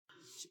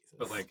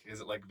But like,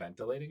 is it like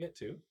ventilating it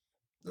too?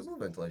 There's no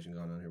ventilation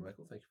going on here,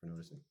 Michael. Thank you for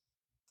noticing.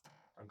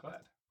 I'm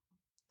glad.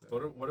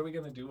 What are we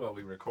gonna do while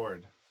we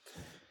record?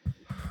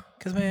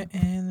 Because we're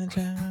in the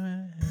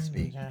jar.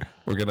 Speaker.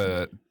 We're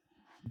gonna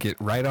get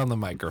right on the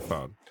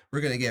microphone.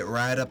 We're gonna get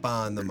right up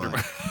on the mic.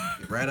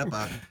 Get right up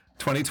on.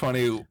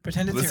 2020.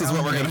 Pretend it's This your is what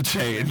own we're gonna mic.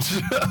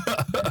 change.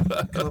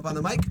 Come up on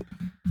the mic.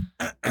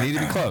 I need to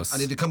be close. I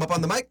need to come up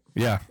on the mic.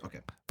 Yeah. Okay.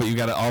 But you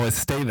gotta always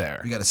stay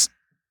there. You gotta.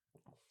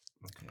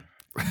 Okay.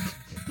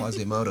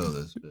 Quasimodo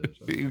this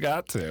bitch. You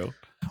got to.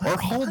 Or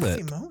hold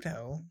it.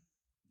 Quasimodo.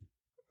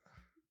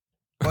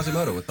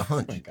 Quasimodo with the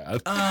hunch. Oh my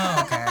God.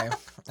 Oh, okay.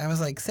 I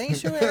was like,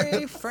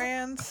 sanctuary,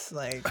 France,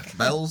 like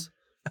Bells.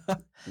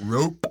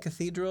 Rope.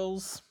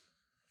 cathedrals.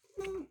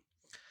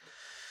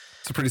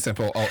 It's pretty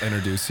simple. I'll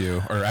introduce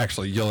you, or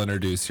actually, you'll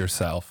introduce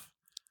yourself.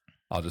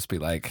 I'll just be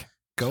like,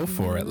 "Go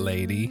for it,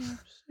 lady."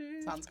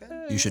 Sounds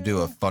good. You should do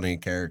a funny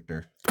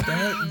character.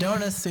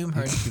 Don't assume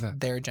You can do that.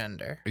 their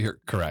gender. You're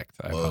correct.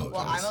 I Whoa.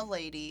 apologize. Well, I'm a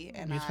lady,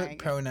 and You put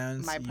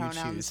pronouns. my you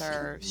pronouns choose.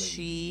 are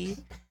she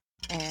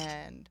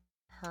and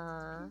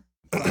her.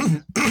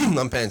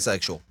 I'm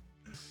pansexual.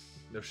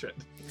 No shit.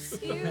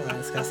 We'll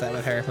discuss that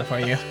with her before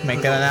you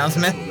make that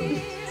announcement.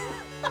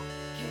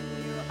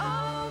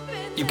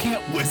 You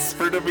can't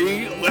whisper to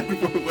me when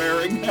we're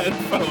wearing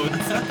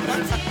headphones.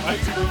 There's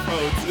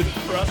microphones in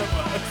front of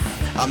us.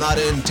 I'm not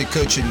into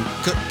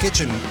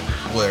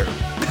kitchenware.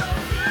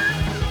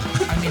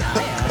 I mean,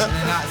 I am in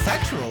a not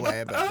sexual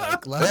way, but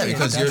like, love Yeah, me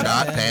because and you're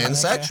not touch it and,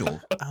 like,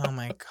 pansexual. oh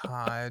my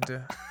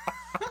god.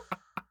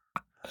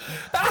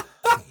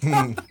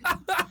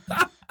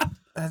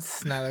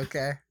 That's not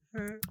okay.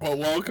 Well,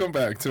 welcome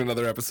back to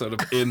another episode of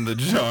In the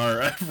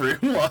Jar,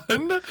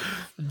 everyone.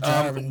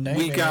 Jar of We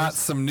nightmares. got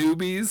some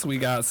newbies. We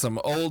got some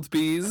old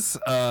bees.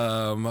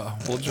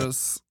 We'll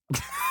just...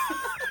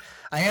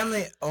 I am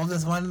the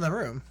oldest one in the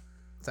room.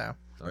 So,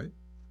 Sorry?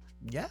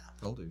 yeah,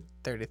 How old are you?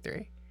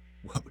 33.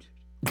 Whoa.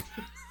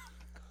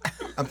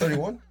 I'm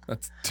 31.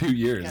 That's 2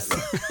 years.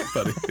 Yes.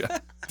 Buddy. Yeah.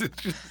 Did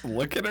you just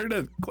look at her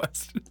to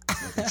question?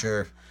 Making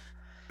sure.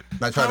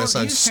 Not trying Oh, to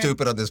sound you turned-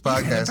 stupid on this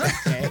podcast.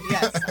 Okay.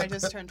 Yes, I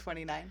just turned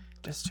 29.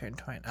 Just turned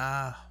 20.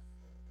 Ah.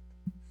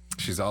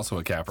 She's also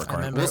a Capricorn.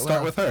 remember We'll it start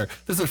well. with her.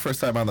 This is her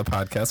first time on the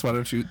podcast. Why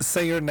don't you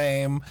say your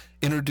name,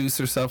 introduce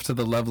yourself to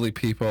the lovely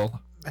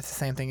people. That's the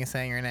same thing as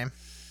saying your name.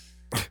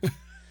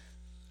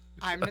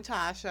 I'm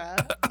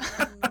Natasha.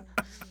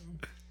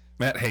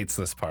 Matt hates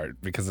this part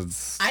because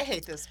it's... I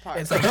hate this part.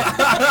 It's like,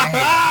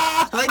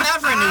 I hate it. Like,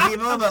 not for new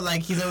people, but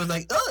like, he's always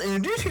like, oh,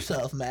 introduce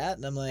yourself, Matt.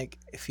 And I'm like,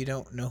 if you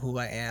don't know who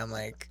I am,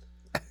 like,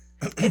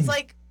 It's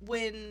like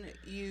when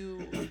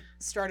you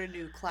start a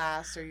new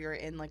class or you're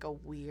in like a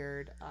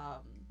weird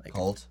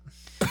Cult.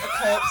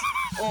 cult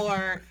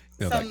or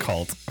You know, some that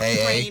cult. AA.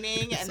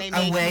 training, and they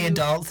make away you,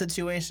 adult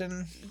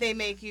situation. they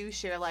make you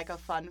share like a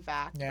fun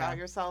fact Yeah. about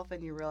yourself,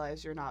 and you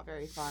realize you're not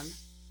very fun.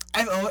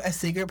 I've always, a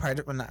secret part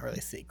of, well, not really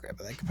secret,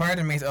 but like part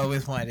of me's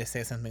always wanted to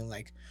say something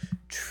like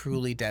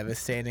truly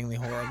devastatingly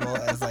horrible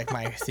as like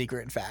my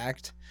secret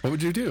fact. What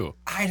would you do?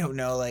 I don't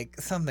know, like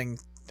something.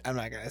 I'm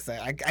not gonna say.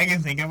 I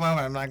can think of one,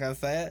 but I'm not gonna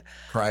say it.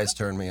 Cries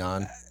turn me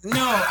on.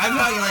 No, I'm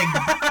talking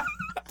like,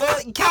 well,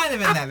 kind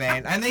of in that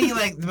vein. I'm thinking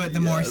like the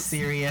more Yes.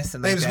 serious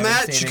and like, Name's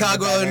Matt, devastating,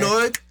 Chicago, the better.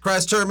 Illinois.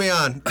 Cries turn me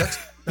on.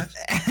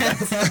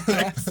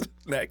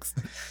 Next.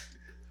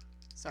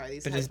 Sorry,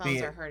 these But just headphones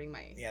be- are hurting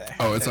my. Yeah, they're-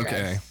 Oh, it's they're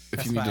okay. good. If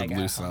That's you why need I to got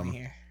loosen homie them.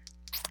 here.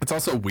 It's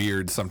also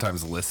weird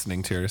sometimes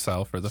listening to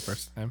yourself for the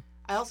first time.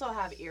 I also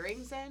have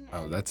earrings in.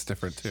 Oh, and that's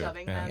different too.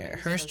 shoving Yeah. them Yeah, into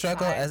her the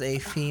struggle side. as a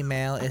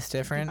female is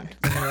different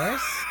than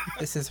yours.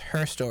 This is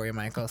her story,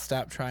 Michael.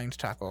 Stop trying to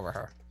talk over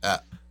her.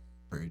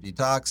 Pretty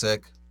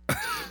toxic.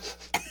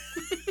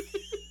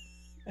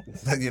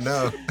 Let you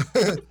know.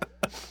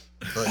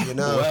 Let you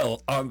know.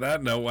 Well, on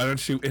that note, why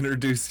don't you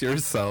introduce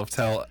yourself?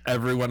 Tell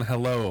everyone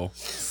hello,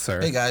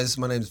 sir. Hey guys,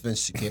 my name is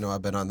Vince Chiquino.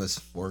 I've been on this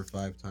 4 or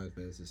 5 times,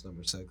 but this is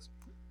number 6.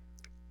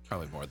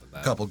 Probably more than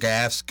that. Couple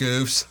gaffes,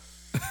 goofs.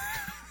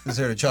 Just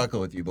here to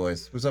chuckle with you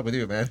boys. What's up with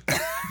you, man?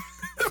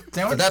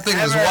 Don't If that thing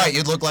was ever- white,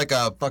 you'd look like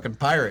a fucking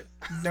pirate.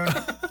 Don't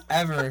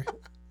ever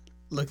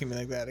look at me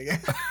like that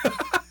again.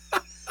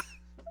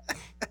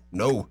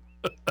 No.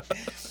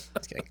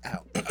 Just kidding.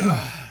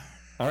 Ow.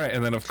 All right,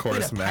 and then of course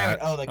Wait, a Matt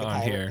pirate. Oh, like a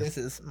on pirate. here. This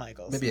is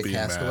Michael's. Maybe a Being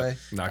castaway. Matt,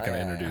 not going to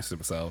Yeah. introduce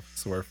himself,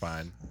 so we're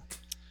fine.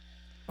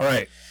 All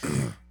right,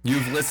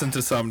 you've listened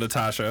to some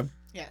Natasha,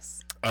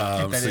 Yes. that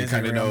so you is a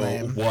kind of real know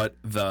name. what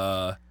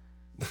the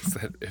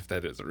if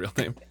that is a real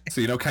name. So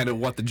you know kind of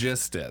what the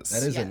gist is.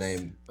 That is a Yes.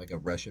 name, like a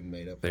Russian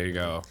made up. There you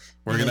go.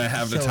 We're gonna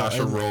have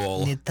Natasha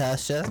roll.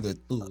 Natasha. The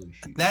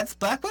That's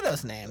Black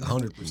Widow's name.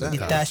 100%.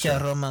 Natasha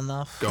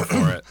Romanoff. Go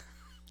for it.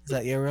 Is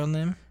that your real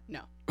name?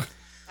 No.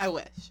 I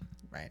wish.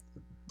 Right.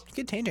 You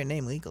could change your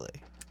name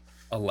legally.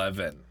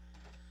 11.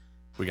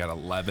 We got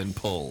 11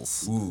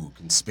 pulls. Ooh,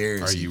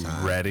 conspiracy. Are you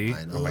time. ready?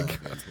 I know. Oh my God.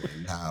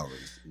 Twin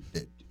Towers.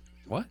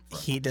 What?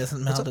 Heat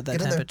doesn't What's melt up? at that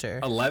Get in there. temperature.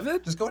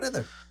 11? Just go in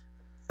there.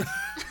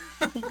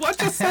 What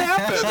just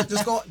happened?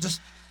 Just go.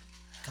 Just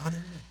go in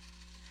there.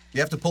 You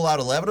have to pull out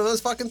 11 of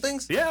those fucking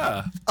things?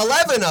 Yeah.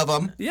 11 of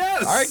them?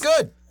 Yes. All right,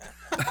 good.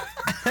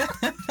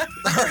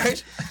 All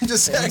right. I'm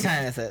just What saying.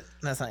 time is it?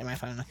 That's not my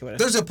phone. Okay, what is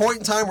There's a point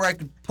in time where I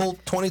could pull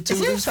 22 Is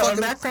of your these phone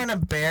fucking... background a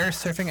bear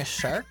surfing a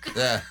shark?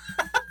 Yeah.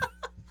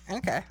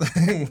 Okay. I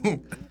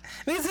mean,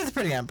 this is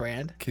pretty on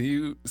brand. Can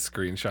you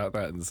screenshot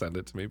that and send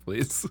it to me,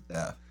 please?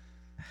 Yeah.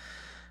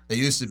 There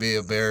used to be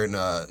a bear and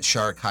a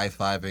shark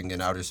high-fiving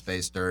in outer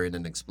space during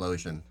an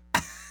explosion.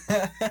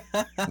 Now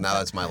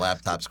that's my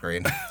laptop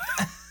screen.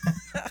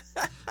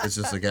 It's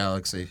just a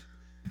galaxy.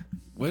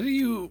 What do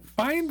you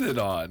find it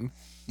on?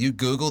 You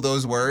Google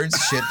those words,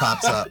 shit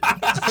pops up.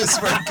 I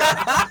swear to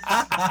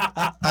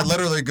God. I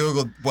literally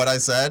Googled what I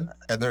said,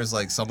 and there's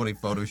like somebody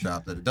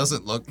photoshopped it. It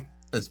doesn't look...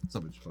 It's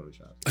somebody's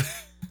photoshopped.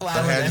 Well,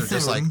 Their I would hands are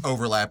just like assume.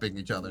 overlapping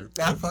each other.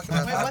 Yeah. Wait,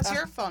 what's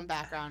your phone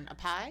background? A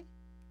pie?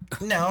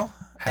 No.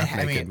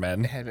 Half-naked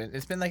men.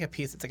 It's been like a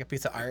piece. It's like a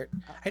piece of art.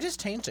 I just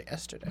changed it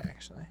yesterday,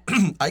 actually.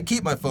 I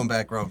keep my phone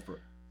background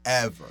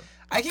forever.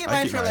 I keep I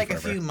mine keep for mine like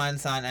forever. a few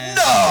months on end.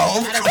 No,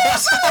 of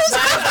course it is.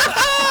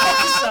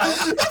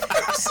 Of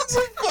course it's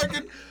a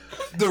fucking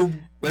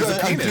There's a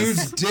penis.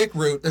 dude's dick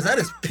root. Is that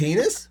his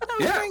penis?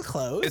 We're Yeah. getting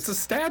close. It's a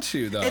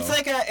statue, though. It's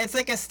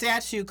like a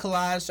statue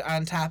collage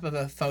on top of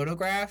a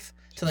photograph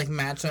to like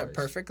match up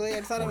perfectly.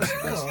 I thought it was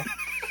cool.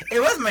 It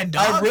was my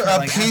dog. for, A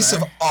like, piece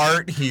ever. of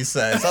art, he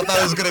says. I thought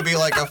it was gonna be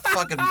like a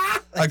fucking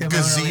Like the a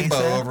Mona gazebo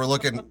Lisa?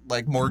 overlooking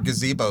like more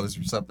gazebos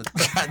or something.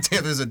 God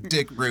damn, there's a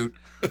dick root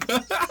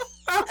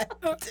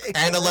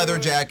and a leather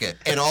jacket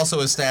and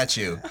also a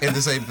statue in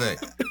the same thing.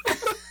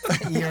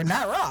 You're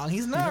not wrong.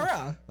 He's not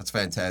wrong. That's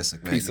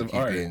fantastic, man. Piece You of keep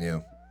art. being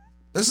you.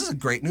 This is a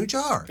great new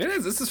jar. It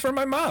is. This is from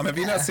my mom. Have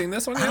you not seen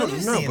this one I yet? don't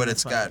I've know, seen but this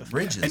it's one got before.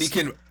 ridges. And you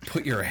can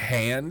put your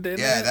hand in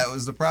Yeah, it. that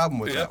was the problem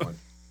with that Yeah. one.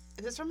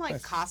 Is this from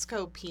like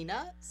Costco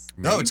peanuts?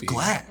 No, it's Maybe.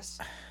 glass.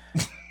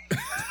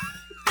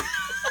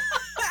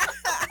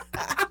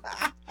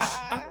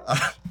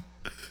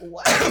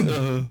 What?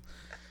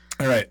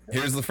 All right,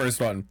 here's the first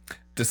one.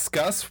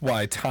 Discuss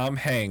why Tom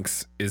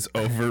Hanks is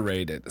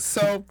overrated.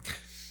 So,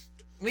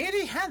 We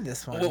already had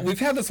this one. well, we've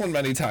had this one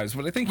many times,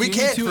 but I think We you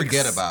can't need to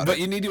forget about But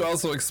it. you need to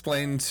also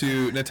explain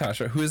to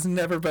Natasha, who has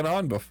never been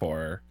on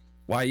before,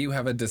 why you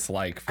have a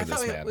dislike for I this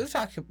thought man. we've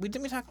talked.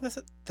 Didn't we talk about this?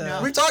 At the...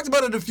 No. We talked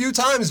about it a few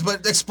times,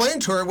 but explain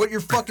to her what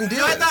your fucking deal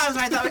No, is.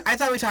 I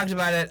thought we talked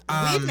about it.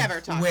 We've never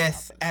talked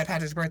with at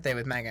Patrick's birthday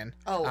with Megan.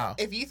 Oh,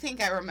 if you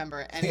think I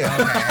remember any Yeah.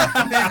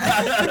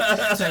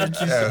 Okay. So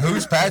just- Yeah,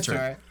 who's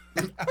Patrick?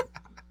 Sorry.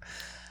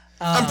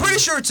 I'm pretty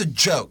sure it's a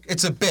joke.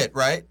 It's a bit,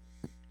 right?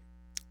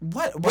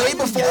 What? why Way are you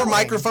before yelling?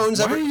 microphones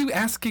Why ever. are you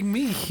asking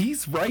me?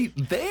 He's right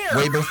there.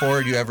 Way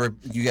before you ever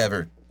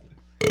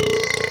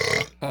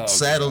Oh,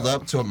 saddled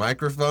up to a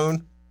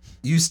microphone.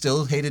 You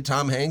still hated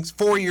Tom Hanks?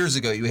 4 years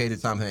ago, you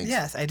hated Tom Hanks.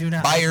 Yes, I do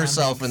not. By like Tom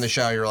yourself Hanks. in the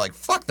shower, you're like,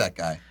 fuck that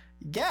guy.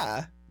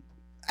 Yeah.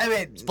 I mean,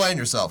 Explain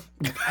yourself.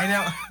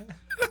 I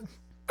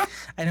don't.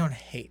 I don't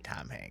hate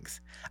Tom Hanks.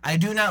 I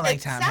do not like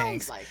It Tom sounds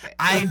Hanks. like it.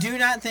 I do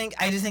not think.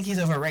 I just think he's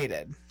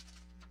overrated.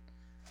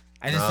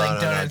 I just No, like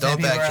no, don't no, understand don't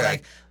people are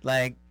backtrack.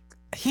 like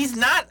he's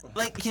not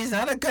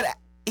a good.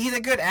 He's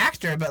a good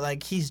actor, but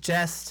like he's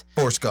just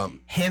Forrest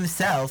Gump.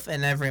 himself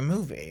in every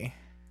movie.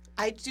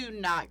 I do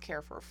not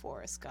care for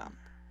Forrest Gump.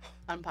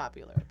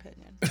 Unpopular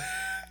opinion.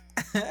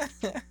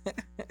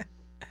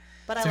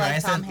 But I So like I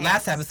Tom said, Hanks.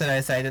 last episode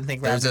I said I didn't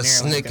think There's Robert a De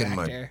Niro was snake good in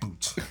my actor.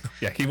 boot.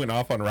 Yeah, he went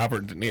off on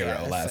Robert De Niro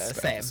Yeah, last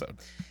same. episode.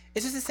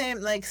 It's just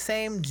the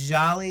same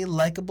jolly,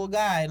 likable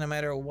guy, no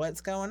matter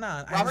what's going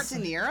on. I Robert just- De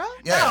Niro?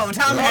 Yeah. No,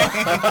 Tom Hanks.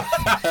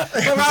 What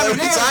But are Robert you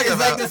De Niro talking is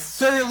like about? the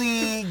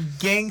surly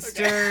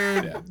gangster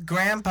Yeah.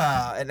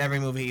 grandpa in every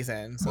movie he's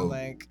in. So Whoa.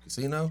 like,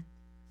 Casino?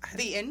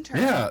 The intern?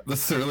 Yeah, the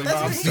surly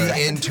That's what mobster.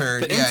 he- The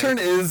intern. The yeah. intern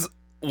is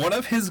one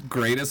of his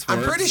greatest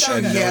works. I'm pretty sure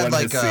and he no had one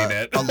like has seen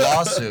it. a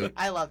lawsuit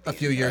I love the a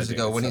few intern. years I think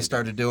ago it's when he so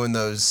started doing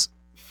those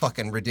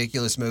fucking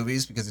ridiculous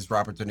movies because he's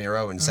Robert De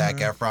Niro and Zac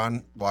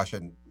Efron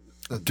washing.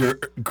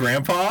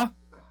 Grandpa?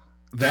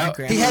 That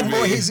Grandpa. He had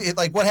more. movie- He's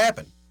like, what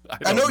happened? I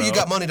don't know you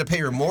got money to pay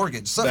your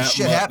mortgage. Some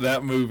shit happened.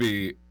 That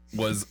movie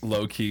was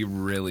low key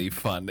really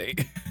funny.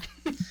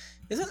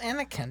 isn't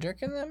Anna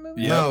Kendrick in that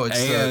movie? Yeah, No, it's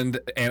and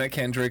Anna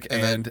Kendrick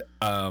and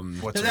and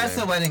What's So her that's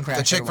name? the wedding crasher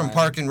The chick from one.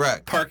 Park and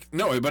Rec. Park.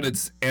 No, but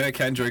it's Anna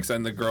Kendrick's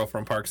and the girl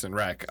from Parks and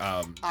Rec.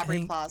 Aubrey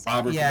think- Plaza.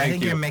 Aubrey- Yeah, I Thank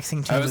think you. you're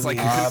mixing two I was like,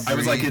 movies. I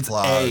was like, it's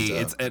Plaza. A.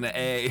 It's an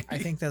A. I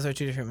think those are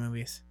two different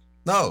movies.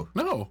 No.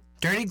 No.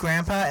 Dirty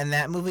Grandpa and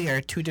that movie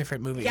are two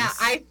different movies. Yeah,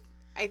 I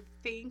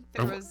think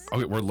there was.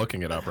 Okay, we're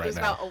looking it up It right was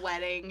now. about a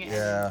wedding. And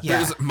Yeah. Yeah.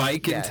 There's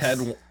Mike and Yes.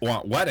 Ted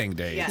want wedding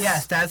dates. Yes.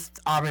 Yes, that's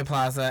Aubrey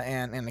Plaza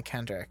and Anna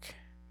Kendrick.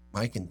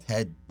 Mike and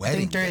Ted I wedding.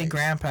 think Dirty Days.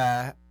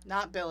 Grandpa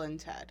Not Bill and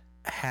Ted.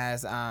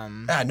 has Ah,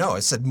 no, I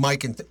said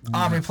Mike and.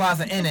 Aubrey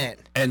Plaza in it.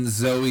 And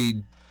Zoe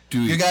Deutch.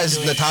 You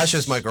guys,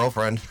 Natasha's my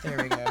girlfriend. There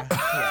we go.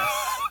 Yes.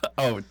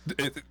 Oh,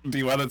 do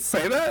you want to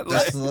say that?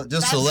 Just, Like,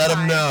 just to That's let him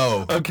fine.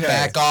 know. Okay.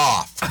 Back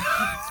off.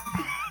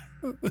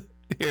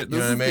 here, know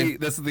what I mean?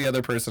 this is the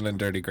other person in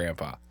Dirty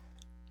Grandpa.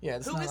 Yeah,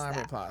 it's Who not is Aubrey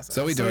that? Plaza.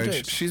 Zoe Zoe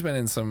Deutch. She's been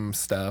in some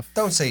stuff.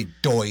 Don't say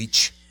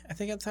Deutsch. I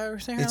think that's how we're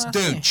saying her It's last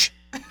name. Deutsch.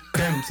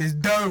 Deutsch. It's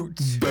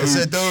Deutsch. I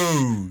said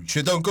Deutsch.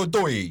 You don't go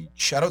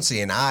Deutsch. I don't see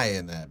an I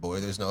in that,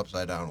 boy. There's no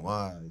upside down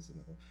Y's.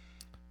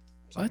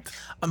 What?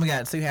 Oh my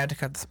god, so you had to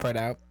cut this part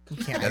out.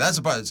 You can't Yeah, that's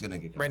the part that's gonna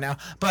get cut. right now.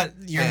 But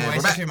your And we're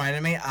voice back. just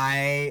reminded me,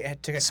 I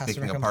had took a Speaking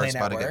customer of parts complaint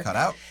about at to get work, cut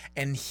out.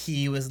 and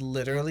he was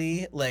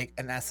literally like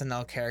an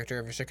SNL character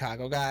of a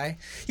Chicago guy.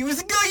 He was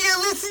like, oh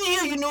yeah, listen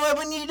here, you know, I've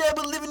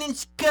been living in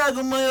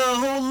Chicago my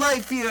whole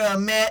life here,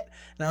 Matt.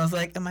 And I was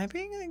like, am I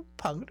being like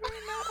punked right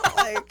now?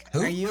 Like, Who?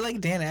 are you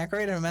like Dan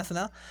Aykroyd from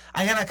SNL?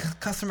 I got a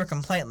customer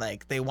complaint,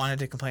 like they wanted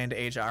to complain to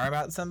HR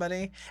about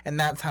somebody, and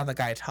that's how the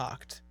guy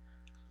talked.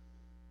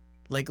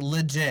 Like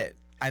legit,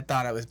 I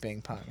thought I was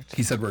being punked.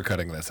 He said we're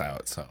cutting this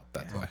out, so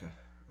that's why. Okay.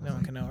 No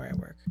one can know where I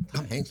work.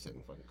 Tom Hanks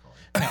didn't fucking call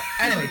it. No,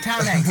 anyway,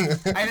 Tom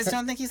Hanks. I just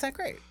don't think he's that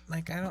great.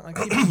 Like, I don't like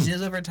people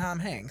jizz over Tom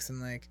Hanks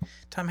and like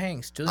Tom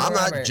Hanks. Julia I'm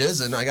not Roberts,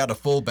 jizzing. I got a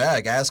full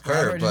bag. Ask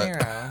her, Robert but De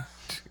Niro.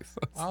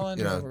 All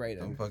you know,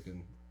 overrated. I'm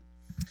fucking.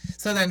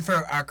 So then, for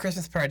our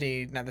Christmas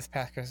party, not this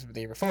past Christmas, but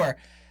the year before,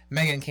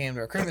 Megan came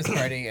to our Christmas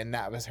party, and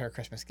that was her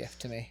Christmas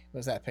gift to me.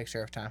 Was that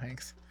picture of Tom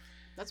Hanks?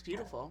 That's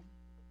beautiful.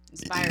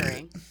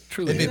 Inspiring.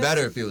 Truly. It'd be is.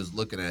 better if he was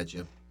looking at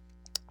you.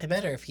 It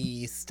better if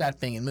he stopped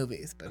being in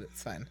movies, but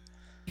it's fine.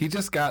 He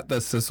just got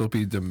the Cecil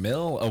B.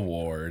 DeMille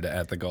Award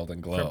at the Golden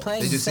For Globe.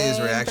 playing Did you see his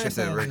same reaction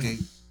person. to Ricky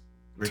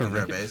To Ricky.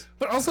 Gervais?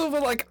 But also,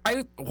 like,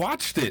 I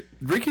watched it.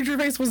 Ricky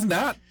Gervais was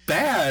not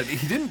bad.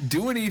 He didn't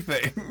do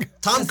anything.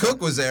 Tom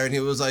Cook was there, and he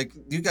was like,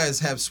 "You guys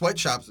have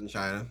sweatshops in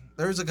China."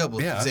 There was a couple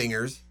Yeah.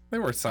 zingers.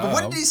 There were some. But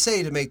what did he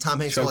say to make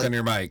Tom Hanks go Choke like? on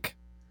your mic.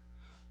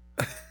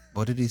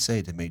 What did he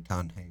say to make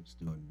Tom Hanks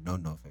do a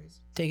no face?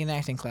 Take an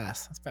acting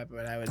class. That's probably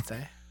what I would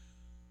say.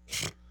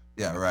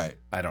 Yeah, right.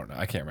 I don't know.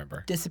 I can't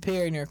remember.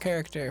 Disappear in your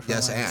character. For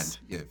Yes, once.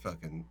 and you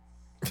fucking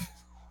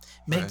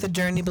Make Right. the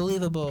journey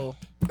believable.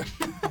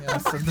 Yeah,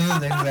 so those are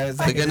things I was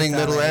thinking beginning, of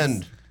Tom middle,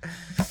 Hanks.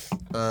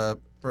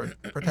 end.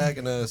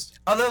 Protagonist.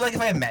 Although, like,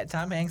 if I met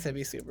Tom Hanks, I'd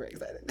be super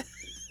excited.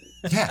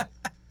 Yeah.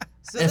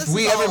 So If this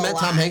we is ever all met a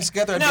Tom lie. Hanks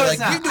together, I'd No, be it's like,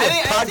 not. we do a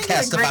I think he's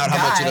podcast a great about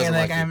how much he guy, doesn't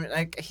and, like I'm you.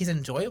 like, he's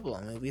enjoyable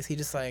in movies. He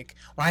just like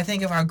when I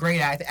think of our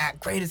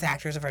greatest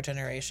actors of our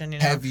generation, you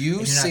know, Have I you do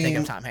not think seen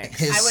of Tom Hanks.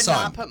 his I would son?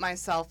 not put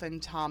myself in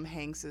Tom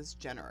Hanks's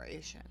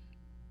generation.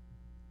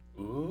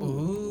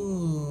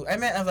 Ooh, I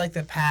meant of like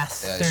the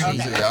past Yeah, 30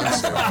 she's a years.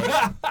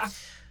 youngster.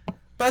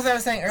 But as I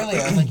was saying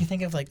earlier, like you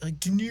think of like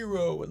De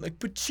Niro and like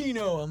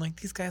Pacino and like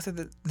these guys are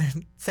the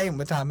same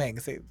with Tom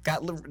Hanks. They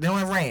don't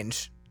have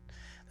range.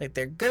 Like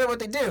they're good at what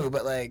they do,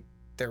 but like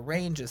their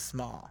range is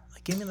small.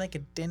 Like give me like a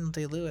Daniel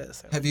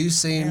Day-Lewis. Or, Have you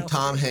seen Meryl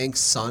Tom Streep.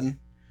 Hanks' son?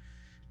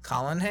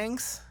 Colin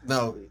Hanks?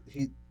 No,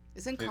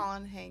 Isn't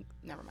Colin Hanks?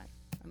 Never mind.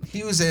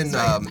 he was in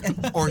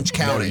Orange No,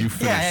 County. you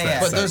finished Yeah, yeah, that yeah.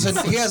 But there's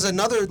sentence. he has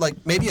another like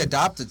maybe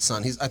adopted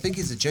son. I think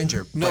he's a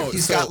ginger. No, but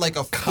he's so got like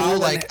a full Colin-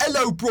 like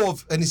hello, bro,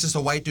 and he's just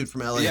a white dude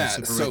from LA. Yeah, who's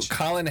super so rich.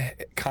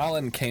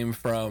 Colin came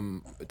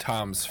from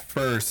Tom's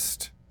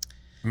first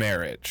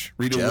marriage.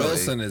 Rita Joey.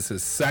 Wilson is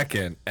his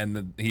second,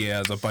 and he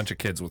has a bunch of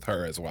kids with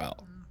her as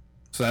well.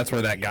 So that's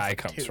where that guy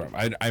comes from.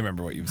 I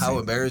remember what you've How seen.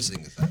 embarrassing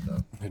is that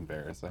though?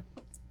 Embarrassing.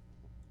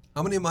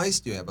 How many mice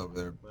do you have over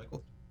there,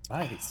 Michael?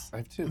 Nice. I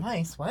have two.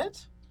 Mice?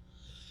 What?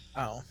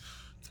 Oh.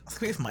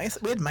 We have mice.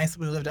 We had mice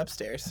when we lived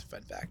upstairs.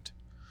 Fun fact.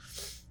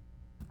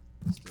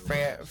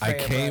 Freya I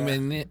came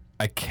brought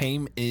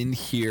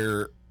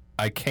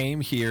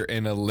here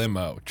in a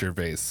limo,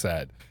 Gervais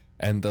said,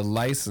 and the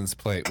license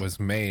plate was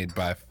made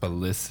by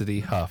Felicity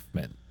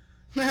Huffman.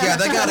 Yeah,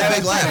 that got a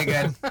big was pretty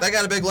laugh. That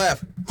got a big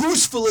laugh.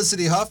 Who's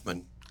Felicity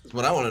Huffman? Is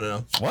what I want to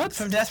know. What?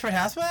 From Desperate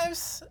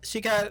Housewives.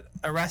 She got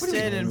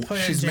arrested and put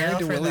She's in jail married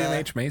to for William the,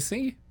 H.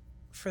 Macy?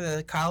 for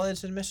the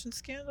college admission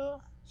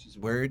scandal. She's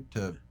married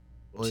to.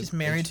 She's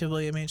married to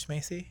William H.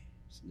 Macy.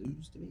 It's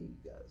news to me,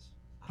 you guys.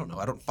 I don't know.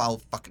 I don't follow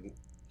fucking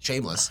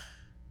Shameless.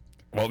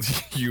 Well,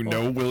 you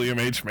know William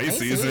H.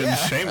 Macy's Macy, in yeah.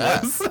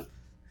 Shameless.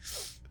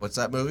 What's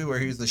that movie where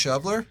he's the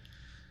shoveler?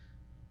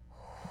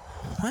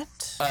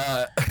 What?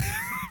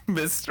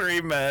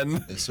 Mystery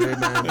Men. Mystery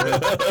Man.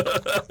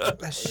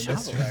 A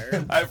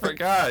shoveler. I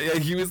forgot. Yeah,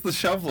 he was the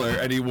shoveler,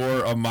 and he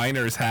wore a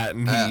miner's hat,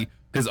 and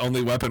his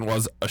only weapon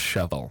was a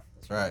shovel.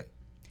 That's right.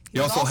 He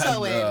He's also had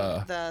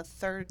in the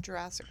third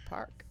Jurassic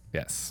Park.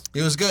 yes.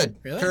 He was good.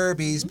 Really?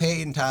 Kirby's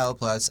Paint Tile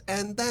Plus,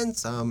 and then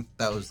some.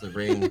 That was the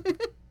ring.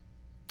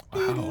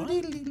 Wow.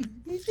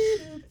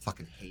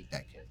 Fucking hate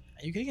that kid.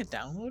 Are you getting a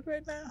download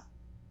right now?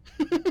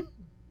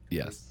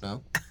 Yes.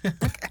 No?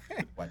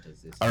 What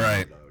does this All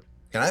right. download?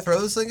 Can I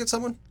throw this thing at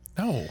someone?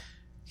 No.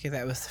 Okay,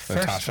 that was the first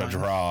Natasha one.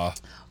 Draw.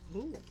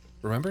 Ooh.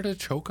 Remember to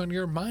choke on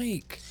your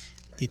mic.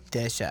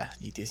 Natasha.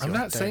 I'm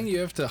not saying you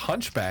have to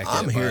hunchback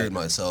I'm it. hearing but-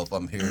 myself.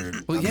 I'm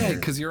hearing. Well, I'm yeah, hearing.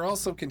 because you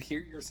also can hear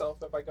yourself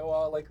if I go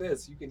out like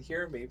this. You can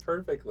hear me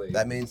perfectly.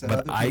 That means that but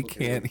other I people can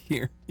can't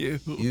hear you.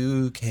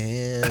 You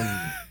can.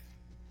 I'm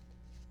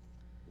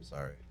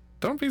sorry.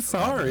 Don't be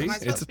sorry. Am I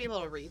supposed It's to be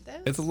able to read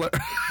this? it's it's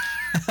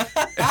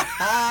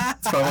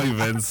probably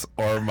Vince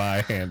or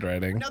my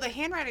handwriting. No, the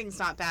handwriting's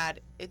not bad.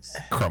 It's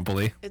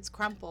Crumply.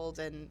 crumpled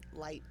and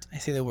light. I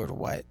see the word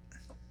what.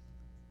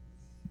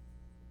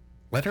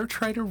 Let her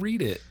try to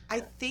read it.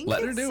 I think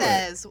Let her it do it.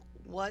 says,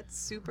 what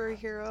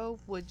superhero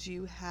would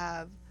you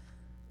have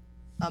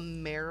a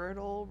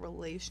marital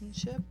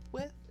relationship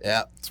with?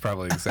 Yeah. It's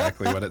probably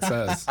exactly what it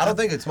says. I don't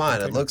think it's mine.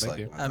 It Thank looks you.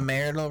 like. A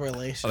marital Oh,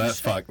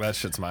 relationship. that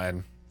shit's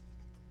mine.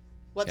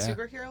 What Yeah.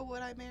 superhero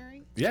would I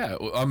marry? Yeah,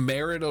 a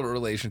marital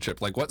relationship.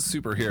 Like, what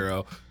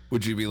superhero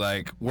would you be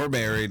like, we're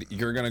married,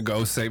 you're going to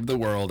go save the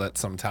world at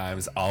some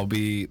times. I'll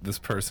be this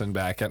person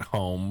back at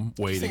home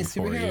waiting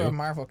Say for superhero or you.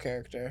 Marvel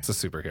character? It's a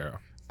superhero.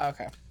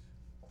 Okay.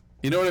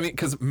 You know what I mean?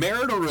 Because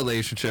marital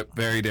relationship,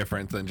 very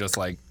different than just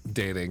like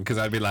dating. Because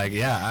I'd be like,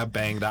 yeah, I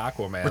banged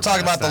Aquaman. We're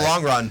talking about the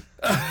long run.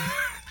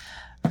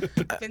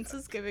 Vince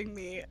is giving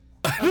me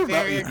don't a know,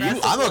 very you-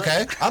 aggressive I'm look.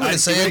 okay. I'm gonna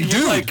say it, you,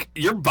 dude. like,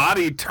 your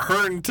body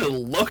turned to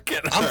look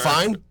at her. I'm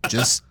fine.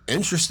 Just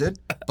interested.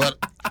 But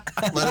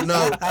let him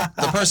know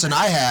the person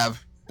I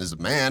have is a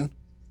man.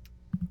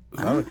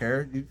 I don't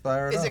care. You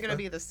fire it Is up. it going to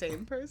be the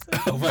same person?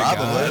 Oh my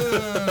Probably.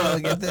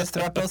 God. Get this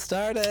throuple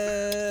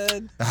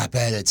started. I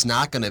bet it's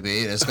not going to be.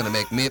 It's going to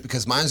make me,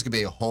 because mine's going to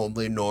be a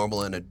homely,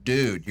 normal, and a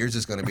dude. Yours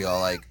is going to be all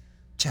like,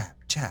 chap,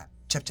 chap,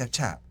 chap, chap,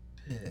 chap.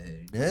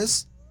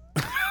 Penis?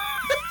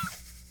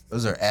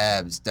 Those are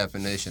abs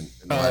definition.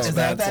 And the Oh, last- Is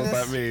that that's what what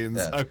that that means.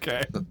 Yeah.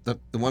 Okay.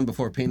 the one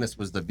before penis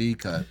was the V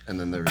cut, and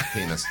then there was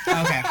penis.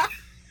 Okay.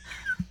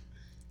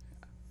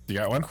 You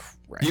got one?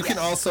 You can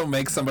also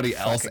make somebody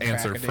else Fucking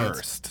answer crackadudes.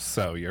 first,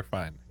 so you're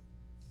fine.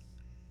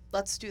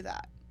 Let's do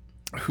that.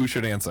 Who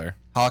should answer?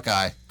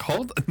 Hawkeye.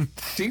 Hold.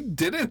 She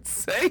didn't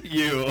say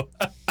you.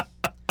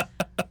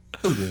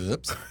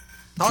 Oops.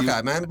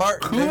 Hawkeye, man.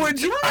 Bart. Who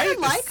would You you? don't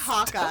even like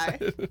Hawkeye.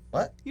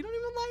 What? You don't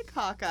even like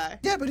Hawkeye.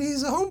 Yeah, but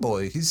he's a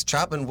homeboy. He's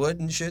chopping wood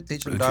and shit,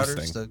 teaching daughters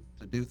Interesting.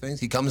 to do things.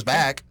 He comes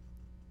back.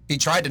 He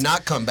tried to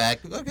not come back.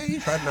 Okay, he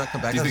tried to not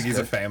come back. Do you think That's he's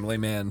a good. family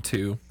man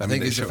too? I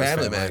think they he's a show his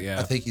family man. Yeah.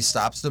 I think he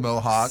stops the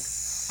Mohawk.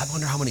 I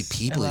wonder how many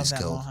people I love he's that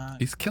killed. mohawk.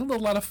 He's killed a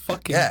lot of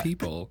fucking Yeah.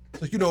 people.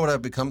 So you know what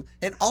I've become.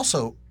 And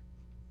also,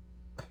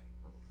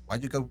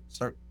 why'd you go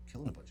start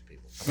killing a bunch of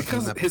people? I've been doing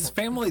Because that his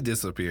before. family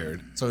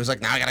disappeared. So he's like,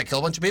 now I gotta kill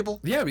a bunch of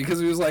people? Yeah, because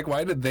he was like,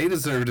 why did they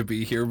deserve to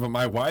be here, but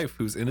my wife,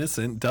 who's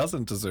innocent,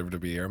 doesn't deserve to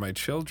be here? My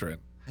children.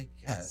 I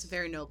It's guess. a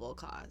very noble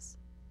cause.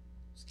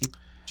 Just keep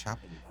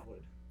chopping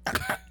wood.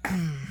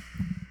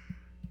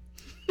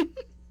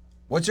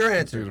 What's your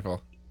answer?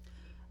 Beautiful.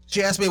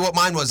 She asked me what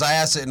mine was. I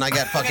asked it and I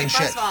got fucking Okay,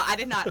 shit. first of all, I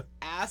did not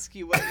ask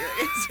you what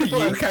your answer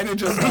You was. kind of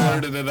just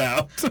blurted it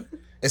out.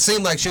 It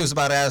seemed like she was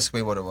about to ask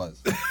me what it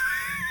was.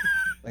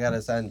 I got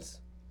a sense.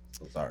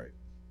 I'm sorry.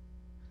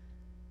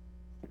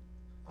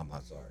 I'm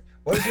not sorry.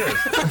 What is yours?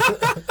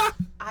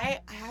 I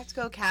have to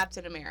go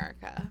Captain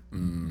America.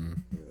 Mm.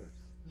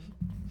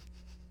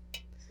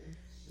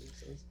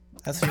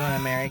 That's what you want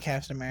to marry,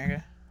 Captain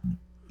America?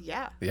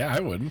 Yeah. Yeah, I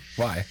wouldn't.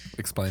 Why?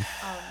 Explain.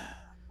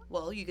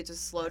 Well, you could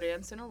just slow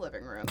dance in a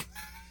living room.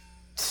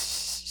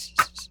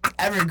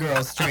 Every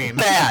girl's dream.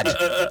 Bad.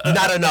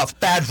 Not enough.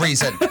 Bad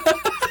reason.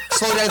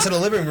 Slow dance in a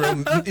living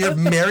room. You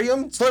marry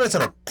him? Slow dance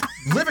in a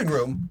living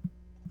room?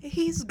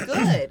 He's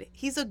good.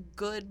 He's a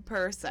good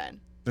person.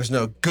 There's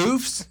no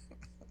goofs.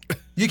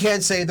 You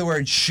can't say the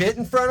word shit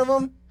in front of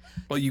him.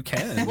 Well, you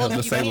can. Well, He'll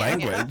just you say can,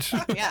 language.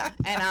 Yeah,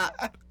 and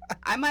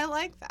I might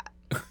like that.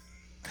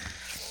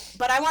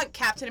 But I want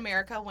Captain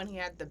America when he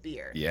had the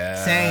beard.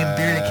 Yeah. Same.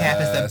 Bearded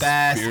Cap is the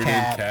best Bearded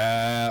cap.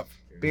 Cap.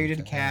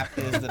 Bearded Cap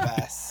is the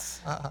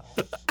best. I'm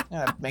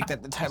gonna make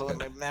that the title of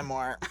my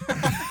memoir.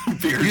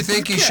 You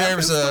think he Cap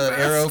shaves is the an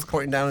best. arrow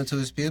pointing down into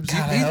his pubes?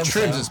 God, I He hope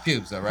trims so. his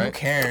pubes, though, Who right?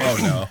 cares? Oh,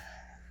 no.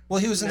 Well,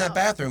 he was in that No.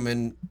 bathroom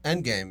in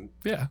Endgame,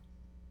 Yeah.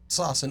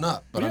 saucing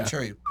up, but Yeah. I'm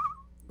sure he.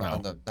 Wow.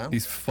 down.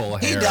 He's full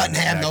He hair. doesn't and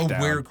have no neck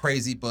down. weird,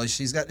 crazy bush.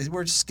 He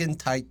wears skin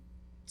tight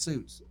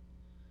suits.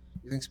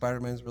 You think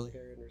Spider-Man's really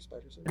hairy under a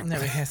spider suit? No,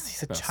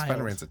 he's a No, child.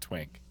 Spider-Man's a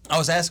twink. I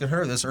was asking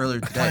her this earlier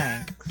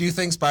today. Twink. Do you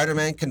think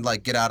Spider-Man can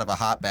like get out of a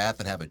hot bath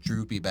and have a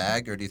droopy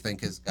bag, or do you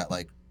think he's got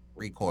like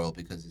recoil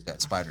because he's got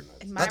spider nuts?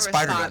 And my Not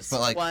spider response nuts, but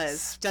like.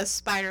 was, does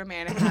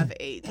Spider-Man have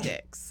 8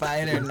 dicks?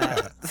 Spider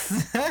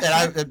nuts.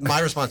 And my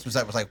response was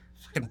like,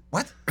 "Fucking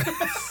what?"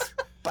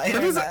 Spider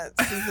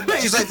nuts. is the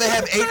best. She's like, they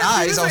have 8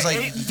 eyes. I was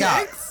like,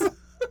 yeah.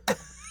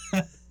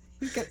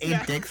 He's got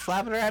 8 dicks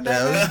flopping around Yeah,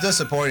 down it there. was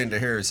disappointing to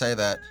hear her say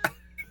that.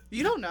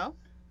 You don't know.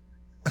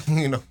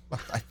 You know,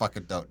 I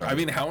fucking don't know. I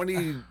mean, how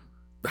many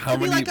Could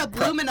be like a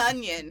bloomin'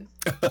 onion.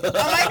 Oh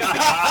my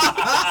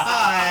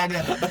god!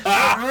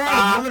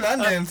 Ruin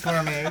onions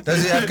for me.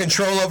 does he have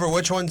control over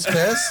which one's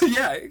piss?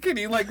 Yeah, can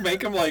you like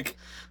make him like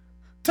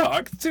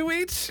talk to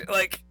each?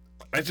 Like,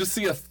 I just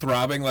see a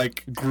throbbing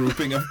like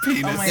grouping of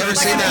penises. my You ever God.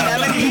 seen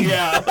that?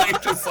 Yeah,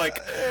 like just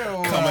like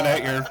coming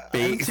at your I'm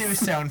face. too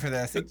stoned for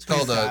this. It's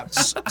called a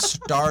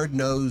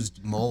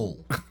star-nosed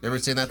mole. You ever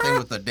seen that thing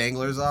with the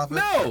danglers off it?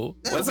 No,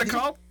 what's it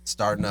called?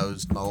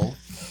 Star-nosed mole.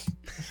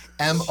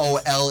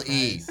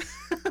 M-O-L-E.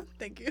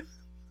 Thank you.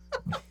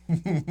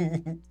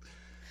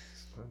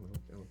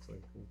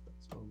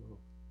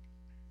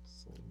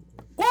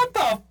 What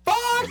the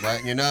fuck?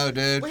 Letting you know,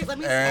 dude. Wait, let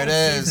me there it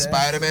see is. this.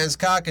 Spider-Man's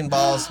cock and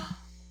balls.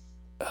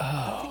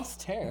 Oh, Thing's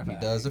terrifying.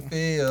 He does a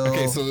feel.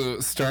 Okay, so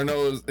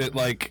Starno,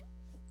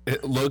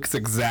 it looks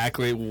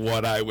exactly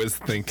what I was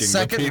thinking.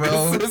 Second the row,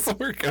 penises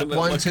were gonna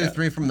 1, look 2, at.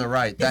 3 from the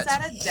right. Is That's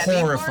that a Demogorgon?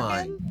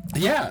 horrifying.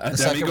 Yeah, a The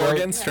second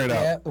Demogorgon row- straight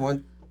Yeah, up. the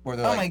one where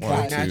they're Oh like my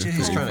God. looking at you.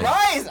 He's Two, trying to.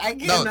 Rise! I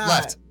No, cannot.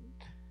 left.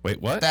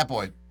 Wait, what? That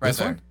boy, right This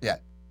there. one? Yeah.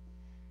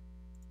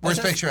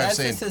 Worst picture I've That's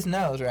seen. just his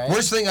nose, right?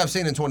 Worst thing I've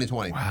seen in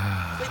 2020.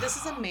 Wow. Wait, this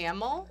is a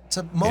mammal? It's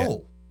a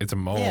mole. It's a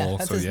mole, yeah,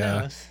 that's so his yeah.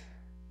 nose.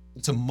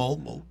 It's a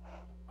mole.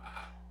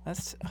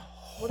 That's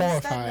What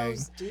does that horrifying.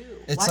 nose do?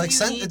 It's Why like do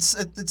you need- it's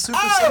super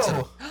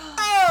sensitive.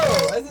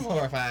 Oh, this is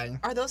horrifying.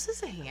 Are those his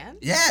hands?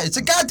 Yeah, it's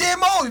a goddamn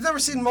mole. You've never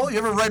seen mole? You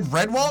ever read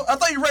Redwall? I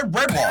thought you read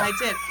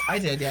Redwall. I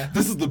did, yeah.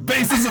 This is the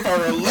basis of our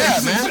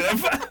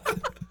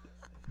relationship.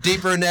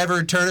 Deeper than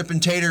ever, turnip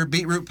and tater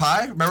beetroot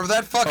pie. Remember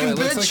that fucking It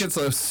looks bitch? like it's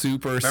so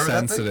super Remember that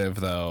thing? sensitive,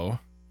 though.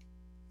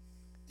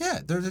 Yeah,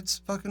 it's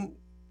fucking.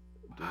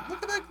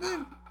 Look at that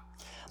thing.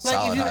 Like,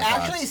 Solid if you high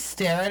actually fives.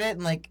 stare at it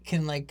and, like,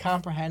 can, like,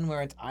 comprehend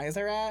where its eyes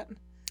are at,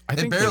 I It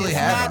think barely it's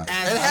has. not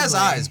Eyes. as It has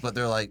ugly. eyes, but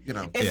they're like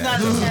it's Yeah.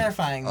 not as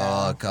terrifying, though.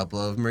 Oh, a couple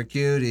of them are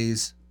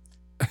cuties.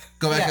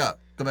 Go back Yeah. up.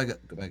 Go back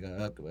up. Go back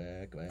up. Go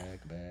back. Go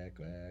back. Go back.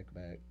 Go back.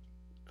 Go back.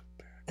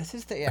 It's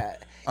just, yeah.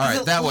 All right,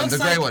 It that one, looks the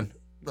gray like- one.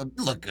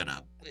 Look it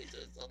up.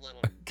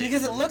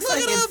 Because it looks Look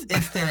like it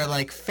it's their,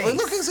 like, face. Oh, it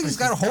looks like he's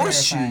got which is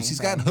horseshoes. terrifying He's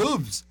got thing.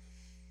 hooves.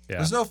 Yeah.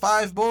 There's no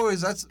 5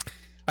 boys. That's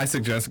I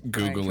suggest All right,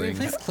 can we Googling.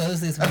 please close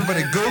these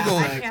everybody.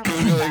 Google Yeah.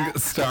 Googling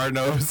star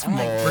nose I'm,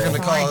 like, mole. We're gonna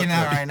call it- freaking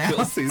out right now.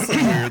 You'll see some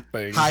weird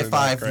things. high They're not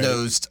five great.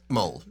 nosed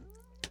mole.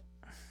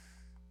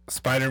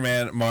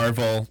 Spider-Man,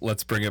 Marvel.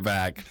 Let's bring it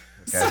back.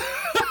 Okay.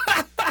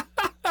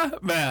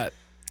 Matt,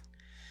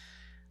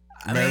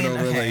 I marital mean,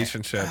 okay.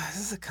 relationship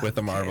This is with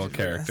a Marvel complicated-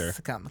 character. This is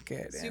a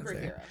complicated answer.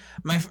 Superhero.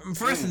 My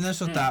first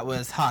initial thought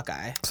was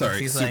Hawkeye. 'cause Sorry,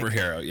 he's like,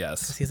 superhero.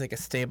 Yes. he's like a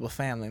stable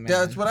family man. Yeah,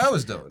 that's what I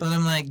was doing. But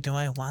I'm like, do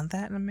I want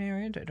that in a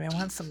marriage, or do I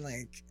want some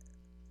like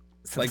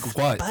Like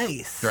what?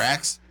 spice?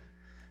 Drax,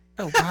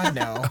 Oh God,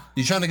 no.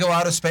 you trying to go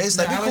outer space?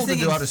 That'd I be was cool to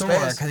thinking do outer Thor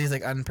space. because he's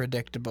like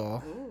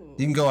unpredictable. Ooh.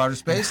 You can go outer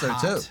space and there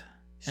too. hot.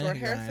 And Short I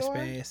could go hair outer Thor?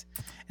 space.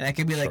 And I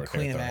could be like Short hair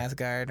Queen of Thor.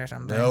 Asgard or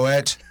something. Know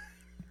it.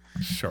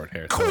 Short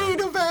hair. Queen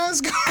of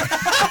Asgard.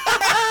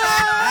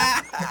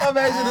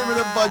 Imagine him in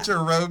a bunch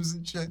of robes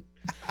and shit.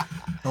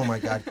 Oh my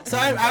god. So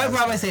I would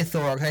probably say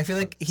Thor because I feel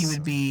like he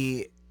would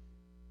be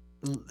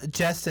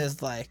just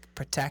as like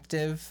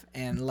protective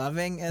and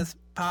loving as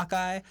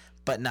Hawkeye,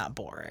 but not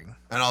boring.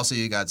 And also,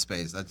 you got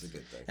space. That's a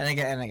good thing. And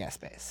I got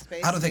space.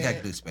 Space I don't think I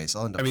Kid. could do space.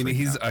 I'll end up. I mean, freaking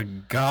he's out. a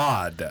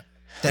god. There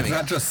we It's go.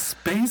 not just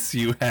space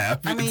you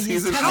have. I mean, it's-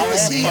 he's an How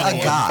is he a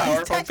all-powerful, god? powerful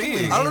He's technically-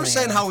 being. I don't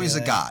understand how he's a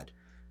Alien, god.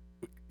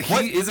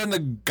 He is in the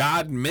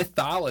god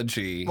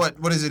mythology.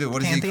 What does he do?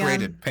 What has he Pantheon?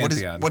 created?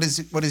 Pantheon.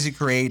 What is he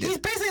created? He's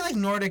basically like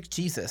Nordic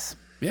Jesus.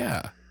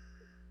 Yeah.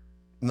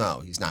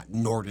 No, he's not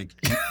Nordic.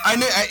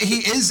 He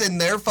is in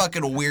their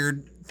fucking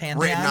weird Pantheon?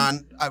 written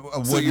on a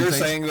wooden So you're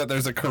thing. saying that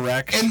there's a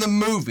correct. In the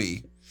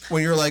movie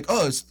when you're like,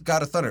 oh, it's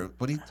God of Thunder.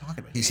 What are you talking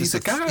about? He's He's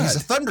just a god. He's a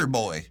thunder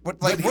boy. What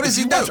But what does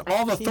he if do? you watch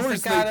all the He's the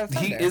Thors, god of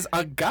he thunder. is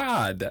a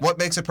god. What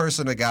makes a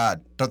person a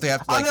god? Don't they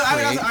have to like I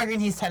would create? also argue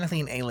he's technically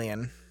an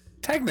alien.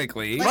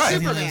 Technically. Like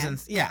Right. He lives Superman. in-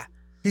 yeah.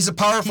 He's a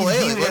powerful He's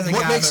alien. viewed as a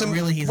What god, makes but him?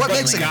 really he's What an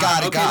makes a alien.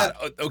 god a okay, god?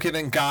 okay,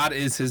 then God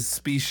is his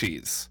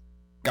species.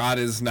 God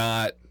is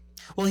not.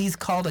 Well, he's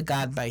called a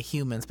god by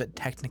humans, but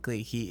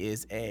technically he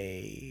is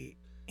an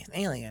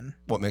alien.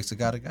 What makes a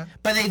god a god?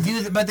 But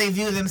they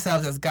view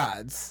themselves as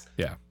gods.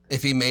 Yeah.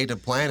 If he made a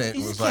planet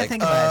You and just was can't like,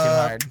 think about it too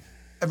hard.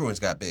 everyone's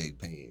got big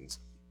pains.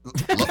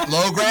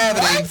 Low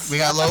gravity. We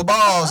got low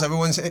balls.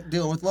 Everyone's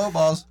dealing with low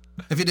balls.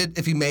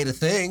 If he made a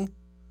thing,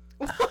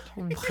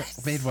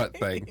 Made what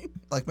thing?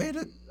 like made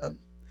it a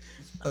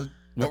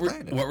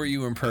planet. What were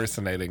you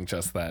impersonating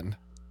just then?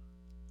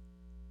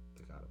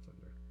 The god of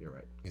thunder. You're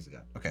right. He's a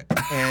god. Okay.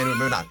 And we're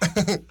moving on.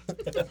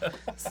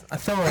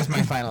 Thor is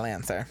my final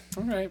answer.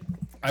 All right.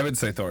 I would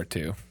say Thor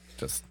too.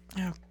 Just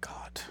Oh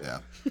God. yeah.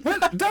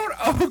 what? Don't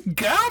oh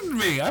god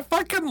me! I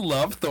fucking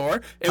love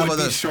Thor. It How would about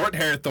be this? short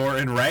hair Thor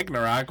in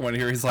Ragnarok when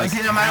he's like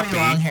Okay, no, might be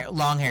happy.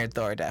 long-haired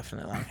Thor,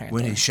 definitely long-haired.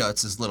 When Thor. he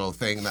shuts his little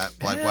thing, that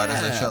like why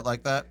does it Yeah. shut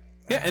like that?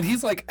 Yeah, and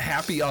he's like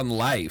happy on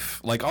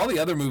life. Like all the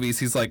other movies,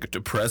 he's like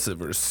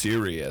depressive or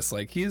serious.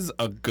 Like he's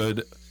a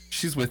good.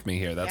 She's with me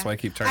here. That's Yeah. why I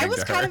keep turning I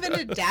was to her. kind of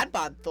into Dad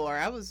Bod Thor.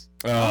 I was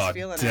oh,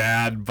 feeling it.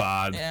 Dad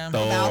bod Yeah.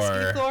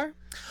 Lebowski Thor.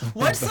 Thor.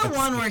 What's the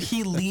one where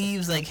he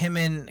leaves like him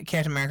and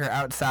Captain America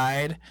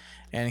outside,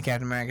 and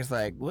Captain America's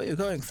like, "Where you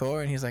going,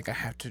 Thor?" And he's like, "I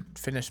have to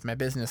finish my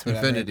business."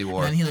 Whatever. Infinity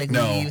War. And then he like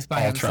No, leaves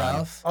by Ultron.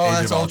 himself. Oh, Age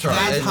that's of Ultron.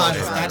 Ultron. That's Age of hottest.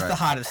 Ultron, That's right. the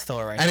hottest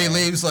Thor right And he there.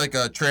 leaves like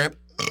a tramp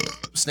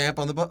stamp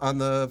on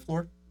the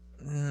floor.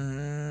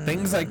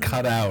 Things I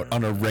cut out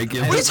on a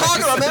regular. What are you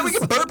talking about, man? We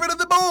can burp into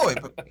the boy.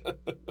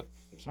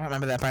 I don't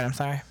remember that part. I'm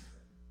sorry.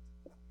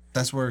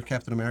 That's where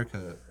Captain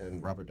America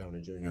and Robert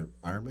Downey Jr.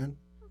 Iron Man.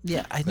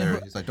 Yeah, I There, know.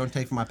 he's like, "Don't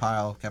take from my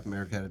pile." Captain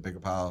America had a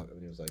bigger pile,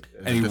 and he was like,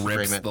 And he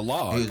disagreement. rips the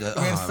log. He was like,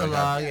 Rips "Oh, the my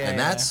God." log, yeah, and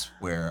yeah. that's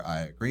where I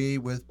agree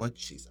with what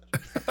she said.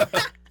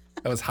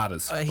 That was hot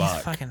as fuck.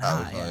 He's fucking I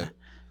was hot. Yeah. like,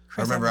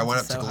 I remember I went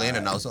up Evans to is so Galena hot.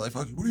 and I was like,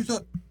 "Fuck, what are you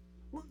doing?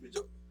 What are you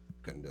doing?"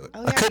 Couldn't do it.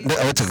 Oh, I couldn't. you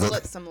I went to Galena.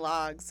 split some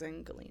logs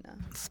in Galena.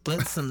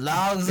 Split some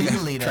logs in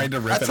Galena. Tried to I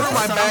rip it threw apart.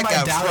 my Song back by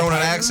out, Dolly throwing an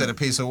Parton? axe at a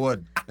piece of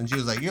wood, and she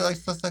was like, "You're like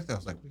stuff like that." I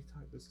was like, "What are you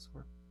talking? This is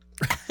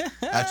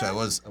hard." Actually, I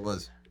was.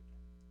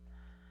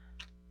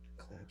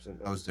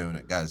 I was doing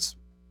it, guys.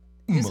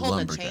 He was I'm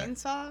holding a lumberjack.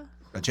 chainsaw.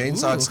 A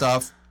chainsaw Ooh.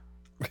 stuff.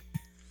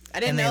 I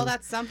didn't And know they-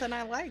 that's something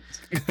I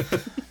liked.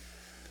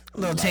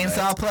 Little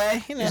chainsaw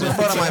play. You know. She's a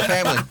friend of my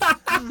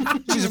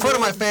family. She's a friend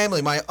of my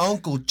family. My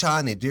Uncle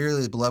Johnny,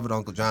 dearly beloved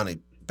Uncle Johnny.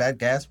 Bad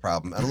gas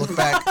problem. I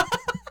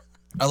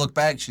look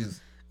back. She's.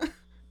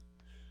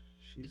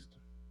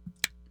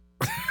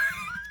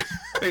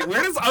 Wait,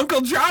 where does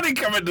Uncle Johnny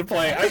come into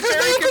play? I'm Because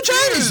very my Uncle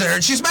Johnny's confused. there,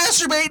 and she's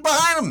masturbating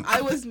behind him.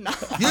 I was not.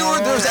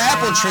 There's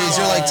apple trees.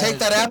 You're like, take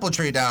that apple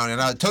tree down,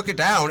 and I took it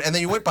down, and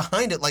then you went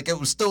behind it like it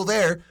was still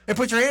there, and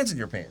put your hands in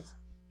your pants.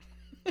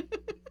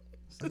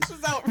 This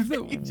was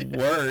outrageous.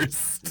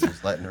 Worst.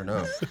 Just letting her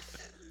know.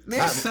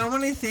 There's so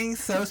many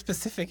things so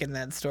specific in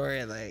that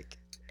story. Like,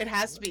 It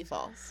has to be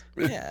false.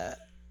 yeah.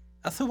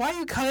 So why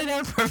you cutting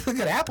down perfectly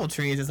good apple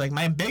trees is like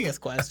my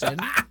biggest question.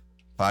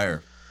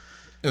 Fire.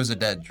 It was a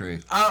dead tree.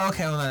 Oh,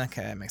 okay. Well, then,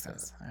 okay, that makes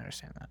sense. I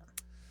understand that.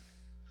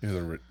 You're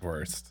the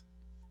worst.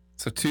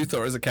 So 2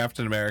 Thors, a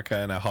Captain America,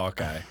 and a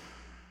Hawkeye.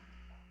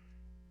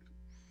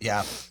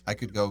 Yeah, I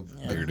could go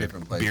Bearded,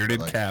 different places.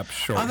 bearded like, cap,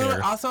 short Although,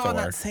 hair. also on Thor.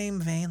 that same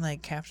vein,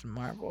 like Captain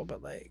Marvel,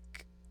 but like,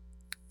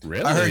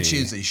 Really? I heard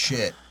she's a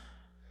shit.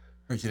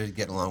 Heard she didn't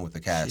get along with the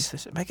she's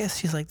cast, I guess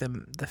she's like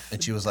the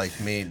and she was like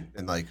mean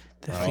and like.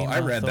 the Oh, female I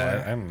read Thor.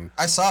 that.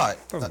 I saw it.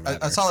 Doesn't I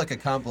matter. saw like a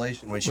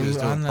compilation when she Were was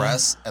you doing on the-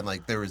 press, and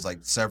like there was like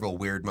several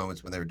weird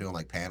moments when they were doing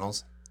like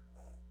panels.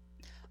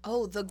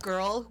 Oh, the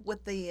girl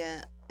with the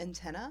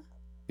antenna?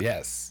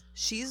 Yes.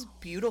 She's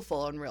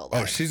beautiful in real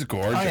life. Oh, she's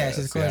gorgeous. Oh yeah,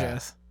 she's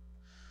gorgeous.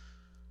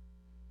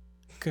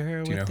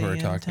 Girl Do you with know who the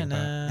we're talking about?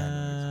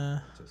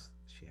 antenna.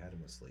 She had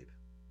him asleep.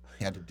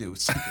 He had to do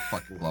take the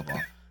fucking glove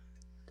off.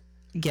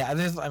 Yeah,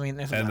 there's a And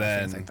lot of things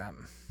then- like that.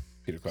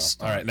 Peter Quill.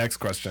 All right, next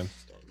question.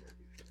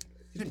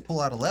 You didn't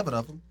pull out 11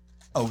 of them.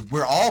 Oh,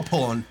 we're all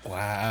pulling.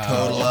 Wow.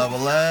 Total of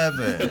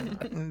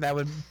 11.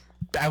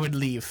 I would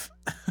leave.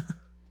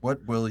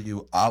 What will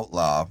you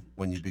outlaw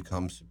when you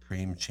become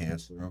Supreme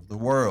Chancellor of the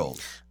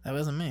world? That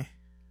wasn't me.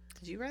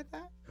 Did you write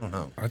that? I don't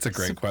know. That's a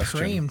great Supreme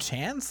question.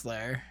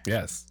 Chancellor.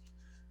 Yes.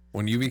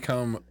 When you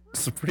become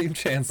Supreme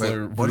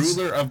Chancellor, Wait, what is-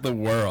 ruler of the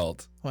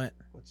world, What?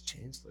 What's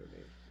Chancellor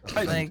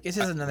mean? Like it's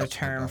just another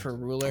term for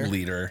ruler.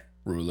 leader,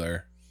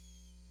 ruler.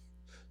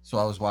 So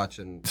I was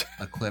watching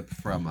a clip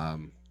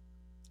from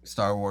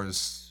Star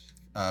Wars.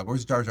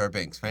 Where's Jar Jar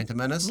Binks? Phantom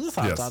Menace?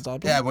 Yes.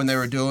 Yeah, when they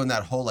were doing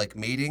that whole like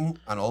meeting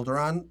on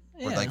Alderaan,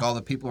 where Yeah. like all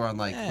the people are on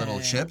like little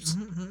Yeah. ships.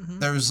 Mhm.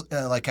 There was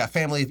like a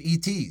family of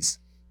ETs.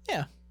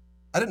 Yeah.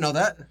 I didn't know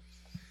that.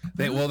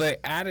 They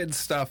added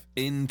stuff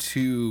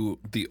into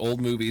the old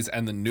movies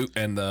and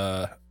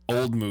the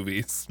old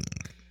movies.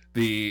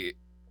 The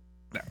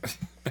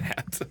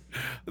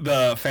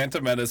the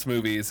Phantom Menace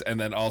movies and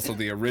then also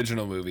the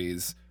original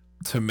movies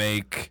to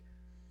make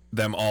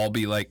them all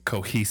be like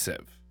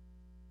cohesive.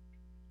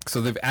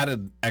 So they've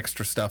added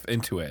extra stuff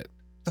into it.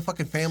 The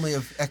fucking family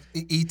of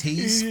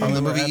ETs from the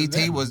Oh, movie added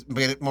ET in.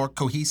 made it more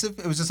cohesive.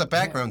 It was just a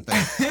background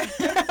thing.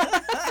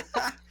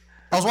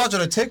 I was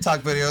watching a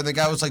TikTok video and the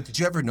guy was like, "Did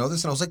you ever know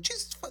this?" And I was like,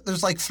 "Jesus,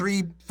 there's like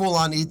 3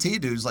 full-on ET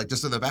dudes like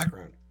just in the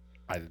background."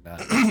 I did not.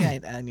 Yeah,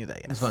 I knew that.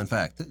 It's Yes. a fun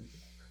fact.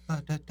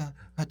 Fun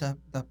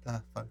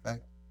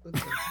fact.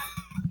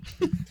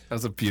 That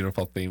was a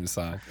beautiful theme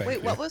song. Thank Wait,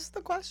 you. what was the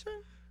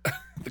question?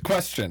 The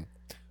question: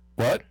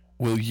 what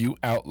will you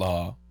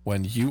outlaw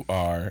when you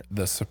are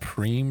the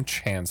Supreme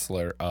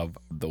Chancellor of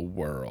the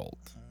world?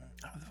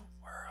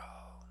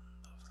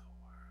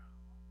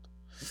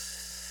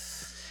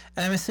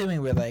 And I'm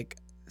assuming we're like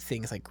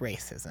things like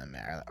racism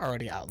are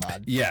already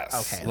outlawed.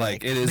 Yes. Okay.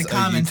 Like it is the a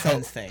common uto-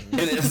 sense thing.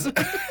 It is.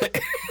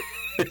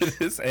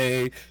 It is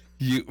a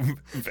you.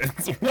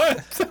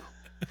 What?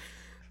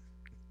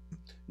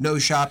 No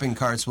shopping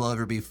carts will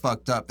ever be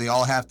fucked up. They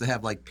all have to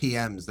have like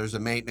PMs. There's a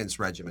maintenance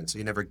regimen, so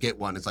you never get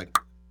one. It's like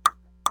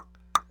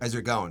as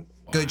you're going.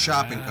 Good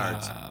shopping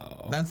carts.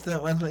 Wow. That's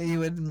what you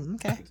would.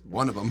 Okay.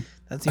 One of them.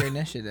 That's your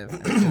initiative.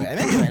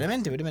 I'm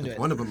into it.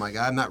 One of them, my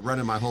guy. I'm not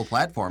running my whole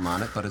platform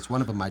on it, but it's one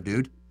of them, my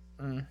dude.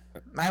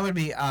 I would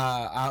be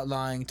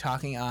outlawing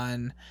talking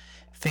on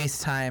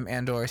FaceTime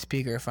and or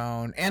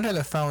speakerphone and or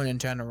the phone in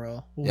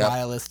general Yep.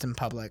 while it's in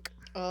public.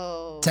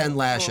 Oh. 10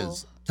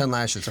 lashes. 10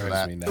 lashes for Drives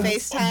that. me nuts.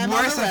 FaceTime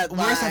Worst, on the red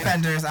worst line.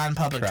 offenders on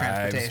public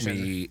Drives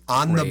transportation. me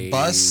On the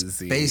bus,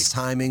 crazy.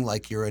 FaceTiming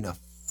like you're in a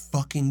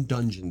fucking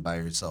dungeon by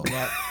yourself.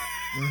 Yep.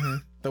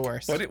 The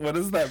worst. What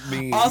does that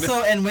mean?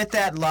 Also, and with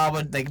that law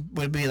would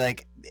be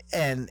like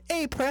in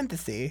a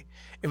parenthesis,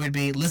 it would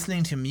be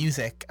listening to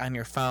music on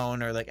your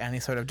phone or like any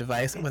sort of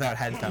device without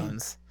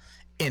headphones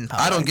in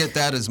public. I don't get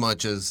that as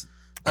much as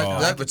Oh. that I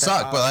would get that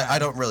suck, all but the time. I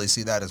don't really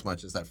see that as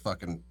much as that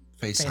fucking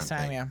FaceTime FaceTime.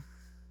 thing. Yeah,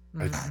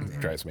 It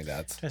drives me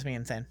nuts. drives me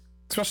insane.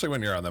 Especially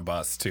when you're on the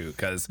bus too,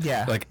 because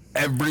Yeah. like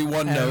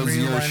everyone knows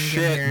Everyone your can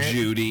shit, hear it.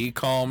 Judy.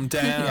 Calm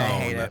down. Yeah, I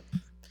hate it.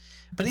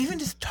 But even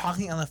just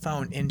talking on the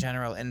phone in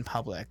general in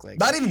public, like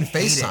Not even I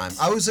hate FaceTime.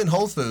 it. I was in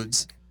Whole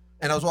Foods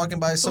and I was walking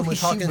by someone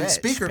She talking rich,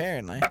 speaker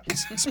apparently.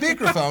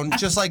 speakerphone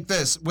just like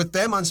this with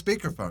them on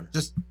speakerphone.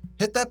 Just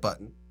hit that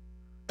button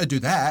and do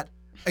that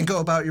and go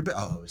about your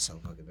oh, it was so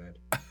fucking bad.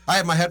 I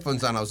had my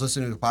headphones on. I was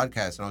listening to a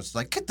podcast and I was just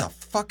like, get the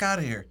fuck out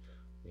of here.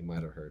 You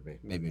might have heard me.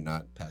 Maybe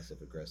not passive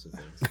aggressive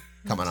things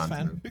coming on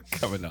fine. through.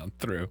 Coming on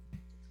through.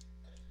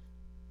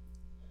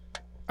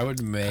 I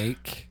would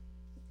make.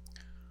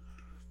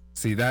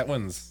 See, that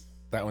one's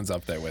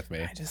up there with me.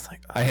 I just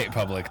like I hate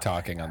public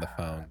talking on the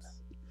phone.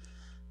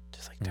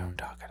 Just like don't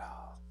talk at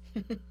all,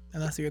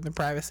 unless you're in the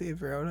privacy of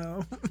your own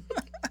home.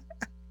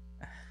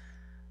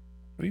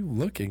 What are you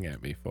looking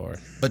at me for?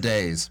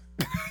 Bidets.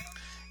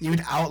 You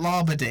would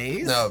outlaw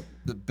bidets? No,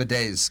 the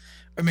bidets.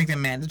 Or make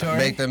them mandatory?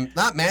 Make them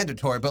not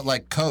mandatory, but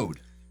like code.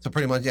 So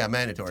pretty much, yeah,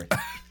 mandatory.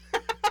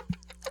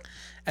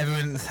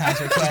 Everyone's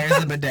house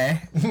requires a bidet.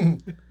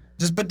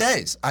 Just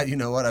bidets. You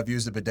know what? I've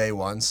used a bidet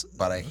once,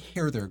 but I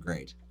hear they're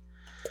great.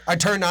 I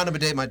turned on a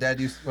bidet. My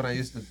dad when I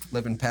used to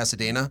live in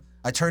Pasadena.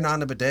 I turned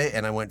on a bidet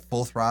and I went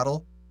full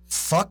throttle.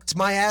 Fucked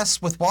my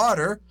ass with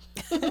water.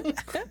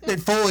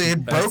 It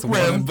broke That's what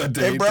rim. a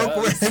bidet It broke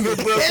does. rim. It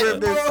broke rim.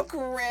 dude. broke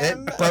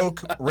rim. It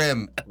broke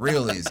rim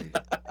real easy.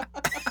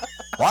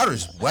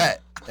 Water's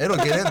wet. It'll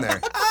get in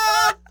there.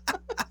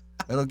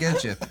 It'll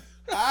get you.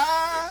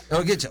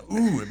 It'll get you.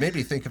 Ooh, it made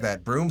me think of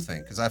that broom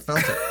thing because I felt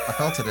it. I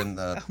felt it in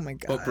the Oh my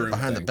god. What broom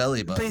behind the thing?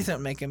 belly button. Please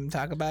don't make him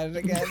talk about it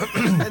again.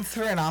 It's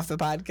throwing off the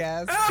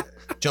podcast.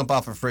 Jump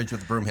off a fridge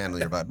with a broom handle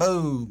in your butt.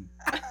 Boom.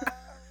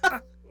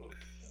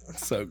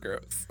 So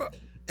gross.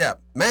 Yeah,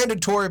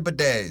 mandatory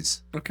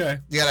bidets. Okay.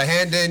 You gotta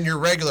hand in your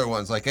regular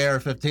ones like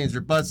AR-15s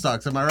or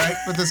buttstocks. Am I right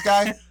with this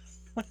guy?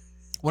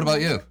 What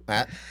about you,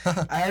 Matt?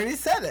 I already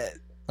said it.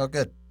 Oh,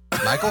 good.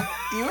 Michael?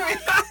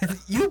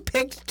 You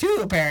picked two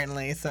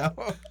apparently, so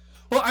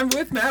Well, I'm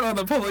with Matt on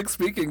the public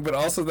speaking, but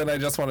also then I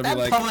just want to that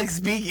be like, public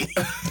speaking.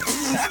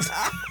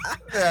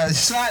 Yeah,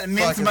 Let's not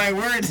mince fucking my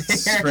words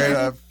here. straight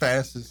up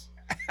fastest.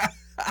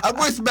 I'm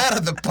with Matt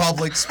on the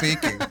public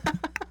speaking.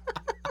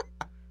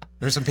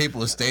 There's some people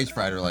with stage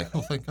fright who are like,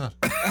 oh, thank God.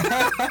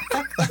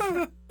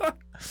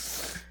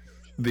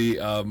 the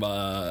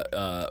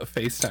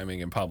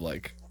FaceTiming in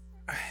public.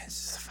 It's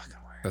just fucking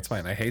weird. That's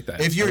fine. I hate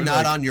that. If I you're was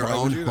not like, on your why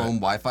own would you do that? home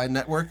Wi-Fi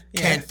network,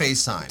 Yeah. can't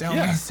FaceTime. Don't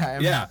Yeah. waste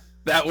time. Yeah,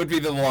 that would be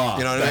the law.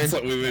 You know what I That's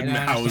mean? what we would. I don't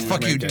How we understand. would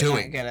Fuck you make it.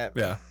 doing? I get it.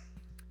 Yeah.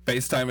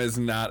 FaceTime is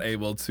not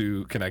able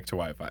to connect to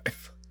Wi-Fi.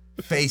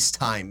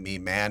 FaceTime me,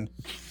 man.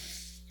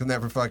 You'll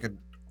never fucking...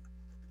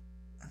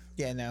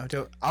 Yeah, no.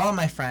 All of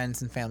my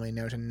friends and family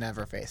know to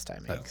never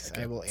FaceTime me. That's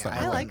 'Cause I will. good.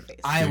 I like FaceTime.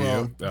 I Do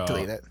will you? Oh.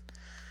 delete it.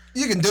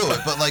 You can do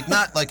it, but like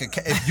not like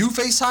if you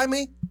FaceTime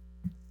me,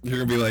 You're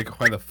gonna be like,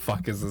 why the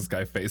fuck is this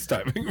guy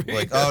FaceTiming me?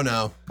 like, oh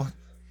no.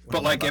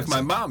 but like, if my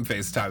mom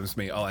FaceTimes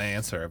me, I'll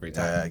answer every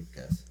time. I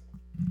guess.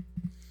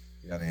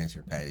 You gotta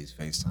answer Patty's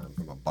FaceTime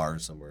from a bar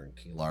somewhere in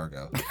Key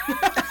Largo.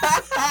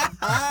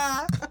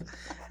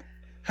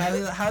 How do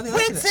they like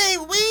it?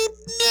 we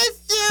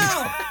miss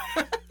you!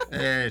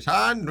 Hey,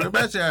 son, we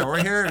miss you.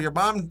 We're here. Your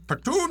mom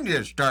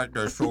petunias starting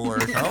to soar,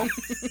 so.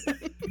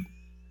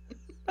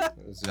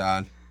 It's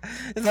John.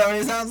 Is that what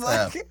he sounds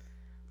like?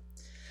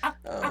 Yeah.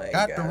 Oh my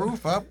Got God. the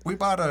roof up. We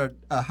bought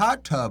a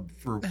hot tub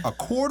for a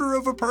quarter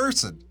of a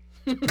person.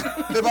 They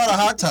bought a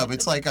hot tub.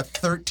 It's like a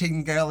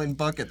 13-gallon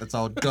bucket that's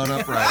all done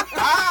up right.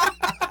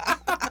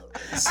 I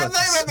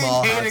thought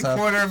they paid a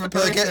quarter of a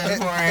person for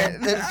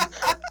it.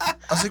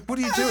 I was like, what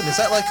are you doing? Is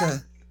that like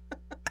a...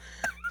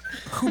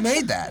 Who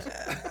made that?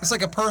 It's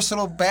like a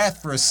personal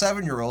bath for a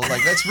 7-year-old.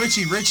 Like, that's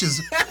Richie Rich's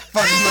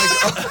fucking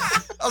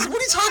like... I was like,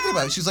 what are you talking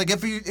about? She's like,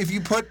 if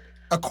you put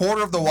a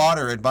quarter of the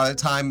water in, by the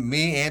time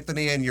me,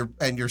 Anthony, and your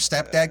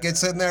stepdad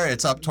gets in there,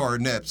 it's up to our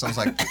nips. I was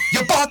like,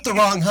 you bought the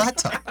wrong hot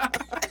tub.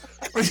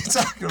 What are you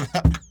talking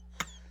about?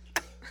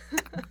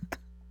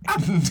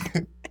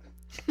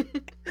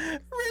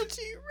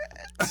 Richie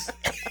Rich.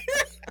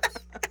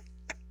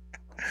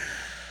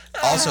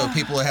 Also,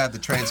 people have the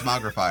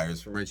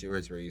transmogrifiers from Richie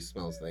Rich where he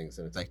smells things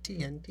and it's like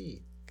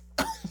TNT.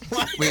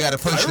 We got to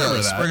push remember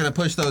those. that. We're going to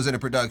push those into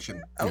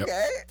production.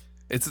 Okay.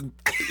 It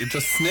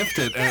just sniffed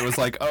it and it was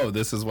like, oh,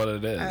 this is what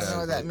it is. I don't know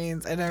what that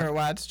means. I never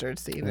watched or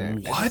seen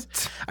it.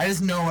 What? I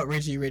just know what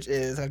Richie Rich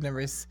is. I've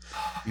never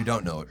You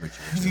don't know what Richie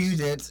Rich is. viewed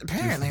it.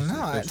 Apparently You've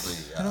not.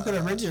 officially, I don't go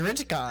to Richie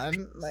Rich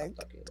Con. Like,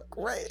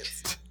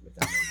 great.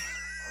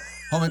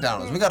 Home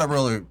McDonald's. We got a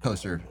roller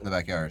coaster in the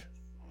backyard.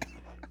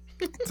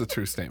 It's a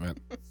true statement.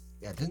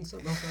 Yeah, didn't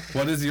something else happen?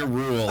 What is your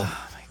rule?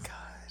 Oh my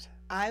God.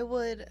 I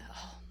would.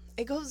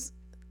 It goes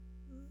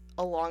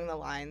along the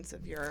lines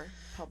of your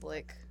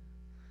public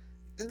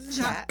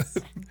chats,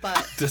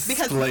 but because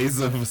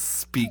Displays of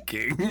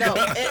speaking. no,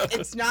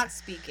 it's not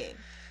speaking.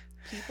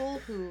 People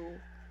who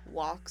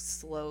walk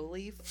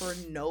slowly for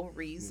no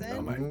reason.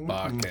 Oh my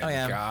fucking Oh,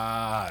 yeah.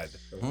 god.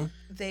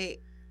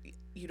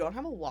 You don't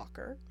have a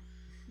walker.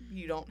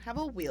 You don't have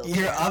a wheelchair.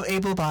 You're of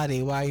able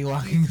body. Why are you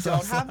walking You so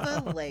don't slow?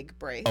 have the leg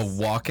brace. A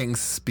walking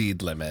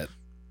speed limit.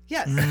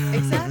 Yes, Mm.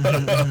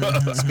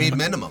 exactly. Speed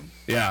minimum.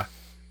 Yeah.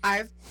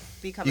 I've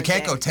become. You a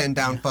can't go gang- 10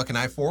 down fucking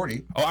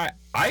I-40. Oh,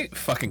 I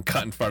fucking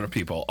cut in front of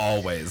people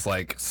always,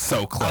 like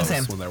so close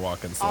same. when they're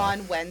walking slow.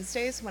 On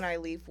Wednesdays when I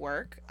leave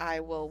work, I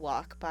will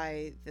walk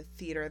by the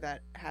theater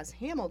that has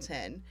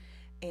Hamilton,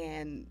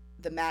 and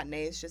the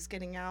matinee is just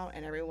getting out,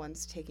 and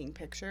everyone's taking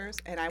pictures,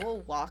 and I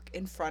will walk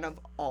in front of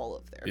all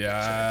of their pictures.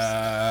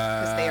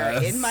 Because they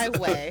are in my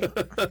way,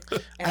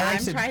 and I like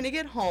I'm to- trying to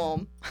get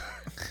home,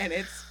 and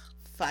it's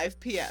 5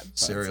 p.m.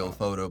 Serial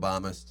photo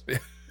bombist.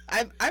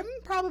 I'm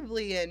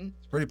probably in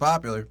It's pretty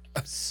popular.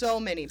 so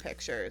many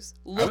pictures,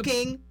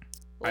 looking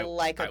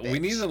like a bitch. We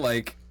need to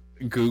like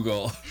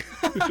Google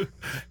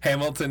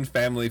Hamilton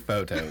family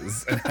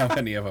photos and how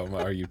many of them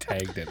are you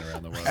tagged in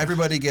around the world?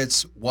 Everybody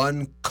gets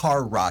one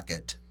car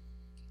rocket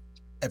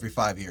every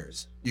 5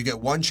 years. You get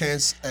one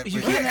chance. You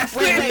can't have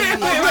Wait, free-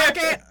 a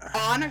rocket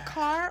on a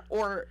car,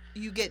 or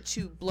you get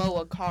to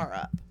blow a car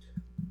up?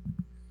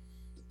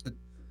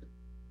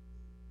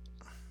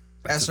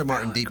 Aston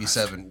Martin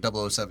DB7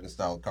 007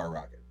 style car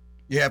rocket.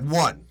 You have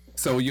one.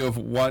 So you have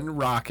one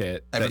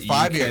rocket Every that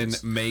 5 you years.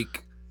 can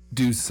make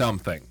do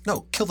something.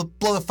 No,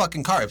 blow the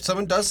fucking car. If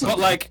someone does something,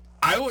 But like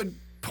I would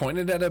point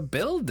it at a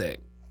building.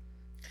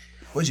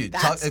 would you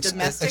That's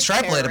domestic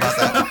extrapolate about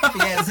that?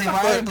 Yeah, see,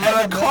 why would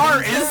And a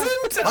car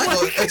isn't?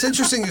 Michael, it's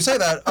interesting you say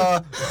that.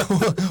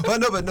 Well,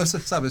 no, but no,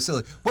 stop. It's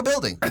silly. What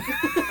building?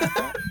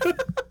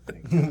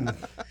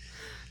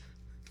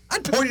 I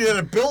pointed at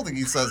a building.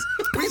 He says,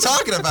 "What are you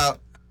talking about?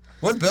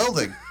 What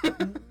building?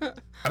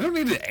 I don't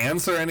need to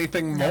answer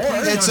anything more.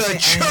 It's don't a say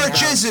anything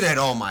church, else. isn't it?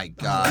 Oh my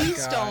God!"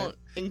 Please God. don't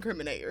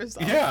incriminate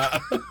yourself. Yeah.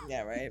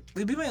 Yeah, right.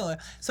 We'd be my lawyer.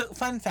 So,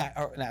 fun fact,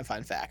 or not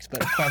fun fact,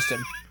 but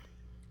question.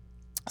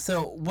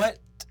 So, what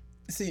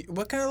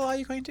kind of law are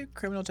you going to?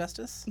 Criminal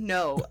justice?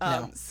 No,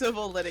 No.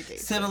 civil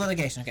litigation. Civil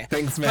litigation, okay.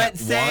 Things Matt But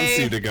say- wants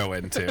you to go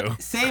into.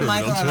 Say Criminal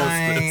Michael and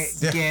I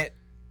justice. Yeah. get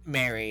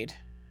married,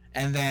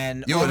 and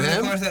then You over and the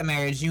him? course of that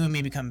marriage, you and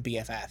me become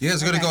BFFs. You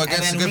guys are gonna go And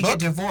against then the we good get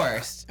book?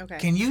 divorced. Okay.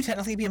 Can you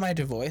technically be my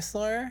divorce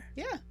lawyer?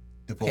 Yeah.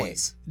 The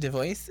boys.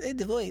 Divorce?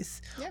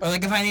 Divorce. Yeah. Or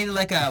like if I needed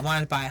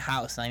wanted to buy a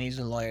house and I needed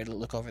a lawyer to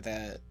look over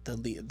the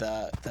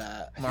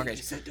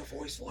mortgage. said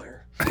divorce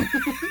lawyer.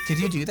 Did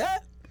you do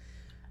that?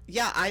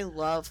 Yeah, I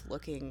love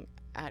looking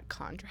at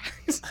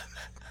contracts.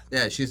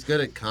 Yeah, she's good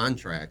at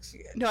contracts.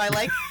 No, I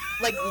like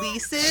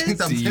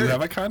leases. I'm Do you serious.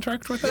 have a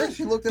contract with her?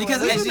 She looked at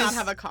Because my I I do list. not just-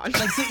 have a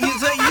contract. Like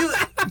so you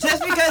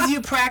just because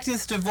you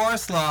practice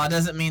divorce law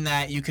doesn't mean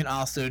that you can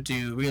also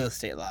do real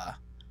estate law.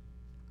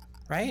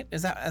 Right?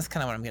 That's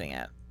kind of what I'm getting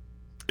at.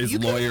 Is You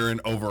can- lawyer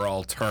an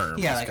overall term?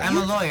 Yeah, like I'm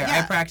a lawyer. I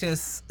Yeah.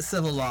 practice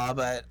civil law,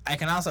 but I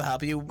can also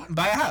help you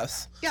buy a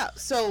house. Yeah,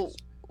 so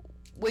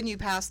when you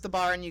pass the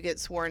bar and you get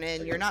sworn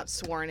in, you're not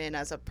sworn in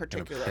as a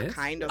particular pit?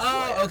 kind of Oh,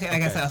 lawyer. okay. I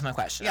guess that was my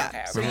question. Yeah,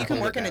 Okay, so you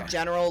can work in a okay.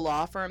 general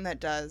law firm that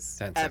does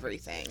Sensitive.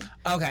 everything.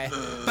 Okay,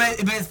 but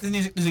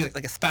it's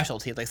like a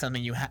specialty, like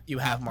something you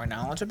have more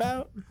knowledge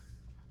about.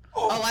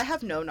 Oh, I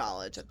have no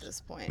knowledge at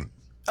this point.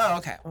 Oh,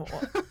 okay.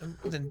 Well,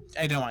 then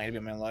I don't want you to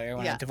be my lawyer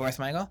when I Yeah. divorce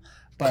Michael.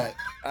 But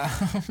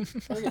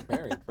get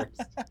married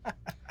first.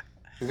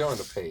 We're going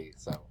to pay,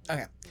 so.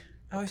 okay,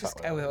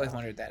 I always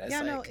wondered that. It's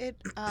Yeah, like,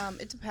 no,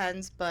 it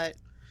depends, but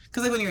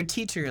because like when you're a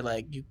teacher,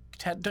 like you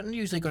don't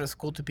usually go to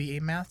school to be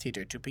a math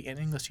teacher, to be an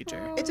English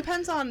teacher. it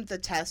depends on the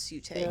tests you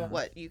take, Yeah.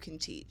 what you can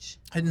teach.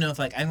 I didn't know if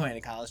like I'm going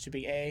to college to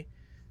be a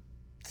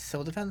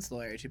civil defense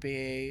lawyer, to be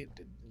a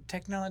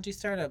technology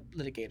startup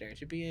litigator,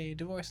 to be a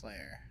divorce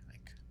lawyer.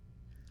 Like,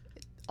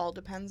 All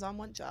depends on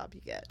what job you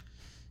get.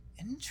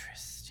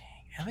 interesting.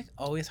 I like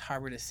always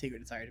harbored a secret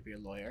desire to be a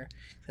lawyer.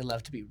 I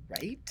love to be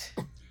right,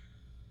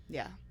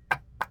 Yeah.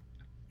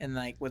 and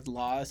like with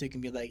laws, you can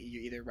be like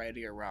you're either right or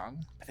you're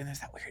wrong. But then there's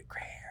that weird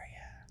gray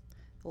area.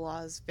 The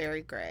law is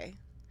very gray.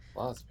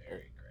 Well, it's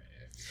very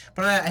great.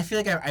 But I feel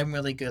like I'm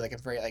really good. Like I'm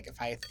very like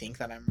if I think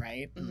that I'm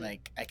right, Mhm.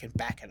 like I can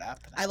back it up.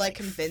 And I that, like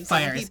convincing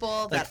fires-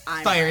 people like, that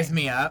I'm fires right.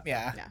 me up.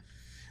 Yeah. Yeah. I'm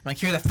like,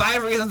 here are the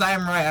 5 reasons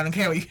I'm right. I don't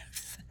care what you have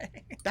to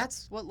say.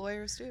 That's what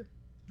lawyers do.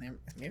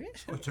 Maybe I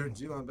should. What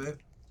turns you on, babe?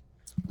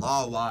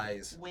 Law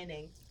wise.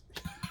 Winning.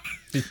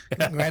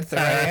 That's the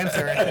right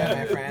answer right there,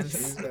 my friends.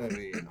 She's gonna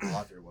be an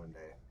author one day.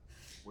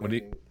 What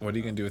are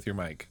you gonna do with your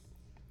mic?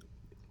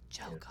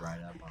 Joke.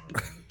 Right up on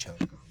it, choke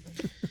on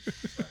it.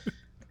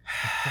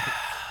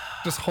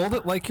 Just hold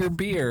it like your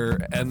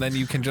beer, and then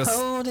you can just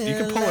Hold you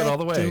can pull it all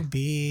the way.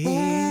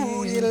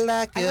 Ooh, you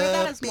like I heard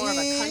that as more of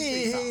a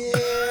country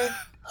song.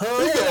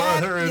 Hold it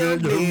like your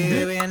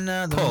beer in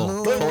the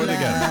Pull it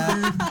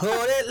again. moonlight.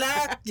 Hold it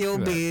like your Look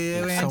at that.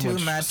 beer So into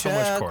much- my so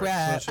much truck chords.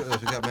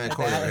 right. We got man Is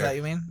Corey that over what here.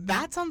 you mean?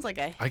 That sounds like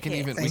a I can hit.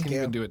 even we Thank can you.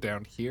 even do it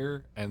down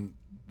here, and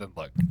then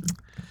look.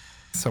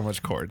 So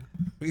much chord.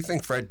 What do you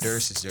think Fred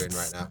Durst is doing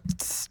right now?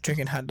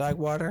 Drinking hot dog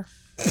water.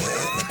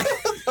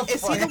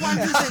 Is he the one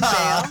who's in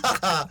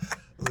jail?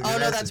 Oh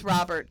no, that's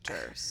Robert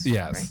Durst.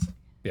 Yes. Right?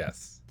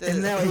 Yes. The,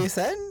 Isn't that what you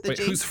said? the Wait,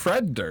 James- who's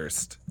Fred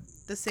Durst?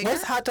 The singer?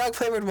 Where's hot dog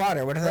flavored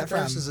water? What is that Fred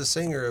from? Durst is a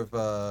singer of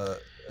I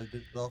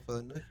Did It All for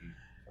the Nookie.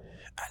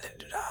 I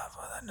did it all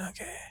for the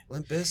nookie.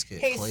 Limp Bizkit.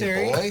 Hey,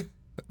 Siri. Playboy.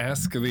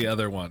 Ask the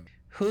other one.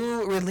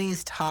 Who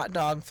released hot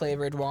dog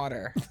flavored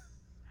water?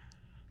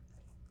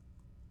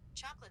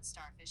 Chocolate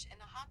starfish and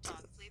the hot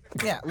dog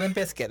flavored. Yeah, Limp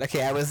Bizkit. Okay,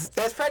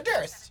 that's Fred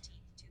Durst.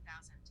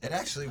 2000. It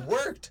actually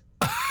worked.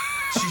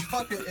 She's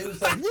fucking. It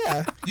was like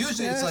Yeah.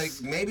 usually it's like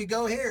maybe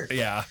go here.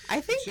 Yeah.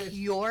 I think Shit.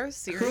 your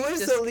Siri Who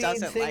is just the lead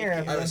doesn't singer like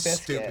of you. I Limp was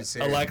Bizkit? stupid.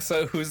 Siri.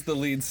 Alexa, who's the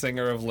lead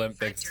singer of Limp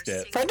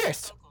Bizkit? Fred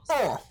Durst.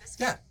 Oh.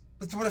 Yeah,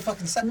 that's what I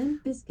fucking said.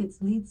 Limp Bizkit's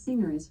lead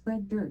singer is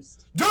Fred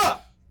Durst. Duh!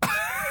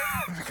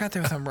 I forgot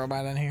there was some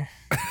robot in here.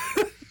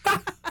 I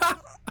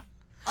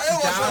don't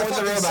know Down what with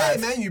I the fucking say,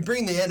 robots. man. You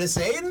bring the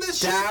NSA in this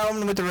shit.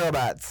 Down with the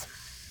robots.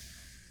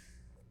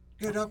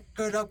 Get up,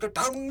 get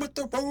down with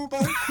the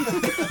robot.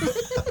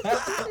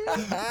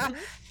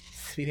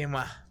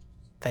 Suivez-moi.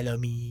 Follow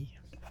me.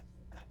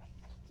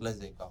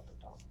 Leslie called it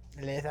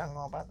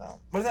down.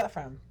 What is that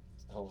from?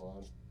 Hold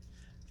on.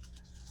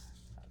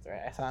 That's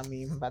right. I saw a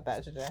meme about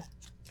that today.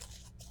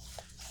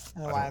 I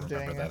don't know I why don't I'm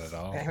doing remember that this. at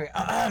all. Anyway,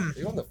 Are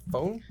you on the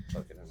phone?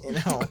 Okay, you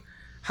know,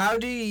 how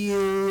do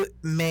you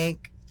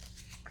make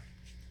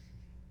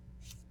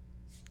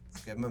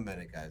Give him a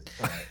minute, guys. It's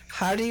all right.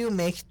 How do you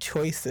make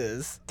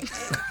choices?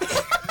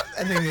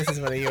 I think this is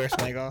one of yours,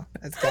 Michael.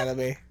 It's gotta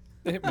be.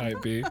 It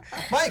might be.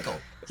 Michael,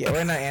 Yeah,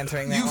 we're not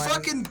answering that you one.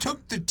 fucking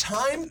took the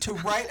time to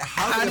write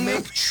how How to do you-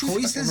 make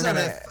choices We're on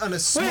gonna- a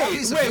small Wait,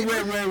 piece of wait,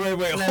 paper.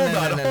 wait. No, Hold no,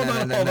 on, no, hold no,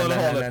 on, no, hold no, on, no,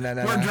 hold no, on. no,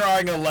 no, We're no.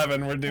 drawing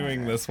 11. We're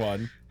doing this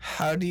one.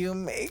 How do you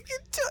make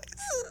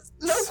choices?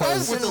 No So,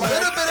 question. with a Mike.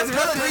 little bit of It's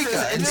really paprika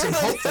just- and it's some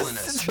really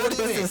hopefulness. just- What do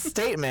you it's mean? a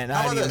statement. How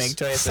How do you about make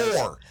this? choices?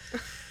 4.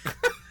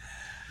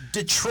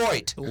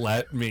 Detroit.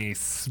 Let me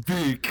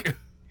speak.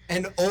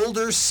 An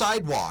older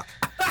sidewalk.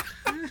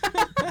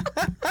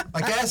 A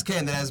gas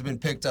can that hasn't been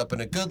picked up in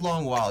a good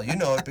long while. You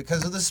know it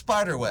because of the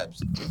spider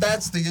webs.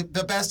 That's the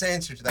best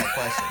answer to that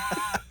question.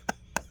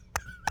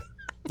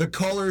 The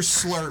color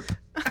slurp.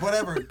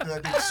 Whatever.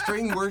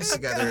 String words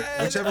together.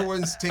 Whichever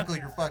one's tickle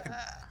your fucking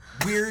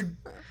weird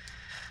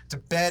to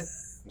bed.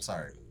 I'm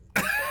sorry.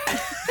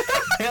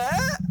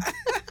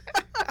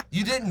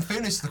 You didn't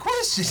finish the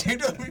question. You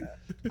know?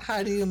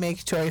 How do you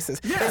make choices?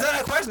 There's not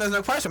a question. There's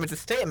no question. It's a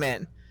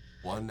statement.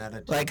 One at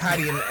a time. Like how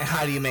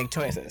do you make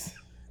choices?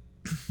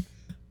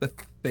 The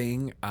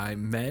thing I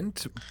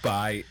meant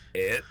by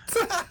it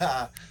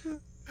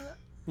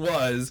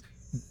was,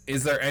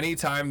 is there any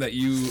time that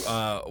you,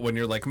 when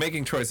you're like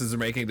making choices or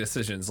making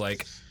decisions,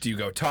 like, do you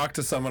go talk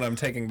to someone? I'm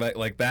taking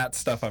like that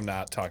stuff I'm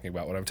not talking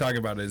about. What I'm talking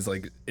about is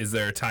like, is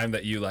there a time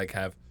that you like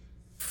have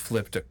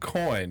flipped a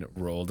coin,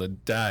 rolled a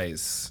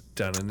dice,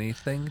 done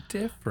anything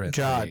different?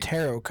 Draw a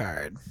tarot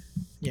card.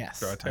 Yes.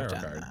 Draw a I've tarot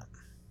done card. that.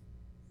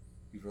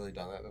 You've really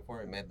done that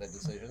before and made that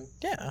decision?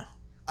 Yeah.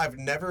 I've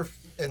never.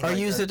 In Or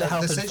used it to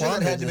help decision inform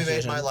that had to the be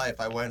made in my decision. life.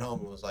 I went home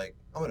and was like,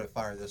 I'm gonna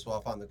fire this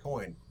off on the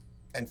coin,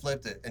 and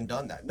flipped it and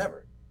done that.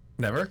 Never.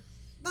 Never?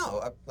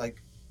 No,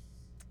 like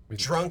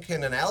drunk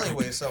in an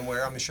alleyway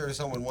somewhere. I'm sure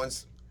someone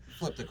once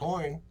flipped a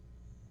coin,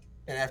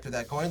 and after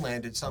that coin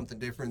landed, something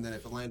different than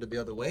if it landed the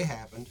other way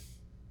happened.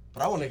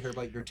 But I want to hear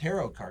about your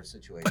tarot card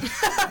situation.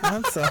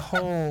 That's a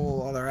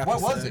whole other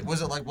episode. What was it?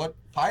 Was it like what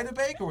pie to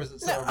bake, or was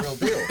it a real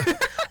deal?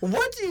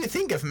 What do you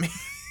think of me?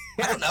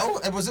 I don't know.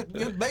 And was it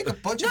you'd make a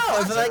bunch No,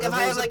 of it's pies? like if Or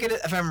I was have it-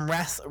 like if I'm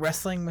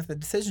wrestling with a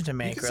decision to you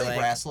make, can or say like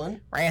wrestling.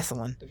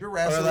 wrestling, If you're or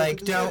wrestling, like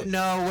with the don't decision.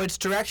 know which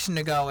direction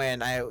to go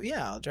in,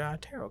 I'll draw a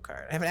tarot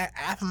card. I have an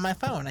app on my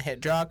phone. I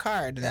hit draw a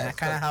card, and then that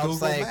kind of helps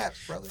Google like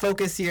Maps, brother.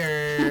 focus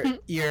your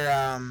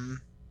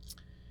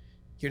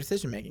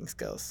decision making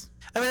skills.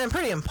 I mean, I'm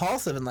pretty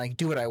impulsive and like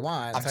do what I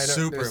want. I'm so I don't,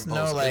 super there's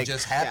impulsive. No, like, it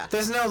just happened.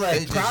 there's no It like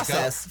just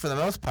process for the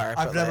most part.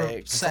 I've but, never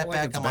like, sat like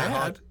back it's on my bad.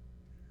 haunt.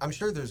 I'm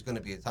sure there's going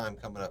to be a time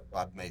coming up.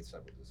 I've made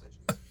several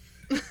decisions.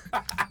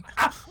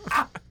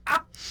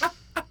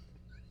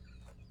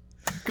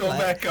 Go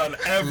back on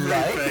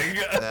everything.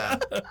 Yeah.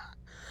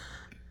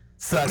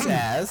 such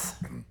as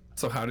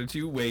So how did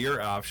you weigh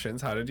your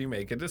options? How did you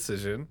make a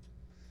decision?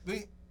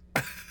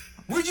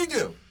 What'd you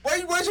do?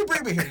 Why'd you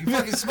bring me here? You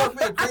fucking smoked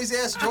me a crazy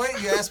ass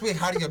joint. You asked me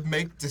how do you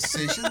make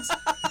decisions?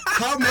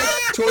 How make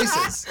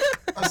choices?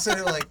 I'm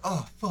sitting there like,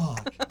 oh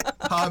fuck.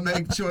 How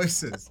make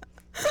choices?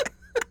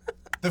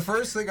 The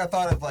first thing I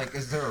thought of like,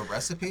 is there a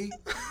recipe?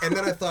 And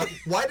then I thought,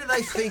 why did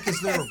I think is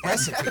there a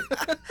recipe?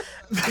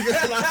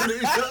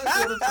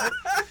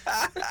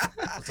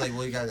 It's like,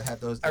 well, you gotta have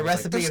those. a things.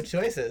 recipe Like, of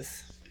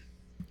choices.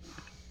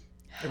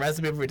 A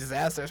recipe for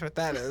disaster is what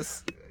that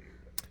is.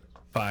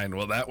 Fine.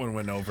 Well, that one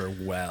went over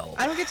well.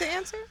 I don't get to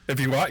answer? If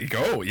you want, you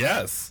go.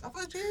 Yes. how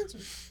about you answer?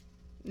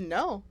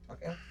 No.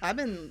 Okay. I've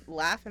been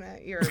laughing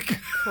at your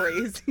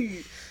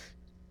crazy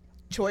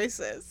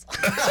choices.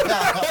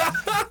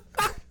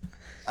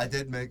 I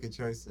did make a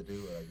choice to do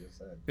what I just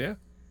said. Yeah.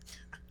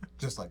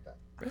 Just like that.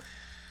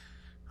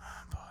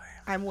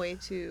 I'm way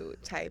too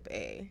type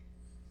A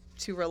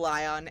to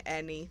rely on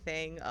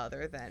anything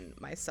other than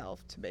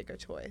myself to make a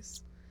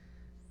choice.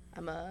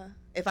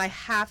 If I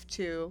have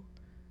to,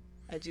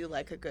 I do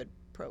like a good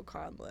pro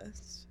con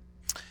list.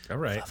 All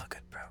right. Love a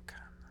good pro con.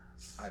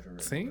 I haven't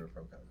written See? a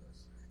pro con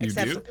list. You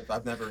Except- do? If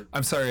I've never.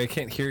 I'm sorry, I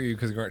can't hear you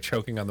because you aren't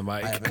choking on the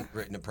mic. I haven't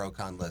written a pro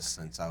con list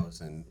since I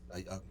was a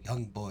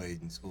young boy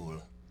in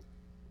school.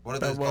 What are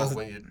But those what was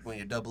called when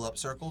you double up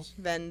circles?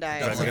 Venn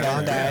Double It's a Yeah.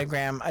 Venn Yeah.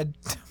 diagram. A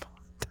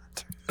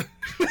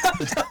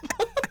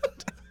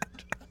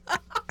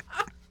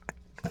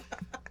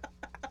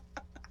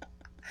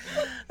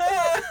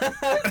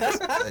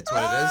That's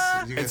what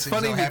it is. You It's seem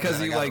funny so happy because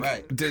that I you got it like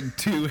right. did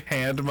two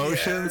hand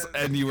motions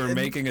and you were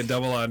making a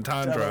double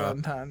entendre, Double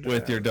entendre.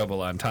 with your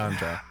double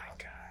entendre. Oh my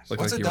gosh.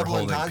 Looked What's like a you were double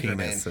holding entendre,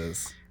 man?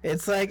 penises.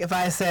 It's like if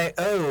I say,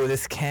 "Oh,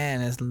 this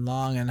can is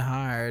long and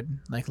hard."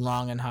 Like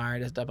long and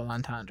hard is double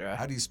entendre.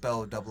 How do you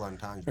spell double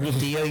entendre?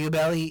 D-O-U-B-L-E-E-N-T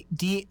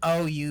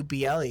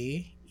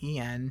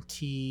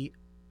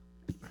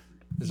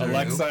Is there a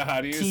Alexa,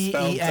 how do you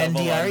spell double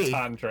T-E-N-D-R-E.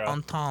 entendre?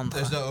 entendre.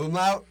 There's no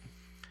umlaut.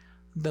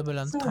 Double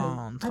Sorry, I'm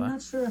entendre.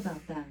 not sure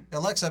about that.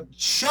 Alexa,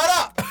 shut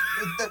up!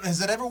 Has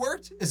it ever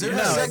worked? Is there No,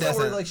 a it segment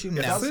where doesn't. like she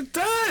No. Yes, it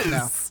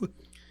does.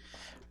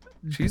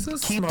 She's a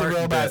Keep the smart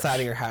robots bitch. out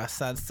of your house.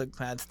 That's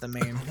the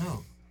main. I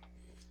know.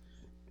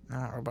 I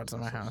don't want robots in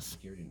my Social house.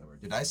 Security number.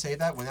 Did I say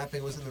that when that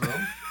thing was in the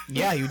room?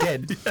 Yeah, you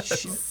did.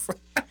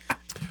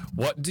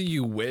 What do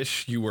you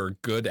wish you were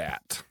good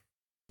at?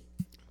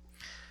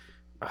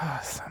 Oh,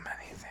 so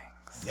many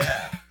things.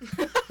 Yeah.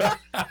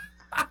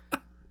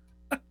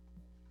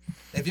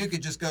 If you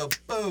could just go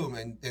boom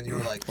and you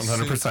were like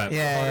 100%.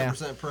 Yeah,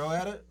 100% pro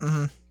at it,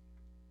 Mm-hmm.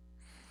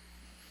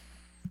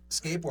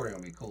 skateboarding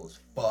would be cool as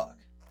fuck.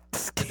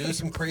 To do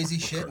some crazy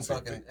shit and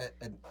fucking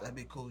that'd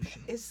be cool as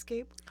shit. Is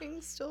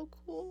skateboarding still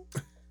cool?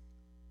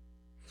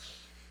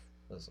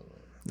 Listen,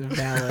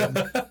 Valid.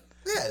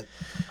 yeah,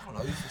 I don't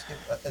know. You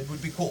should it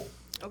would be cool.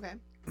 Okay.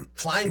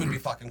 Flying would be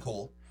fucking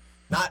cool.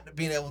 Not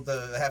being able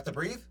to have to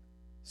breathe,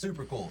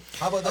 super cool.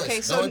 How about this? Okay,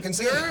 no so one can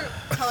see you're me.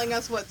 telling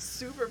us what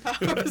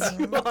superpowers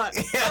you want.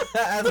 Yeah,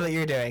 that's what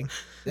you're doing.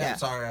 Yeah, Yeah. I'm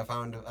sorry. I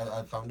found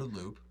a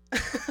loop.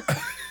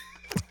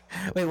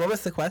 Wait, what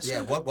was the question?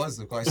 Yeah, what was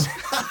the question?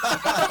 100%,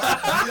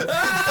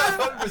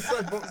 what was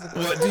the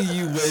question? What do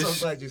you I'm wish? so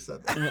glad you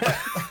said that.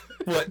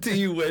 What do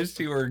you wish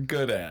you were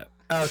good at?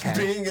 Okay.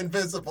 Being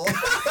invisible.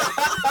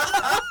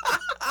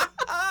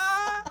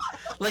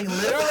 Like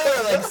literally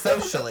or like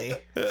socially?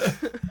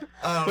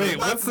 Wait,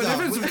 what's the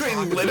difference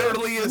between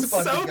literally and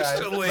socially?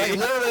 Like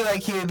literally,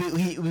 like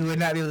we would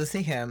not be able to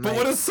see him. But like,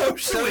 what does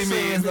socially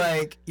socially mean? is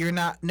like you're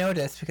not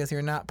noticed because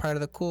you're not part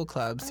of the cool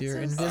clubs. That's You're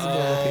so invisible.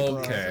 sad. to people.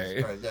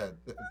 Okay. Right, yeah,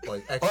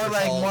 like Or extra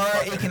like tall more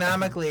fucking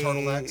economically.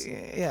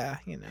 turtlenecks. Yeah,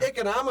 you know.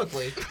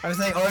 Economically, I was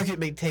saying, or if you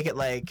maybe take it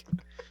like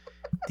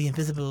the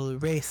invisible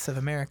race of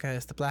America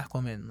is the black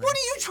woman. Like, what are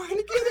you trying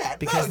to get at?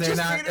 because No, they're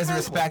just not being as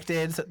invisible.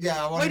 respected. So,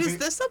 Yeah, I want Wait, to is be.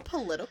 this a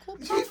political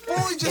You podcast?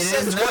 fully just It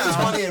said is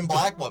 2020 now. and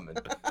black woman.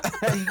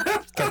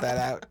 Cut that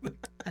out.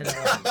 I don't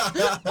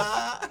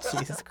know.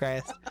 Jesus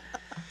Christ.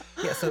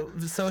 Yeah, so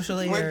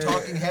socially We're or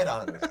talking head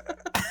on.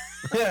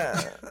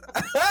 yeah.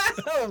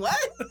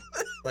 What?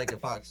 Like a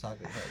fox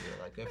talking head. You're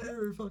like, if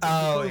you're fucking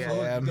Oh,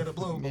 proposal, yeah. you gotta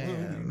blow a Yeah.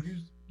 balloon, you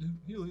use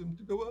helium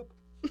to go up.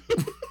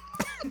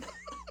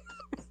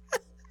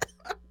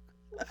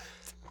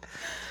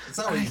 It's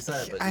not what you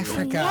said, but I you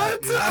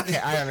forgot. What? Okay,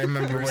 I don't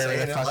remember We're where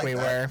saying the it fuck like we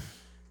that. were.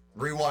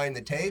 Rewind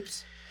the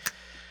tapes.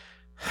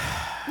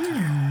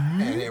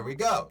 And here we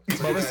go.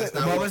 So What was you guys the-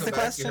 now what welcome was the back.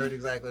 question? You heard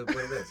exactly what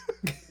it is.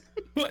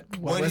 What?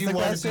 What was do you the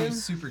want to question? be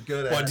super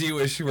good at? What do you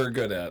wish you were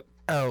good at?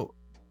 Oh.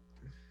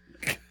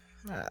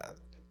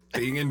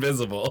 Being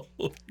invisible.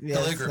 Yeah,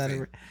 it's not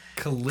Calligraphy. a-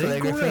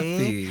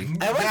 Calligraphy.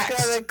 I once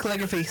Max. got a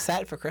calligraphy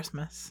set for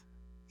Christmas.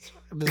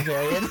 It was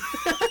very.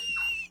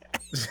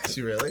 Did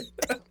you really?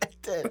 I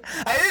did.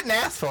 I didn't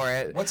ask for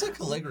it. What's a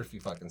calligraphy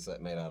fucking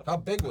set made out of? How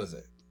big was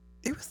it?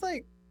 It was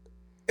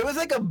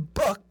like a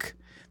book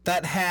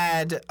that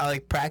had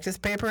like practice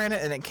paper in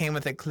it, and it came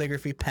with a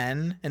calligraphy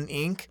pen and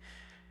ink.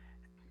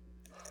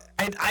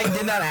 I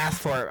did not ask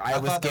for it. I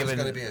was thought there was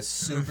given. going to be a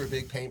super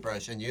big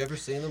paintbrush, and you ever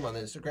seen them on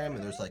Instagram?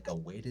 And there's like a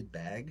weighted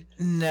bag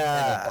No, in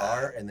a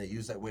bar, and they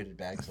use that weighted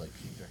bag to like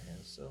keep their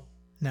hands still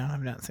no,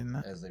 I've not seen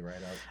that. as they write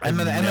out. I'm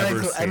not never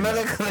a seen that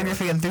before.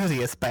 calligraphy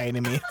enthusiast by any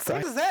means. So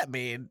what does that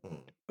mean?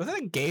 Was that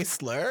a gay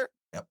slur?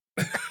 Yep.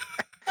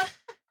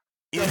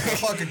 You Like a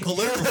fucking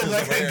calligrapher look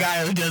like over a here.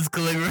 guy who does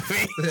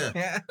calligraphy. Yeah.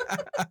 Yeah.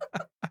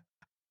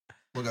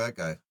 Look at that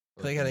guy.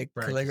 Like a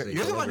Practicing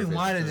You're the one who calligraphy.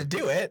 wanted to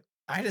do it.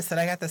 I just said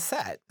I got the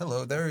set.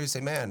 Hello, there is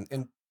a man.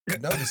 And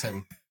notice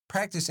him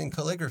practicing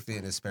calligraphy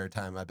in his spare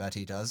time. I bet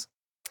he does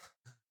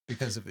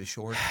because of his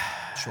shorts.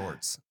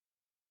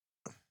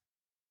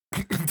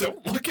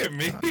 Don't look at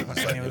me. I don't know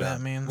what that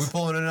We means.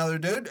 pulling another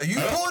dude? Are you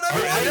pulling All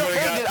another right, I dude? don't anybody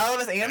know. got- Did all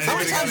of us answer? How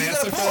many Anybody got times an you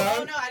answer gotta for pull? that?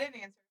 Oh no, I didn't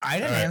answer. I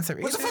didn't All right. answer.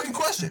 What's the either. fucking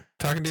question?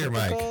 Talking to your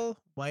mic. Typical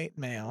white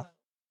male.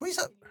 What is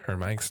up? Her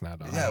mic's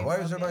not on. Yeah, why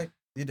is there mic?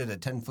 You did a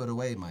 10-foot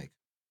away mic.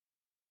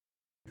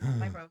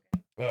 I broke it.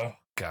 Oh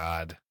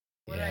God.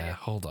 What did I Yeah, do?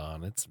 hold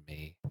on. It's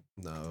me.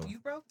 No, You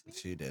broke me.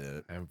 she did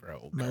it. I'm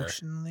broke.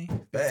 Emotionally,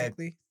 Babe.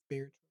 physically,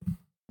 spiritually.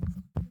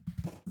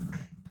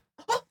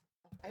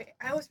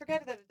 I always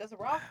forget that it does a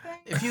rock thing.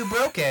 If you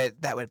broke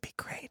it, that would be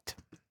great.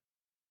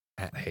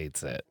 Matt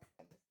hates it.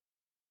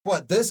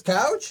 What, this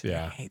couch? I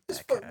Yeah. hate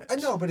It's that I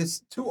know, but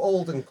it's too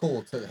old and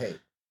cool to hate.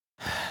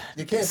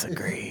 You can't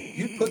disagree.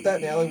 You put that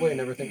in the alleyway and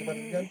never think about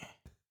it again?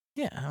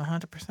 Yeah,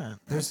 100%.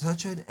 There's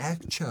such an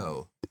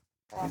echo.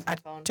 Off my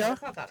phone. Joe?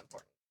 It's not that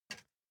important.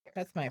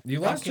 That's my You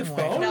lost fucking your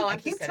way. phone? No, I I'm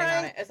keep just sitting on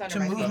trying it. It's under to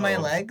my move feet. my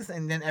Oh. legs,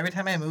 and then every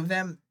time I move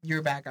them,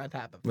 you're back on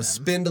top of I'm a them.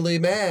 spindly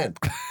man.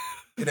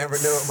 You never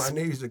know what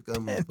my knees are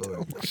coming for.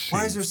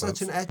 Why is there Jesus.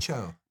 such an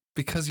echo?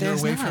 Because you're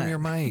There's away not. from your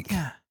mic.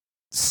 Yeah.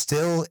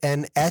 Still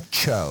an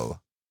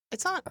echo.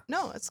 It's on.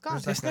 No, it's gone.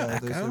 There's, There's no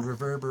there's a echo.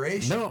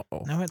 reverberation. No.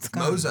 No, it's If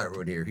gone. Mozart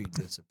would hear, he'd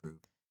disapprove.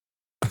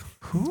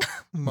 Who?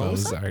 Mozart?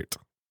 Mozart.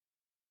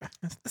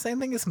 It's the same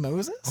thing as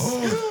Moses?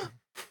 Oh.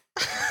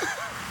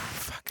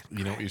 Fucking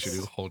You know what you should do?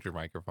 Christ. Hold your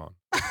microphone.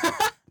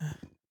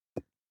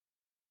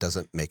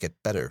 Doesn't make it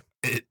better.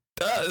 It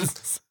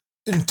does.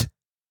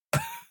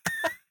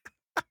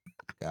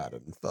 Got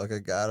him.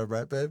 Fucking got him,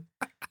 right, babe?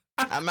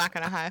 I'm not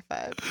gonna high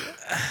five.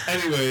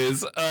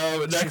 Anyways,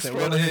 next said,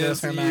 one "What is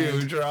does her you.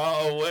 mind?"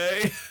 Draw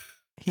away.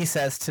 He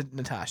says to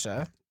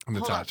Natasha,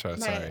 Natasha, Hold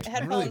on. sorry. My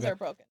headphones bad. are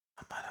broken.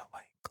 I'm on a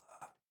white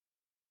claw.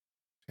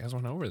 She has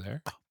one over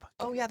there. Oh, fuck.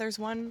 Oh yeah, there's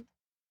one.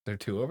 There are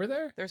two over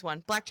there? There's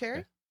one. Black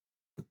cherry.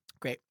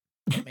 Great.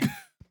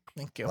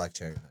 Thank you. Black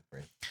cherry, not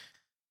great.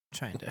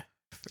 Trying to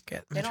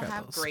forget my They don't have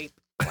troubles. grape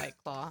White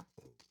Claw.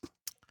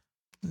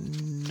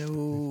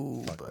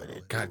 No, but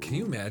it. God, can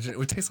you imagine? It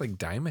would taste like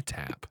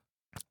Dimetapp.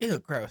 Ew,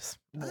 gross.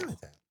 I like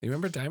that. You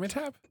remember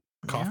Dimetapp?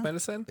 Cough Yeah.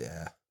 medicine?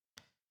 Yeah.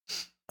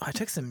 Oh, I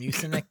took some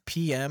Mucinex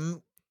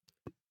PM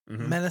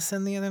Mhm.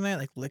 medicine the other night,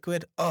 like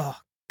liquid. Oh,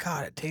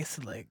 God, it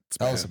tasted like It's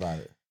Tell us bad. about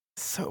it.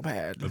 so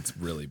bad. That's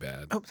really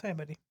bad. Oh, sorry,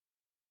 buddy.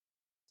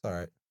 It's all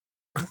right.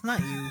 It's not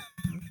you.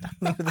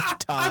 The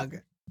dog.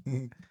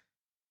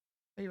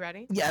 Are you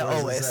ready? Yeah, What does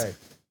it always. say?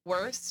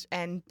 Worst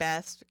and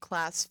best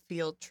class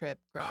field trip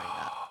growing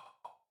up.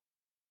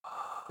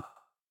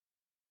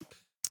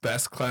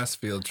 Best class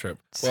field trip.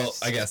 Well,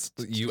 I guess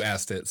you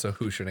asked it, so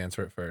who should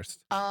answer it first?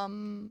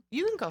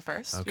 You can go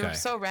first. Okay. You're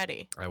so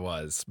ready. I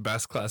was.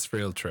 Best class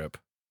field trip.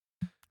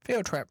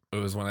 Field trip It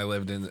was when I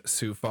lived in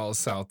Sioux Falls,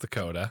 South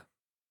Dakota.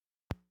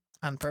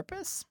 on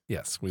purpose.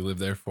 Yes, we lived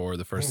there for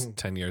the first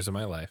 10 years of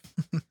my life.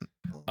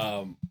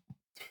 Excuse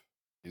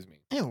me.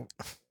 Ew.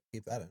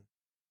 Keep that in.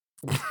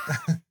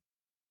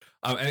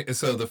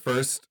 So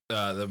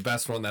the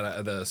best one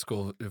the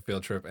school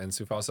field trip in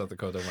Sioux Falls, South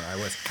Dakota, when I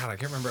was, God, I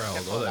can't remember how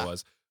old I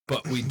was,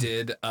 but we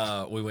did,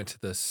 we went to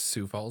the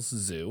Sioux Falls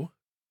Zoo.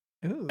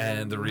 Ooh.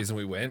 And the reason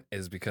we went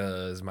is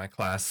because my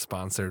class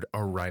sponsored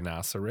a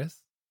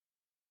rhinoceros.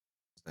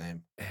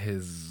 Same.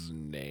 His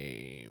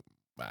name,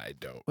 I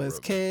don't was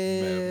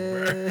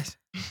remember. kid.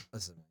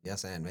 Listen,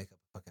 yes, and make up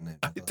a fucking name.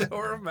 I don't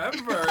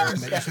remember.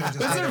 Maybe you should've just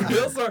That's made a it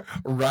real up. story.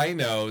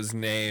 Rhino's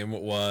name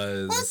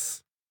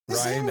was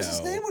His name was his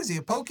Rhino. name? What is he,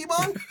 a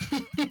Pokemon?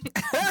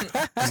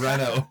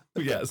 Rhino.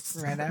 Yes.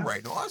 Right now.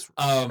 Rhinoceros.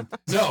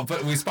 No,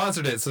 but we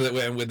sponsored it so that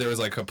when there was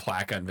like a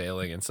plaque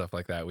unveiling and stuff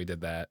like that, we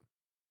did that.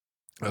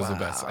 That was the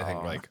best, I think,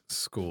 Wow. like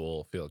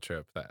school field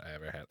trip that I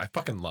ever had. I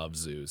fucking love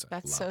zoos. I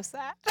That's love- so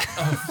sad.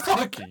 Oh,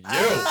 fuck you.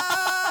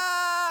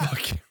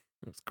 Fuck you.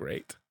 It was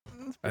great.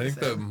 I think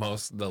the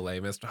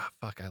lamest. Oh,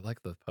 fuck, I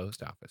like the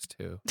post office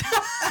too.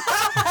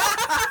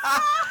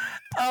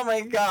 Oh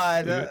my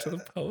God. We went to the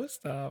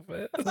post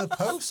office. The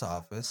post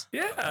office.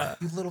 Yeah.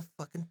 You little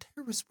fucking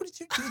terrorist. What did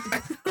you do?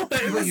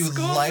 In the You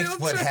school liked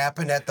field what trip.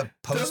 happened at the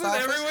post Doesn't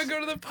office? everyone go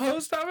to the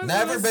post office?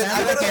 Never been. I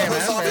I've been to the can't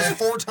post office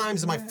remember. 4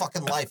 times in my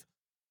fucking life.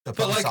 The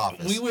But post like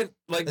office. we went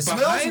like It smells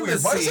behind weird.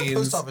 the Why does the scenes.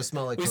 post office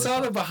smell like We post saw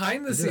the office?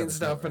 behind the We do have scenes a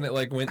stuff, smell. and it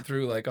like went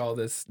through like all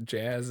this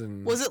jazz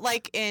and. Was it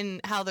like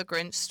in How the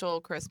Grinch Stole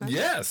Christmas?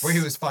 Yes. Where he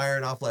was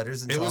firing off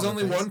letters. And It was all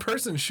only the one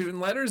person shooting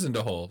letters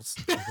into holes.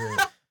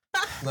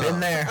 No. Been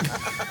there.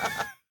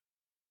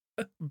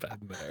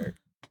 Been there.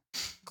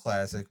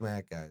 Classic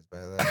Mac guys, by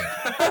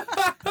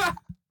the way.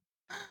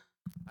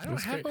 I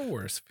don't have a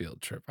worse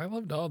field trip. I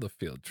loved all the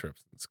field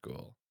trips in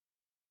school.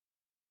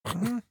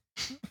 I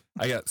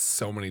got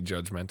so many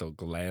judgmental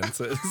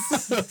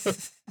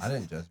glances. I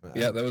didn't judge.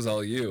 Yeah, that was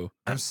all you.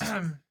 How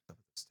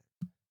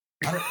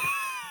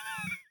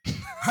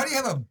do you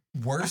have a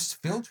worse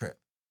field trip?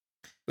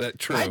 That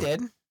true. I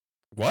did.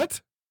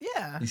 What?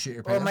 Yeah. You shit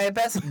your Well, pants? my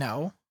best.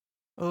 No.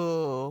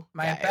 Ooh.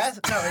 My guys.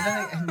 best. No, it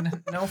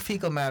doesn't, no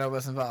fecal matter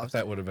was involved.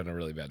 That would have been a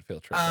really bad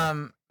field trip.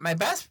 My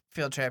best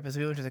field trip is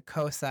we went to the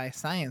COSI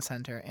Science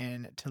Center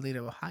in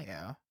Toledo,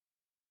 Ohio,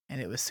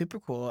 and it was super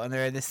cool. And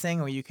there had this thing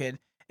where you could.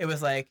 It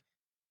was like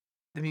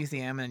the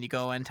museum, and you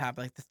go on top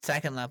like the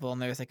second level,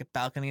 and there's like a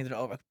balcony that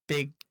over a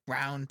big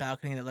round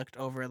balcony that looked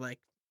over like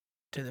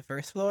to the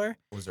first floor,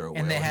 Was there a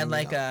and they whale had in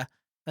like the-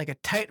 a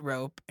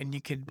tightrope, and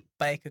you could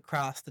bike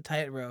across the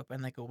tightrope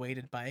and like a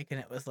weighted bike, and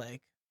it was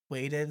like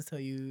weighted so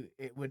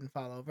it wouldn't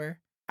fall over.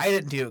 I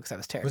didn't do it because I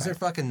was terrified. Was there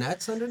fucking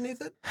nets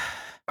underneath it?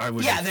 I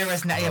would Yeah, be there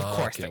was net. Of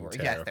course there fucking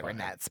were. Yes, there were terrified.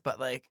 nets, but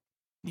like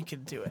you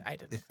could do it. I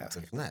didn't. If That was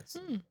there's nets.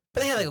 Hmm.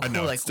 But they had like a I know, cool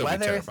it'd like still be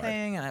weather terrifying.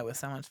 thing, and it was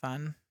so much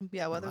fun.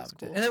 Yeah, weather's Loved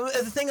cool. it. And it was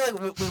the thing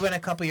like we went a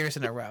couple years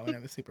in a row, and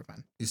it was super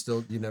fun.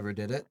 You never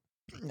did it?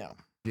 No,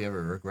 Do you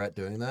ever regret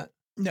doing that?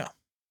 no,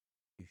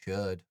 You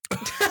should.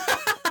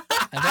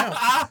 I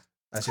don't.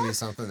 That should be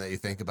something that you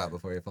think about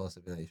before you fall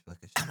asleep. You should be like,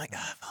 I should I'm like,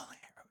 oh, if only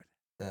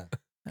I rode. Yeah.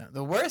 No,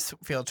 the worst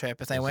field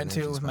trip is I There's went an to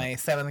engine with my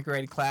 7th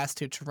grade class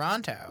to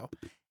Toronto,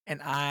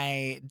 and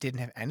I didn't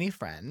have any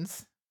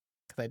friends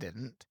because I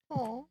didn't.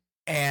 Aw.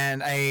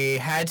 And I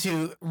had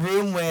to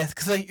room with,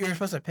 because like, you're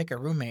supposed to pick a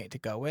roommate to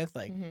go with,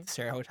 like Mhm.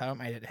 share a hotel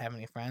room. I didn't have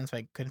any friends, so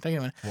I couldn't pick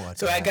anyone. What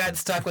So I got happened?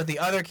 stuck with the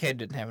other kid,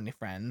 didn't have any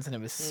friends, and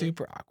it was Mm.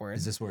 super awkward.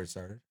 Is this where it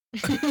started?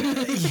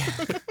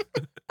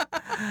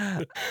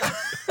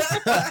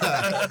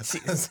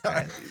 Jesus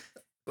Sorry. Christ.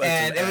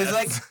 And it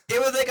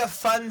was like a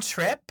fun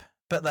trip,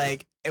 but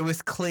like it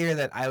was clear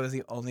that I was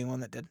the only one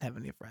that didn't have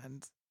any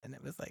friends, and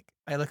it was like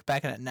I look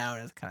back at it now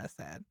and it's kind of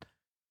sad.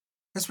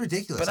 That's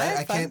ridiculous. But I I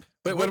had fun. can't.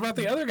 Wait, what about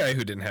the other guy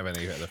who didn't have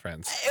any other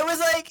friends? It was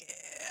like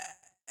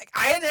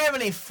I didn't have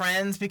any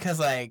friends because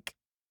like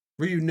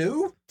Were you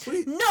new? What do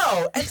you,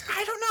 no,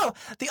 I don't know.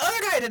 The other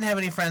guy didn't have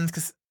any friends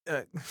because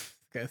it's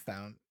gonna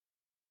sound,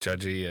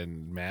 Judgy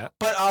and Matt.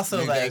 but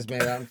also you like guys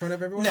made out in front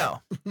of everyone?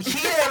 no, he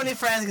didn't have any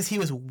friends because he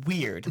was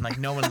weird and like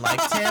no one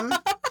liked him.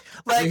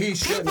 Like He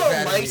shouldn't people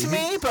have had liked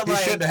any- me, but He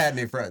like shouldn't have had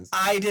any friends.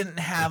 I didn't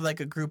have like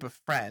a group of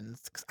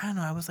friends because I don't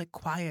know. I was like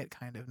quiet,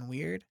 kind of, and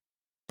weird.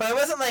 But I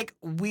wasn't like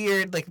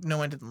weird, like no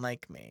one didn't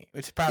like me,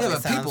 which probably Yeah,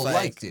 but sounds people like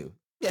liked you.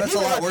 yeah, That's a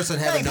people lot worse than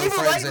having no people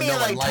friends like and me no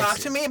and one like likes talk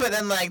you. to me, but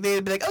then like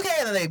they'd be like okay,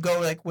 and then they'd go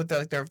like with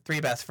their 3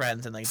 best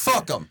friends and like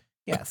Fuck them.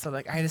 yeah. So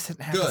like I just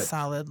didn't have a Good.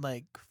 solid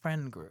like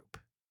friend group.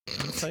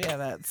 And so yeah,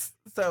 that's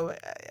so.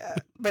 Yeah.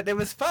 But it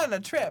was fun, a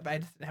trip. I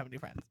just didn't have any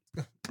friends.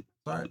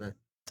 Sorry, man.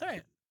 It's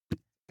alright.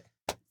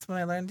 That's when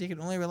I learned you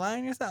can only rely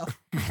on yourself.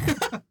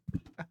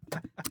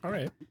 All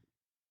right.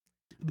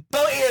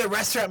 But we ate at a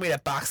restaurant, we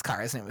had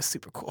boxcars, and it was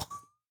super cool.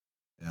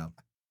 Yeah.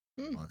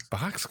 Mm.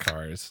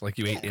 Boxcars. Like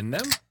you ate in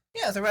them?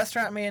 Yeah, it's a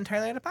restaurant made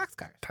entirely out of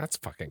boxcars. That's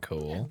fucking Yeah,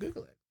 cool.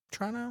 Google it.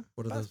 Toronto.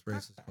 What are those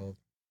races boxcar. called?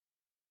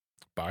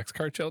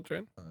 Boxcar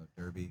children?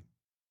 Derby.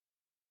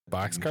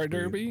 Boxcar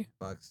derby?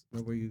 Box.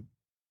 No, where you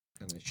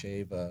kind of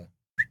shave a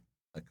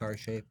car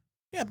shape.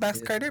 Yeah,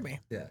 boxcar derby.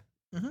 Yeah.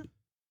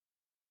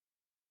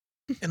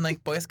 And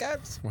like Boy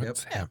Scouts.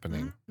 What's Yeah.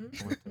 happening?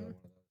 Mhm. I went to one of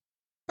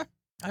those.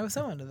 I was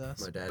so into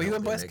those. My dad Were you in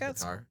helped me Boy make the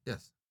Scouts? car.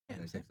 Yes. Yeah,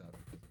 And I same. kicked out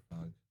a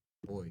dog.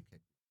 Boy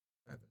kicked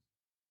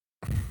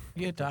Travis.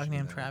 You had a dog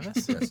named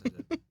Travis? Yes, I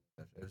did. It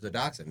was a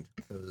dachshund.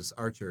 It was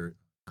Archer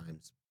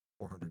times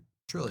 400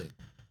 trillion.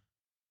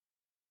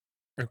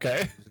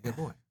 Okay. He was a good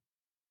boy.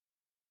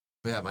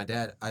 But yeah, my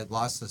dad, I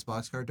lost this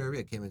boxcar derby.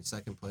 I came in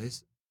second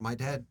place. My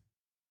dad,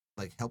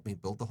 like, helped me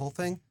build the whole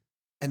thing.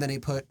 And then he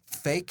put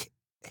fake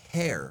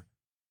hair,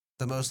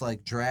 the most,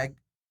 like, drag,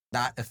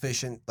 not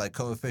efficient, like,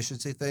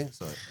 coefficiency thing.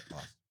 So I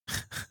lost.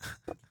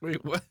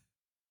 Wait, what?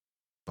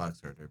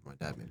 Boxcar derby. My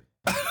dad made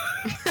it.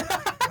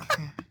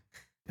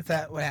 Is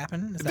that what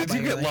happened? Is that Did why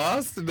you you're get like-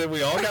 lost? And then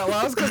we all got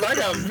lost? Because I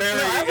got very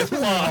No, I was with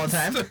him lost. all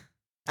the time.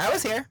 I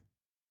was here.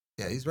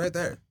 Yeah, he's right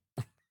there.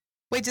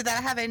 Wait, did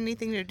that have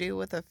anything to do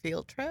with a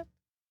field trip?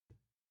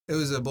 It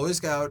was a Boy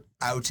Scout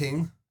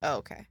outing. Oh,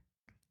 okay.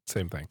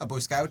 Same thing. A Boy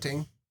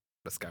Scouting.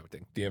 The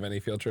scouting. Do you have any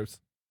field trips?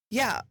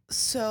 Yeah.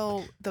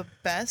 So the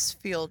best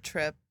field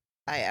trip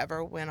I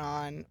ever went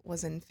on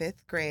was in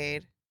 5th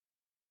grade.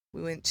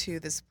 We went to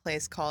this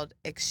place called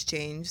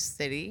Exchange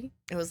City.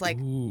 It was like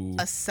Ooh.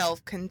 a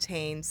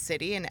self-contained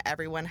city, and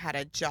everyone had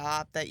a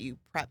job that you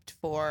prepped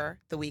for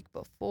the week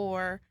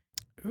before.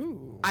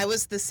 Ooh. I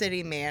was the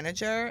city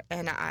manager,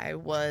 and I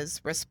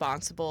was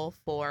responsible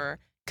for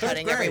Fifth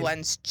cutting grade.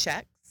 everyone's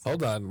checks.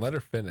 Hold on. Let her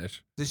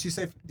finish. Did you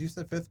say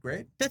 5th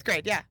grade? 5th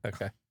grade, yeah.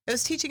 Okay. It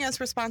was teaching us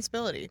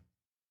responsibility.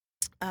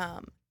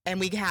 And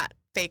we had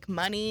fake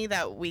money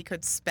that we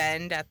could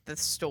spend at the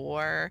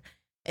store.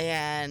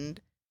 And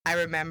I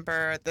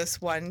remember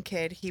this one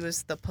kid, he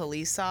was the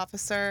police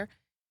officer,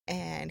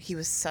 and he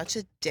was such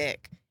a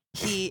dick.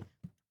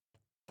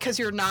 Because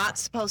you're not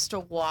supposed to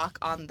walk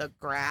on the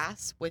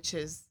grass, which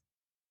is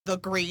the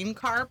green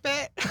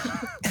carpet.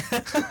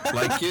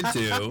 Like you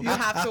do. You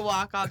have to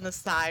walk on the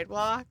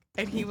sidewalk.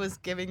 And he was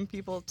giving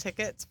people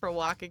tickets for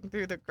walking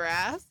through the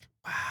grass.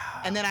 Wow.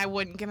 And then I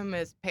wouldn't give him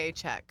his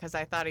paycheck because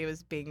I thought he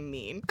was being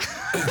mean.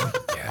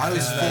 I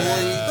was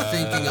fully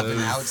thinking of an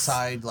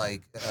outside,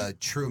 like,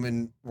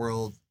 Truman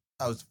world.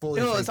 I was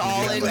fully It was thinking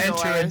all of, in- like,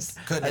 indoors.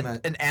 couldn't an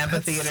imagine.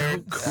 amphitheater. So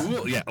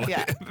cool. Yeah. Like,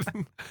 Yeah.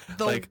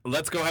 The- like,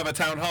 let's go have a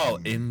town hall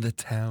in the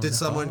town. Did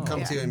someone hall.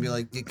 come to Yeah. you and be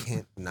like, you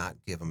can't not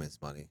give him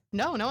his money?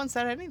 No one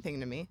said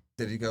anything to me.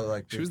 Did he go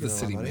like, She was the "Give him my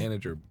city money?"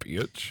 manager,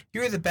 bitch. You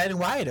were the Ben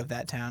Wyatt of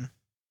that town.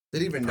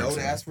 Did he even know to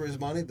Person. ask for his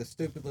money? The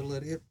stupid little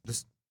idiot.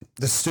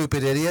 The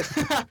stupid idiot.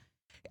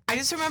 I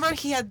just remember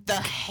he had the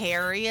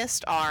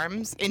hairiest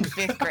arms in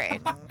 5th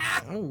grade.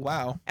 Oh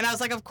wow. And I was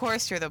like, of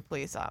course you're the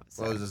police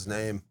officer. What was his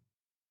name?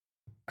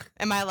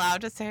 Am I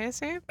allowed to say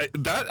his name?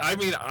 I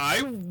mean,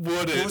 I wouldn't.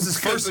 What was his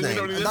first because you name?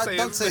 don't even say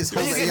Don't say his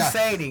whole You name. can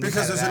say it, you can Because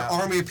cut there's it an out.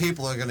 army of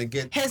people who are gonna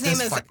get. His this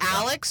name is fucked up.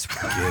 Alex,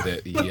 Get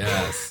it?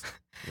 Yes.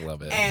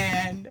 Love it.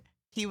 and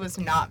he was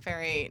not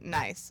very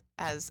nice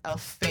as a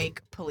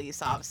fake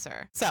police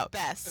officer. So,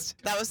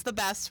 best. That was the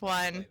best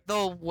one.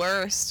 The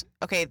worst.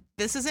 Okay,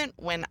 this isn't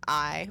when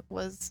I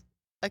was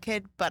a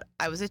kid, but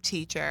I was a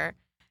teacher,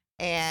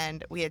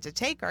 and we had to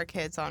take our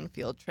kids on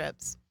field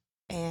trips,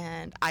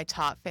 and I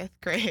taught 5th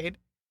grade.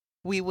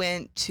 We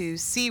went to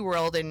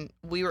SeaWorld, and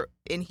we were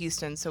in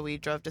Houston, so we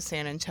drove to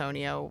San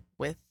Antonio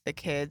with the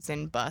kids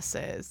in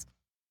buses,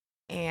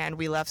 and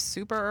we left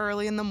super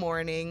early in the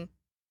morning.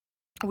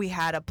 We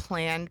had a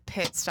planned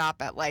pit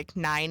stop at like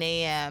 9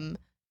 a.m.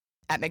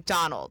 at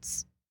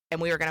McDonald's, and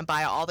we were going to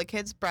buy all the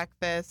kids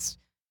breakfast,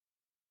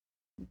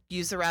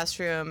 use the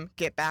restroom,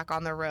 get back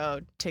on the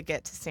road to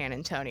get to San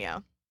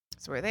Antonio.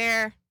 So we're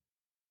there.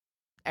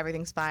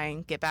 Everything's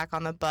fine. Get back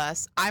on the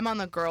bus. I'm on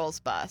the girls'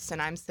 bus, and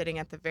I'm sitting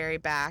at the very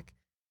back,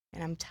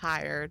 and I'm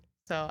tired.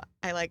 So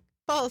I like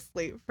fall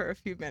asleep for a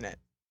few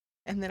minutes,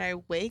 and then I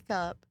wake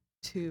up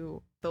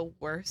to the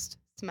worst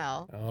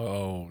smell.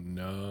 Oh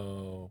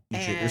no. You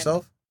shit And-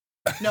 yourself?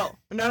 No.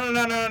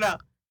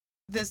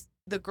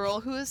 The girl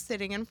who was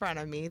sitting in front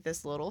of me,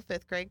 this little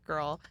 5th grade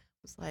girl,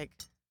 was like,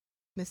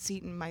 Miss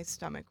Seaton, my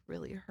stomach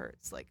really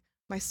hurts. Like,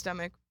 my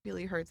stomach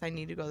really hurts. I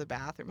need to go to the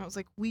bathroom. I was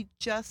like, we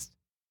just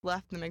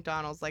left the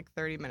McDonald's like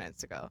 30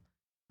 minutes ago.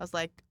 I was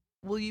like,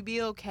 will you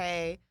be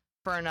okay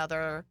for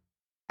another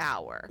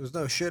hour? There's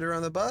no shitter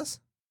on the bus.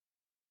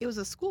 It was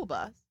a school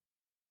bus.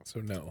 So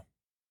no.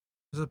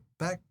 There's a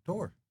back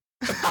door.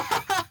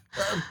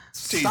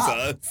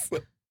 Jesus.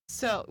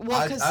 So,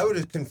 well, because I would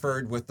have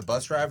conferred with the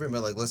bus driver and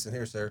been like, listen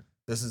here, sir,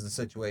 this is the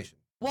situation.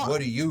 well,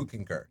 What do you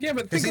concur? Yeah,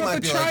 but 'Cause think he about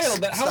might the be like,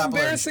 child. How "Stop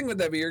embarrassing would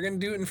that be? You're gonna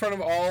do it in front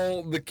of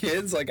all the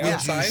kids, like Would you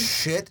outside.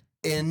 shit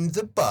in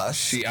the bus?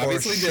 She or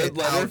obviously shit did.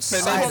 Let her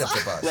outside finish. of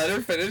the bus. Let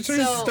her finish her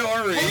So- story.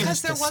 well, 'cause Finish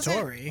there the wasn't.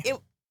 story.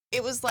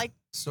 It was like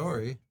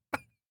Sorry.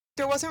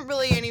 there wasn't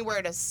really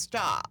anywhere to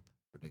stop.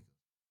 Ridiculous.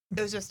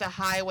 It was just a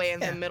highway in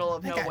Yeah, the middle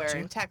of I got nowhere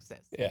you. in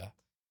Texas. Yeah.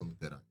 I'm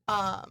good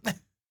on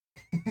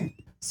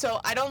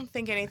So I don't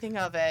think anything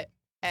of it.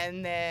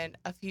 And then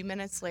a few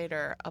minutes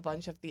later, a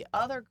bunch of the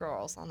other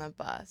girls on the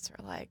bus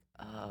are like,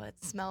 "Oh,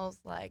 it smells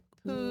like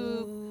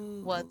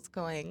poop. What's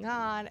going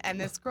on?"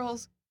 And this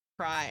girl's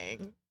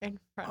crying in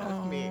front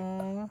of me.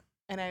 Aw.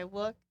 And I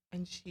look,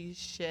 and she's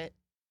shit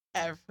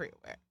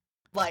everywhere.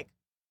 Like,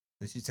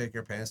 Did she take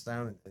her pants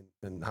down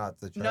and hot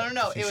the truck?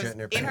 no. She It was shit in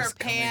her Coming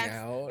pants.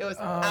 out. It was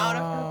out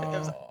of her. It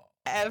was Oh.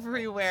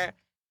 everywhere.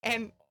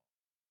 And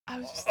I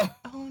was just like,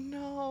 oh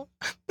no,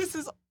 this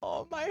is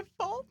all my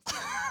fault.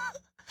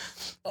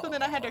 So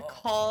then I had to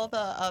call the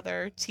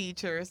other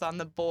teachers on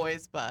the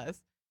boys' bus,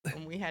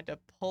 and we had to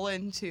pull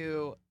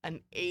into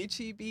an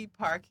HEB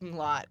parking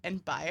lot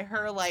and buy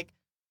her like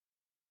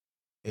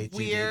HEB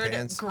weird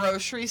pants,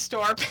 grocery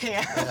store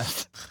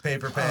pants.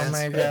 paper Oh pants.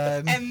 my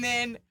god. And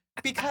then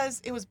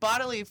because it was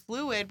bodily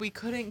fluid, we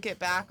couldn't get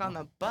back on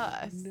the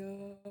bus.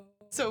 No.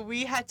 So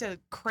we had to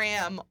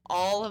cram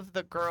all of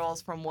the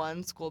girls from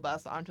one school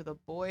bus onto the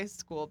boys'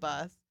 school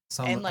bus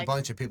and, like- A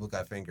bunch of people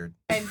got fingered.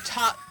 and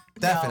talk.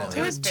 Definitely.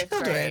 No, it was fifth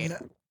grade.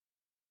 Children.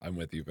 I'm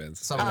with you,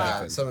 Vince. Some of them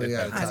got- some of them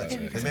got It touched.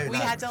 happens. They maybe We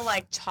not- had to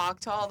like talk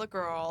to all the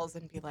girls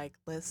and be like,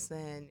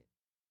 "Listen,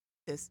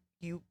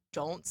 you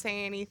don't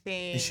say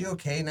anything." Is she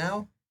okay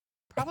now?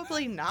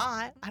 Probably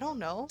not. I don't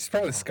know. She's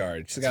probably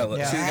scarred. She's got.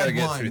 Yeah. She's got to Bad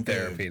get one, through dude.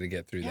 therapy to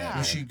get through Yeah. that.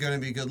 Is she gonna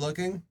be good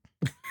looking?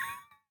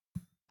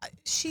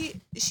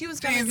 She was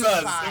gonna Jesus,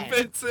 be fine.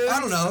 Vincent. I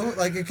don't know.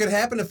 Like it could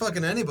happen to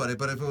fucking anybody,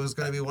 but if it was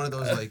gonna be one of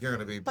those like you're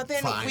gonna be But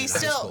then fine we in high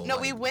still school,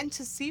 we like, went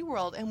to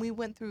SeaWorld and we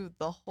went through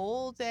the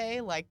whole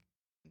day like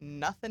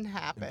nothing in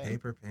happened.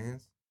 paper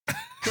pants.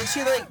 Did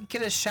she like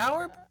get a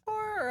shower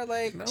before, or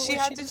like No. She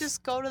was had to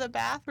just go to the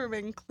bathroom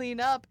and clean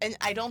up, and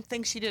I don't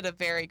think she did a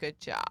very good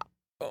job.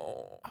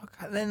 Oh. Oh,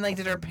 God. Then like,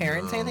 did her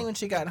parents say No. anything when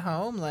she got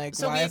home? Like,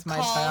 So why we is my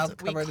called,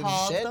 child we covered in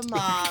called shit? the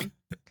mom,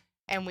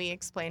 and we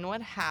explained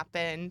what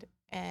happened,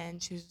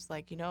 and she was just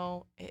like,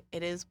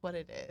 it is what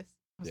it is.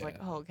 I was like,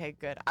 Yeah. oh, okay,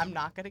 good. I'm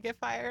not gonna get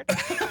fired.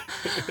 Like,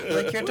 your What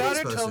are you daughter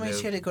supposed told to me do?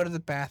 she had to go to the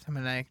bathroom,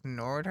 and I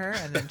ignored her,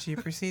 and then she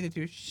proceeded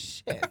to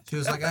shit. She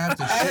was like, I have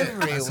to shit.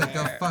 I said,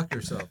 go Everywhere. fuck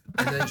yourself.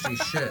 And then she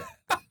shit.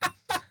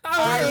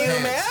 Are Her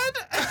you pants.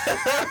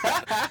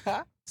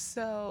 mad?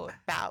 So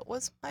that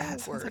was my That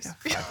sounds like worst.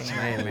 a fucking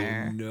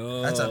nightmare.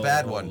 No. That's a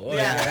bad one.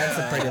 Yeah, that's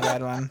a pretty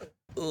bad one.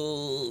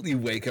 Ugh, you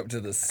wake up to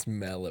the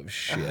smell of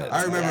shit.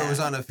 I remember Yeah. it was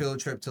on a field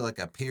trip to like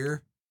a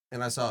pier,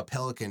 and I saw a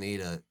pelican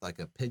eat a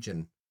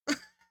pigeon.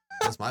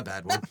 That's my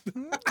bad one.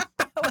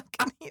 I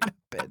can eat a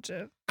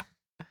pigeon.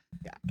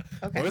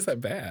 Why Okay. was that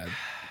bad?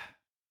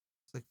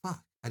 It's like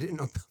fuck. I didn't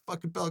know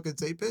fucking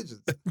pelicans ate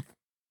pigeons.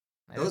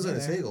 I That was in a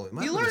didn't either. seagull. It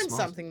might You have been a learned small-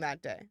 something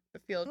that day. The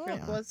field trip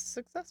Yeah. was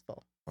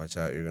successful. Watch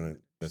out,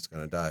 it's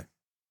gonna die.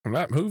 I'm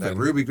not moving. That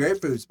ruby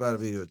grapefruit's about to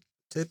be a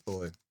tit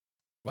boy.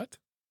 What?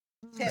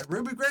 That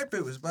Ruby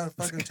Grapefruit was about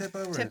to fucking tip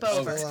over. Tip and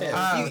over. spill Oh,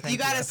 out. you thank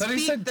gotta I thought he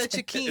speak said the The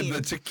Chikeen.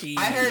 Chikeen.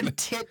 I heard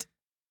tit.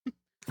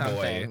 Boy.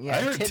 Something. Yeah,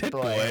 I heard tit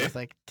boy. It's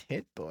like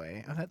tit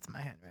boy. Oh, that's my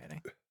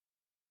handwriting.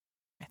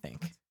 I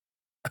think.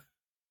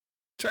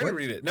 Try to What-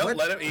 read it. No, what-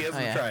 let him. He has Oh,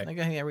 to yeah. try.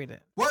 Okay, yeah, read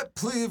it. What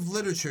plea of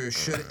literature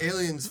should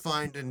aliens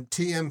find in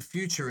TM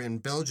future in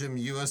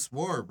Belgium-U.S.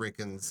 war,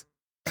 Rickens?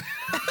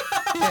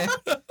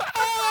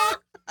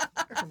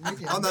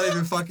 I'm not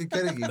even fucking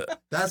kidding you.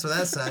 That's what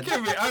that said.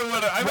 Give me.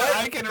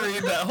 I can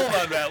read that. Hold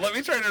on, Matt. Let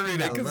me try to read it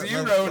No, because let- you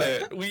let- wrote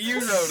let- it. You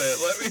wrote it.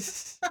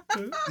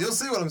 Let me. You'll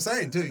see what I'm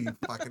saying too, you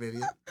fucking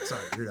idiot.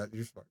 Sorry, you're not.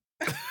 You're smart.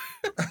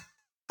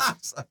 I'm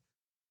sorry.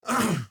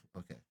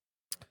 Okay.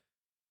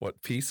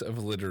 What piece of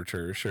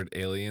literature should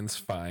aliens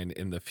find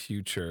in the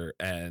future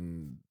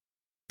and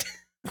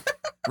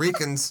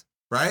Rickens,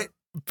 right?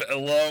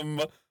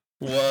 Bellum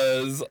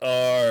was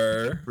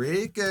our.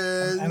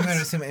 Rickens. I'm going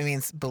to assume it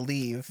means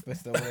believe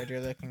was the word you're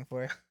looking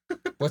for.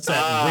 What's that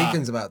Ah,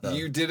 Rickens about though?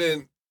 You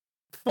didn't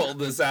fold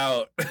this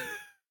out.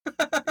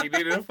 You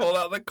needed to fold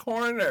out the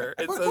corner.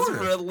 It What says corner?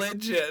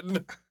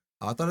 religion.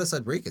 Oh, I thought it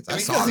said Rickens. I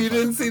saw Because it. you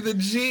didn't see the Let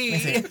me G.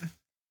 see.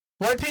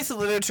 What piece of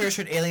literature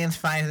should aliens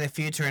find in the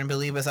future and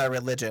believe is our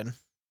religion?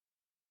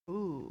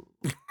 Ooh.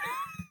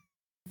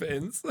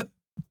 Vince.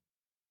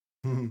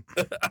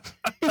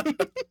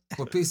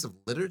 What piece of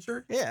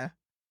literature? Yeah.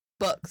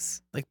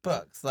 Books. Like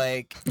books.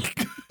 Like,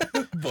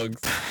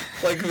 Books.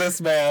 Like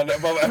this man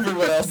above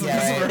everyone else in Yeah,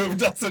 this right. room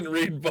doesn't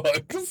read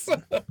books.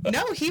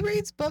 No, he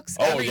reads books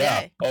Oh every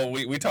yeah. day. Oh,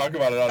 we talk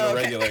about it on a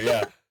Okay. regular.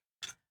 Yeah.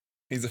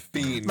 He's a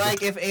fiend.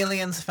 like if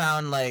aliens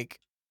found like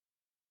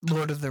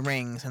Lord of the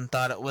Rings and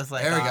thought it was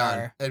like Aragon.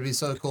 our, It'd be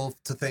so cool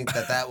to think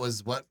that that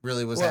was what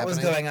really was what happening.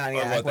 was going on, Or yeah,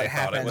 what like what they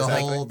thought it happened, was. like,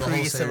 The whole series of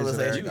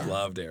pre-civilization. you Aragon.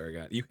 loved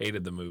Aragon. You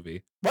hated the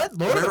movie. What?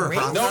 Lord of the Remember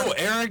Rings? Hobbit?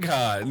 No,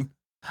 Aragon.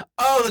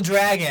 Oh, the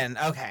dragon.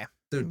 Okay.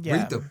 Dude, Yeah.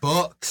 read the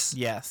books.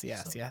 Yes.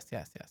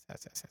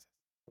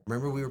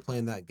 Remember we were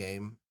playing that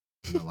game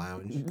in the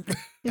lounge,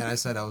 and I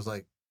said I was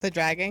like, The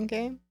dragon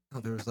game? oh,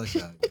 there was like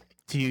a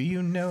Do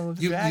you know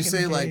the you dragon?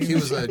 say like he game?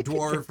 was a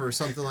dwarf or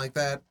something like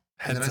that.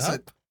 And then Heads I up.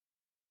 said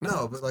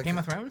no, but like Game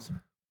of Thrones?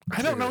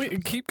 I don't know.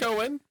 Keep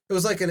going. it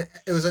was like it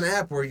was an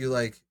app where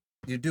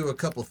you do a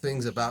couple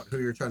things about who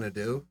you're trying to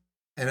do,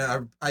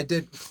 and I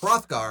did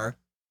Hrothgar,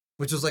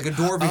 which was like a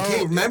dwarven Oh,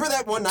 king. Remember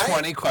that one night?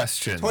 20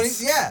 questions. 20,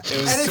 yeah, It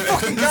was and it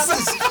fucking got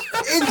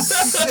this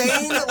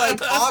insane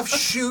like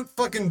offshoot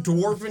fucking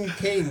dwarven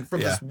king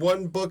from Yeah. this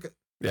one book.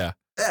 Yeah.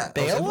 Yeah, I was like,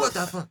 Beowulf? what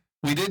the fuck?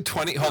 We did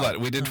 20. Hold on.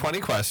 We did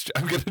 20 questions.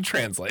 I'm going to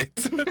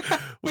translate.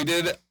 We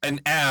did an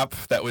app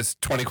that was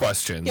 20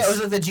 questions. Yeah, was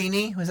it the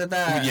genie? Was it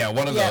the? Yeah,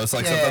 one of Yeah, those,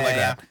 like yeah, something yeah, like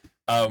yeah.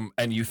 that.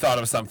 And you thought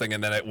of something,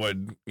 and then it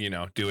would,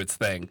 do its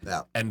thing.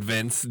 Yeah, And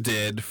Vince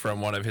did from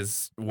one of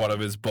his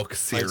book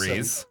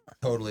series.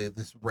 totally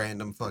this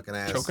random fucking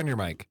ass. Choke on your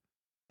mic.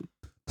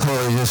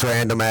 Totally just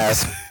random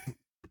ass.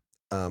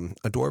 A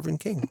dwarven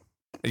king.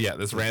 Yeah,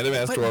 this random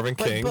ass What- dwarven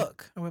king. What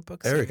book? Or what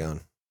book?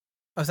 Aragon.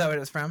 Oh, is that what it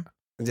was from?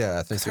 Yeah,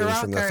 I think it was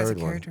from the Hrothgar is a third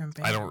one. character in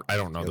I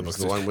don't know It the was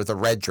book. the one with the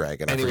red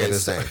dragon. I forget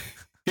Anyways, his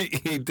name.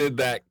 he did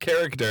that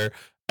character,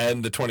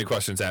 and the 20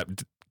 questions app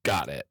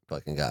got it.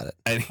 Fucking got it.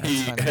 And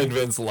That's funny. and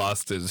Vince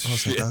lost his was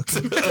shit.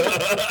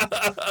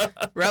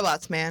 like,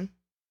 Robots, man.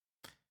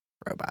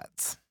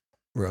 Robots.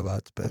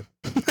 Robots, but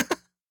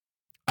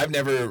I've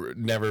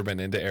never been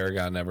into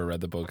Aragon, never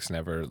read the books,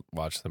 never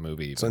watched the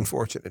movie. it's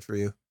unfortunate for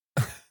you.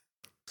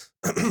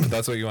 But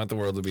that's what you want the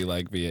world to be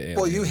like via aliens.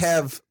 Well,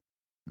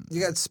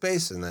 you got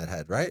space in that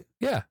head, right?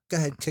 Yeah. Go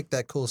ahead, kick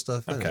that cool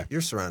stuff in. Okay.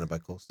 You're surrounded by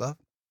cool stuff.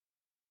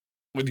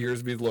 Would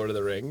yours be Lord of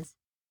the Rings?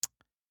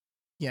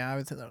 Yeah, I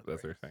would say that.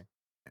 That's your thing.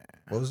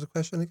 What was the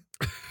question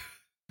again?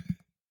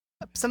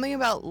 Something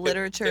about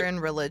literature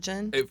and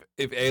religion.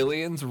 If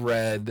aliens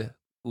read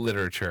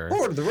literature,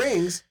 Lord of the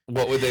Rings.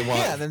 what would they want?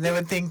 Yeah, then they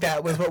would think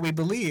that was what we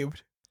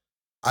believed.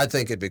 I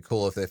think it'd be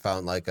cool if they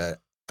found like a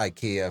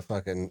IKEA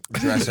fucking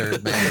dresser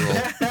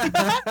manual.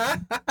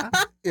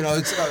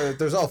 It's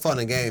there's all fun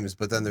and games,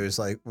 but then there's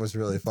like what's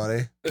really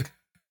funny,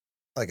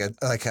 like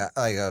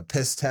a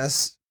piss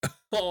test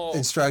Oh.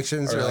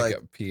 instructions, Or or like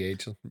like a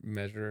pH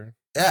measure.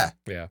 yeah,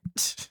 Yeah.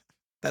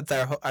 That's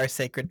our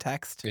sacred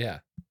text. Yeah.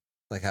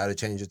 like how to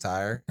change a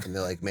tire, and they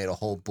like made a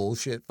whole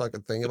bullshit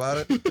fucking thing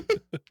about it.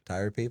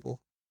 Tire people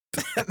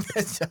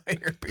The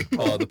tire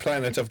people. Oh, the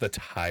planet of the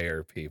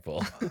tire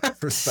people.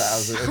 for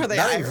thousands, Are they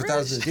not even for Irish?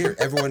 thousands of years.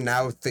 Everyone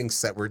now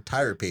thinks that we're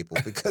tire people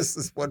because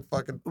this one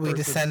fucking We person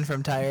descend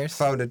from tires.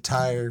 found a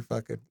tire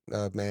fucking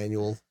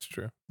manual. It's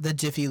true. The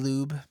Jiffy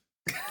Lube.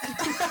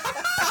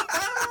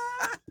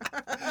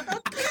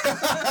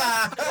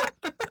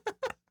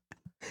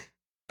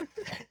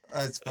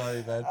 That's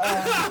funny, man.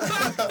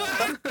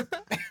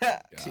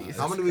 Jesus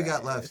How many we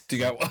got left? Do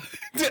you got one?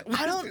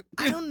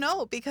 I don't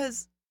know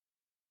because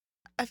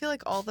I feel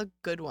like all the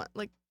good ones,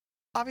 like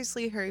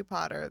obviously Harry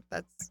Potter,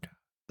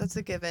 that's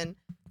a given.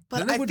 But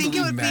Then I I would think it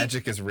believe would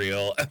magic is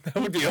real, and that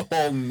would be a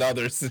whole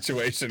nother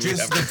situation. We'd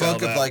Just have the to tell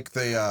book of them. like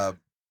the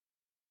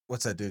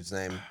what's that dude's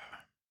name?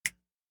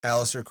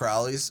 Aleister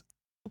Crowley's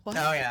What?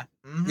 Oh yeah.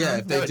 Mhm. Yeah,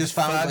 if they would just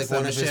found fuck like some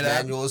one of his shit up.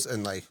 manuals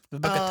and like The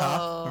Book of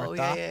Thoth. Oh, Or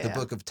yeah, Thoth. yeah, the yeah.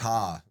 Book of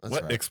Ta. That's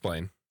What? right.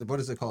 Explain. What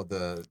is it called?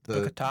 The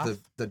Book of Thoth?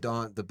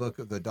 the book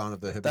of the dawn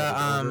of the The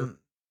Hermetic Order.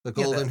 The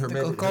golden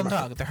the Golden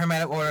Dog. The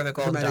Hermetic Order of the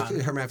Golden Dawn.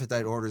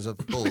 hermaphrodite orders of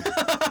gold.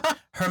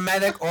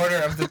 Hermetic Order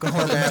of the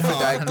Golden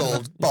hermaphrodite Dawn.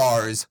 gold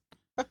bars.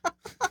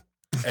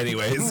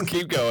 Anyways,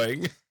 keep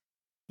going.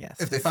 Yes.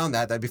 If they found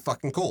that, that'd be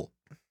fucking cool.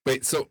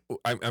 Wait, so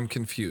I'm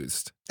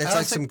confused. It's like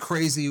Alistair- some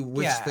crazy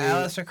witch yeah, thing.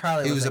 Aleister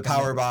Crowley. He was a like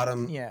power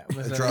bottom. Yeah,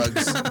 was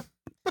drugs.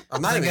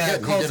 I'm not like even a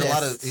kidding.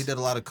 cultist. He did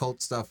a lot of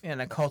cult stuff. an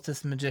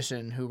occultist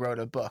magician who wrote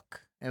a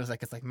book. It was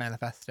like it's like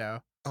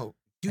manifesto. YouTube,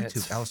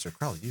 It's- Aleister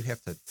Crowley. You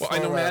have to. Well, I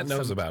know full Matt of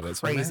knows some about it.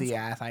 So I'm Crazy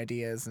asking. ass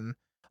ideas and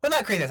well,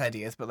 not crazy ass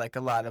ideas, but like a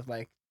lot of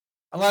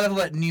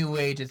what New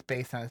Age is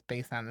based on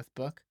this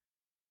book.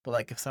 But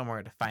like if someone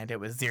were to find it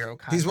with zero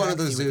context, He's one of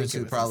those you would dudes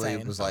think who it probably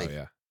insane. was like, oh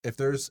yeah. if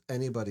there's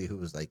anybody who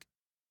was like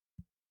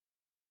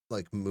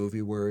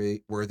movie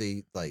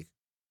worthy, like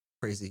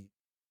crazy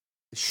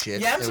shit.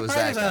 Yeah, I'm it was surprised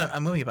that there's not guy.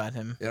 a movie about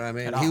him. You know what I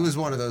mean? at He all. was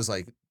one of those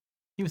like,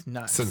 He was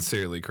nuts.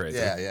 Sincerely crazy.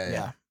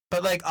 yeah.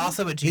 But like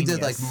also a He genius.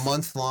 did like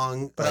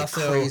month-long, But like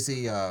also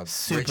crazy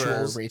super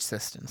rituals.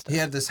 racist and stuff. He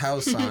had this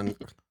house on,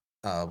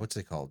 what's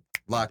it called?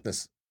 Loch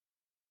Ness.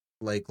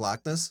 Lake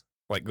Loch Ness?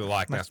 Like the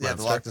Loch Ness Yeah,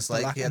 the monster. Loch Ness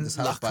Lake. He had this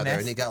house Loch by there,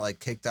 and Ness. he got like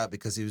kicked out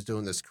because he was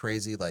doing this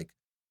crazy like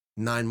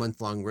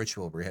 9-month-long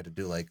ritual where he had to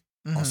do like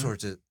all Mhm.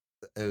 sorts of.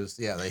 It was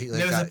he And like, it was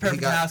got, a perfect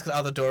he got, house because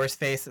all the doors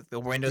face, the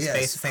windows yes,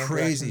 face the same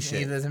crazy direction shit.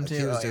 he lives Like, into.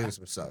 he was Oh, doing yeah.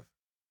 some stuff.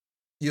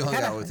 You hung I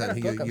got out a- with I got him.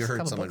 a book You up- heard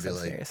couple someone books be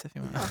like, upstairs if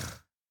you want.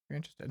 If you're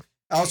interested.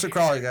 Aleister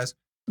Crowley, guys.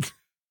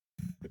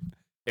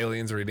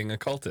 Aliens reading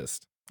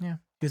occultist.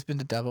 He's been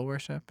to devil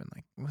worship and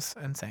like it was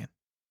insane.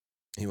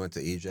 He went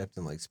to Egypt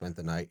and like spent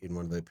the night in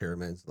one of the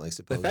pyramids. Like The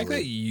supposedly, fact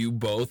that you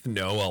both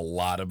know a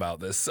lot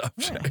about this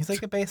subject. Yeah, he's like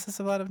the basis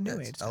of a lot of yeah, new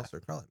it's age stuff.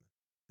 Aleister Crowley.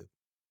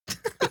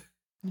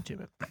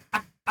 YouTube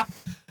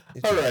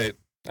it.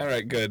 All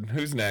right, good.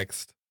 Who's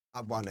next?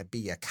 I want to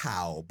be a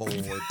cowboy,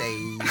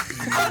 baby.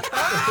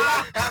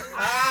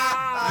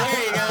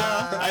 There you go.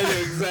 I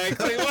knew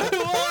exactly what it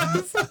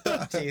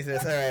was.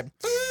 Jesus. All right.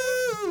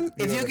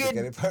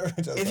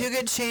 If you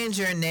could change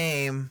your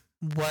name,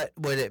 what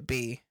would it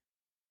be?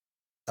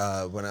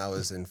 when I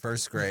was in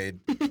first grade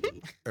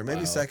or maybe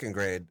Wow. second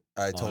grade,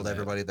 I told man.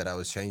 everybody that I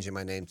was changing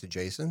my name to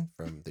Jason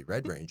from the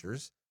Red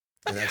Rangers,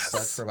 and that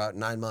stuck Yes. for about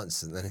 9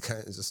 months, and then it kind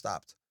of just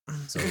stopped.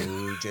 So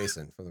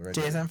Jason from the Red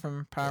Jason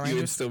from Power You would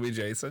Rangers, still be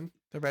Jason?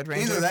 the Red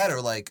Rangers. Ranger. Either that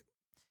or like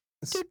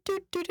Doot,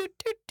 doot, doot, doot,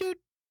 doot, doot.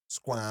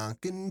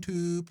 Squonkin'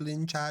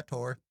 Tuplin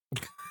Chator.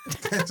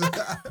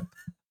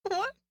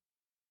 What?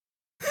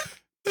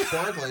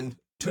 Squonklin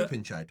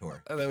Tupin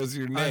Chator. Oh, that was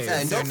your Oh, name.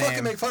 That's And their don't fucking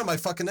name. make fun of my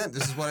fucking name.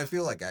 This is what I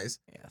feel like, guys.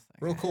 Yes.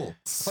 Real okay. cool.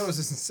 I thought it was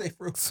just safe.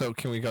 Real So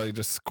can we call you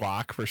just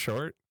Squawk for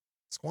short?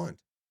 Squant.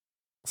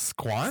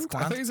 Squant?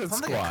 I thought you said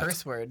Sounds like a squat.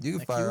 curse word. You can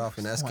Like fire off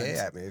an SK squint.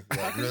 at me if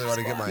you really want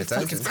to get my You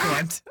fucking attention.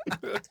 squint.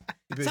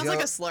 You'd be Sounds like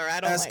yo, a slur. I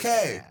don't SK. like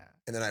it.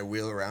 And then I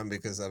wheel around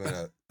because I'm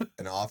in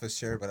an office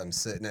chair, but I'm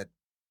sitting at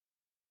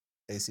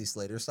AC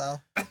Slater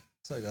style.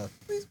 So I go,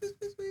 please,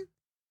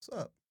 what's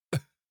up?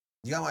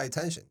 You got my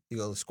attention. You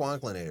go,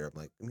 Squonklinator. I'm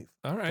like,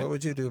 All right. what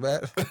would you do,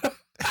 Matt?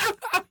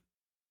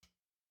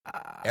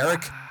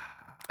 Eric?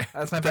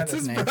 That's my That's brother's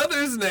his name.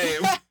 brother's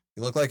name.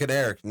 You look like an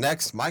Eric.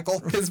 Next, Michael.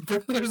 His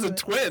brother's a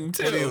twin, What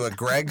are you, too. a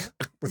Greg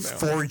with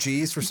No. 4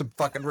 G's for some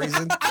fucking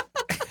reason?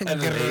 And an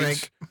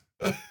Greg.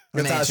 H.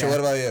 Natasha, what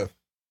about you?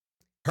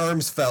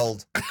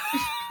 Hermsfeld.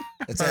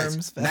 It says,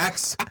 Hermsfeld.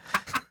 Max.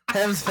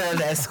 Hemsfeld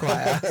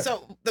Esquire.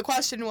 So the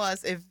question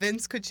was, if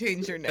Vince could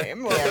change your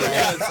name, what Yeah, would it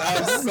right.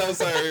 Yes, I'm so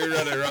sorry you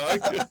read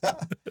it wrong.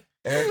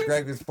 Eric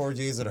Greg with 4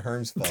 G's and a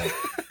Hermsfeld.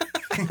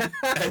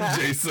 And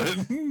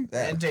Jason.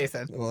 Yeah. And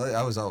Jason. Well,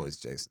 I was always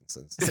Jason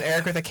since Is it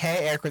Eric with a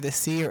K, Eric with a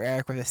C, or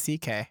Eric with a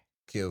CK?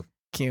 Q.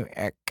 Q,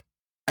 Eric.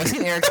 I've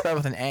seen Eric spelled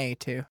with an A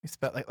too. He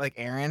spelled like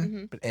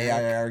Aaron, Mhm. but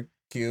Eric.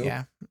 AIRQ.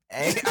 Yeah.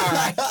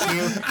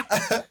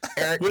 A-R-I-Q.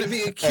 Eric. Would it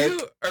be a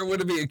Q or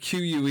would it be a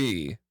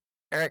QUE?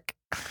 Eric.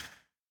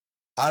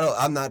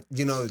 I'm not,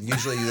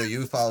 usually either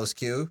you follows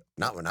Q.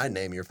 Not when I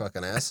name your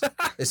fucking ass.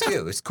 It's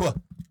Q. It's cool.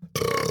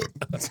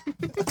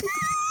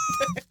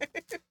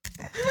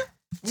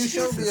 You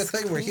showed me a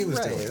thing where he was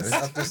doing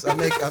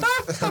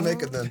it. I'm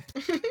making them.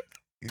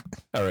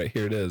 All right,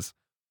 here it is.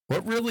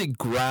 What really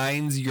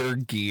grinds your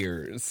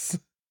gears?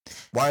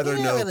 Why are there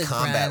You no really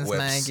combat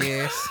grinds whips? my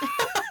gears.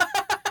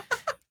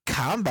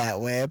 Combat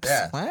whips?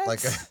 Yeah, What? like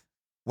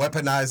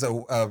weaponize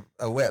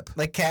a whip.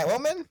 Like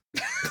Catwoman?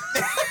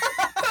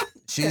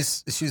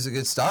 She's a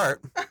good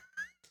start.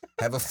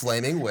 Have a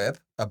flaming whip,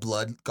 a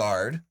blood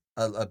guard,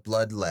 a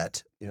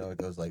bloodlet. It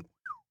goes like.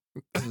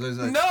 There's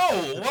a-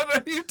 No, what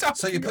are you talking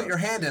So you put about? your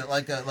hand in it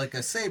like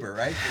a saber,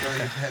 right? You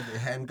have the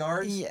hand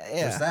guards. Yeah.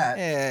 There's that.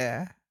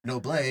 Yeah. No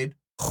blade.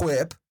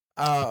 Whip.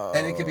 Oh.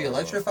 And it could be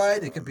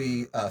electrified. It could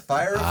be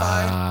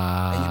fireified.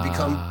 And you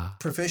become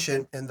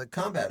proficient in the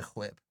combat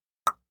whip.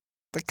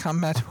 The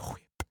combat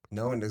whip.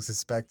 No one is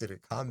expected a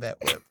combat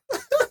whip.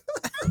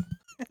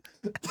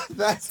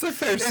 That's a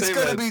fair It's going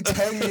to statement. be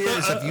 10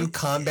 years of you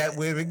combat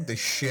whipping the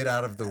shit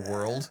out of the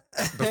world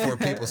before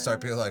people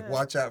start being like,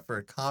 watch out for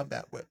a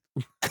combat whip.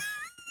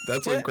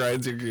 That's what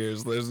grinds your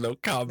gears. There's no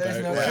combat.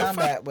 There's no whip.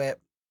 combat whip.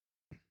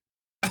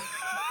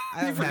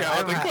 You forgot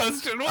what the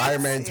question was.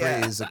 Iron Man 3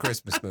 Yeah. is a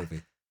Christmas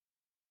movie.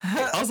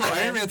 Also,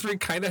 Iron Man 3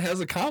 kind of has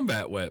a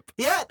combat whip.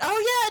 Yeah.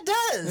 Oh, yeah, it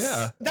does.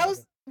 Yeah. That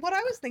was what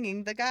I was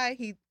thinking. The guy,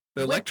 he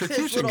The whips his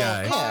electrocution little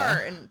guy. car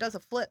and does a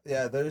flip.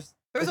 Yeah, there's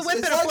a it's- whip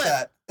it's and a like flip.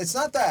 That. It's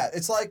not that.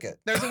 It's like it.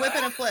 There's a whip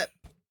and a flip.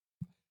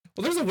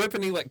 Well, there's a whip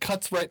and he like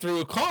cuts right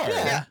through a car.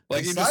 Yeah.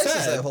 Like He you just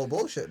slices said. that whole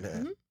bullshit,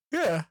 man. Mhm.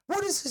 Yeah.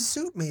 What is his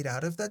suit made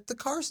out of that the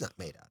car's not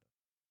made out of?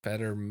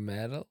 Better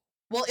metal.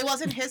 Well, it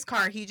wasn't his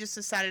car. He just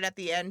decided at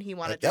the end he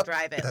wanted Yep, to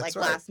drive it, that's like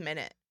right. last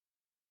minute.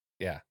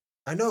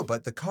 I know,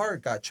 but the car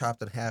got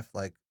chopped in half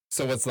like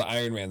So what's the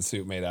Iron Man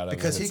suit made out of?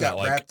 because If he it's got not,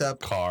 like, wrapped up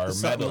car with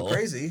something metal.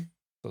 crazy.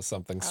 So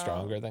something Oh.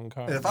 stronger than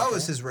car. And if I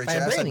was his rich ass,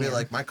 I'd be Vibranium.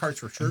 like, my car's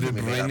for sure gonna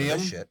be made out of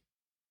this Vibranium? shit.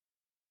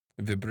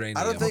 Vibranium.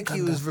 I don't think he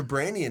Wakanda. was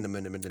vibranium a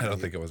minute. I don't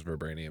think it was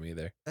vibranium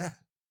either.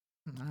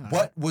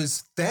 What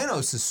was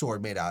Thanos'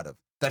 sword made out of?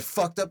 That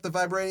fucked up the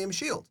vibranium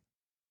shield.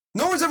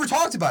 No one's ever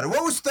talked about it.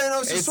 What was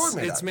Thanos' sword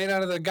made out It's of? made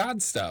out of the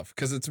god stuff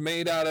because it's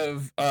made out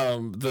of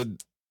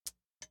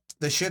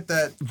The shit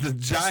that the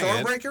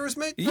giant. Stormbreaker was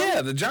made from?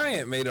 Yeah, the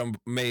giant made.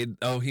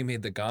 Oh, he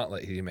made the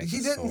gauntlet. He didn't make. He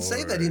the didn't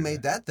say that he sword.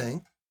 made that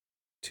thing.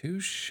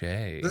 Touche.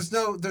 There's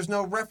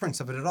no reference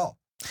of it at all.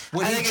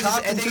 When I he think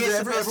chopped it's into the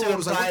supposed to everyone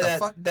was like, imply what the that,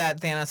 fuck?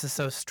 that Thanos is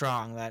so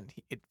strong that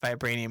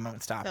vibranium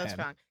won't stop So him.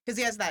 strong. Because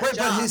he has that Right,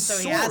 jaw, but his so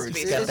sword, he has to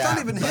be. got it's not that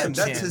even him. butt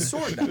That's chin. his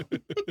sword now.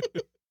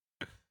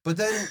 But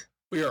then,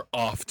 We are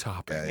off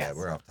topic. yeah, Yes.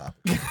 we're off topic.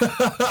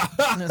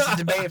 No, it's a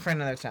debate for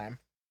another time.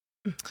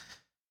 Do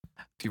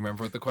you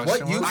remember what the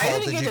question you was? call- I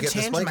did didn't you get to get this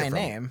change blanket my from?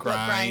 name. What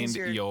Grind grinds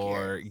your,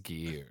 your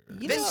gears.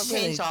 You Vince don't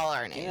really- changed all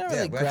our You names. don't Yeah,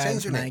 really we gotta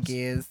change grind your my names.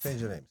 gears.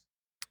 Change your names.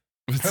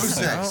 Who's Who's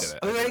next?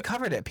 We already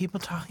covered it. People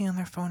talking on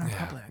their phone in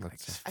Yeah, public. Like,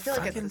 that's- just I feel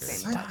like it's fucking the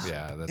same stop. question.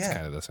 Yeah, that's Yeah.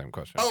 kind of the same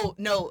question. Oh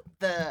no,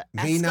 the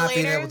Me not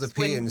being able to escalators,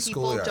 pee when in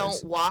people schoolyards.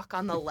 don't walk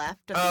on the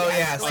left of Oh, the yeah,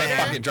 that escalator.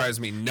 fucking drives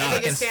me Fucking nuts.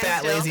 Fucking stand fat,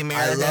 still. lazy I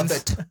Americans. love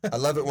it. I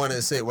love it when I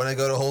say when I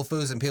go to Whole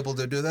Foods and people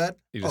do that.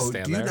 You just Oh,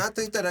 stand do you there. not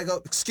think that I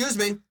go? Excuse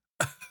me.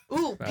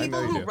 Ooh, I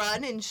people know you who do.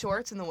 run in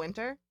shorts in the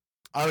winter.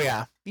 Oh,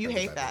 yeah. You That's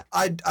hate better.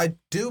 that. I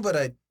do, but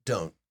I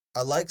don't.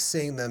 I like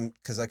seeing them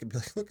because I could be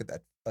like, look at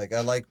that. Like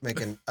I like knowing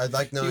You they're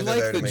there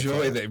like to the make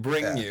joy fun they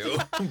bring Yeah. you,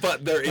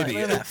 but they're Like, look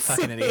at that idiots.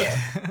 fucking idiot.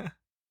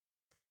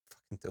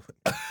 do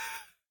it.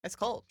 It's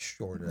cold.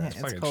 Shorter. Yeah, ass.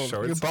 it's fucking cold.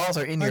 shorts. Your balls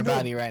are in I your know.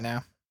 body right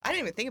now. I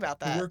didn't even think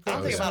about that. work I don't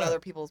out think with about that. other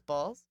people's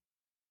balls.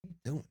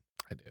 Doing.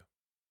 I do.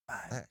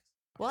 Facts.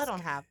 Well, I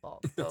don't have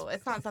balls, so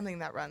it's not something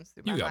that runs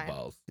through You my got mind.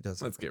 balls. He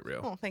does. Let's get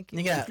real. Oh, thank you.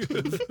 You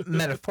got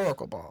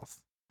metaphorical balls.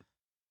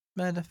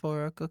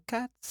 Metaphorical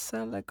cats,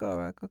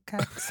 allegorical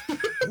cats.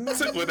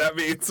 So what that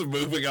means,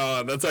 moving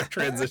on. That's our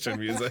transition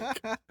music.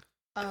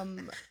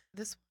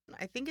 This one,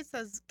 I think it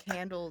says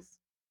candles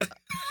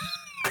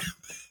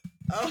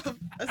of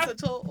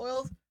essential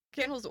oils.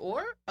 Candles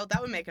or? Oh,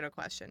 that would make it a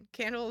question.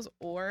 Candles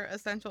or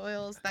essential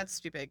oils? That's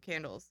stupid.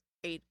 Candles,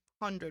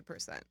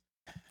 800%.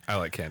 I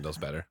like candles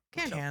better.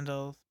 Candle.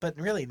 Candles, but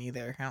really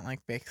neither. I don't like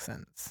big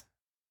scents.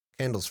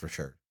 Candles for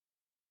sure.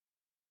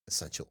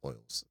 Essential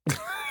oils.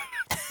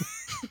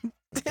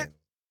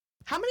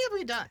 How many have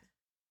we done?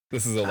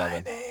 This is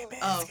 11.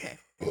 Oh, okay.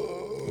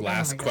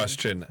 Last my God.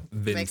 question,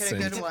 Make it a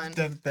Vincent. good one.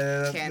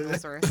 Candles.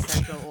 Candles or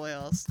essential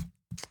oils?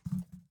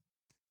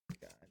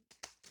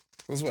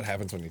 This is what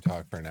happens when you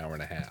talk for an hour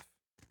and a half.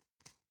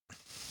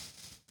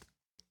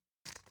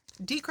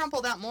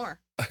 Decrumple that more.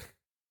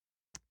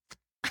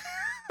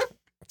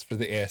 It's for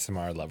the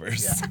ASMR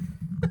lovers.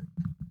 Yeah.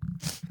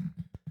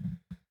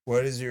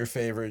 What is your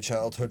favorite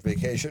childhood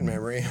vacation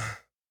memory?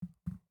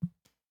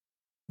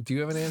 Do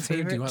you have an answer? Do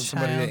you Favorite want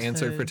somebody to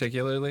answer childhood-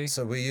 particularly?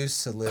 So we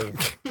used to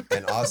live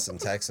in Austin,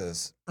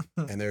 Texas,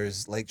 and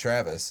there's Lake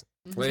Travis.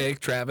 Lake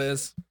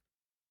Travis.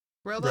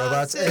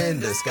 Robots in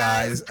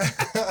disguise.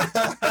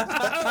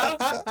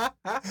 I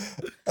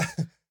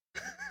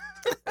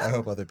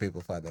hope other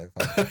people find that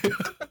funny.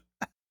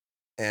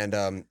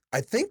 And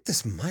I think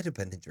this might have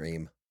been a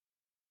dream.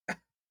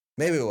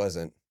 Maybe it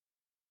wasn't.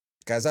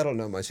 Guys, I don't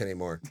know much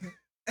anymore.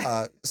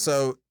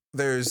 So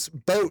there's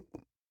boat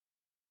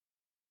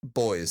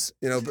boys,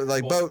 but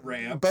like boat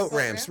ramps. boat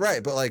ramps,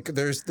 right? But like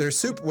there's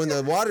super when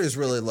the water is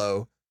really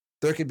low,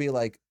 there could be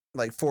like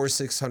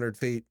 600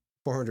 feet,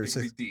 400,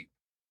 600. deep.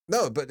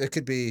 No, but it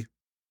could be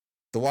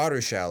the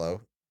water's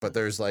shallow, but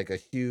there's like a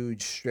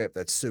huge strip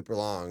that's super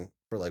long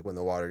for like when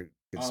the water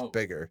gets Oh.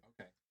 bigger.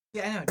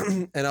 Yeah, I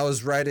know. And I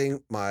was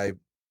riding my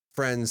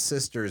friend's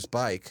sister's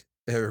bike,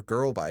 her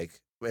girl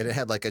bike, and it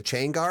had like a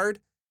chain guard,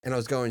 and I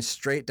was going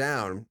straight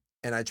down,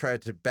 and I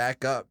tried to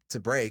back up to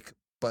brake,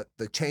 but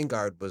the chain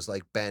guard was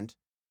like bent,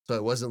 so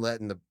it wasn't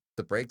letting the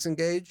brakes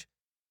engage.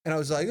 And I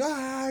was like,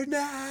 oh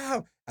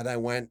no! And I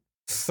went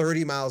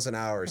 30 miles an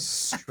hour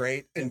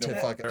straight into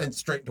Into fucking water. and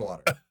straight into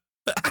water.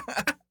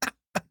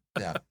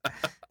 Yeah.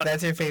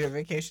 That's your favorite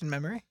vacation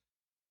memory?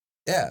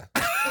 Yeah.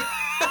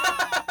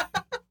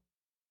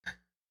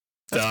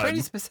 That's Done.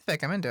 pretty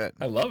specific. I'm into it.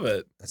 I love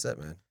it. That's it,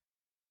 man.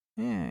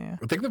 Yeah.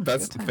 I think the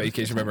best Good times,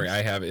 vacation good memory times.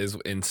 I have is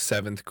in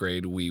 7th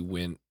grade. We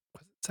went.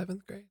 Was it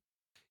 7th grade?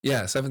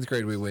 Yeah, 7th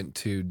grade. We went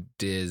to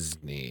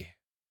Disney.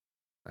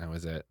 That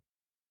was it.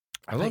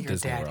 I bet love your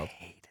Disney dad World.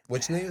 hated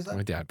Which that. name is My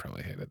that? dad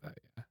probably hated that.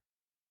 Yeah.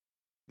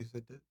 You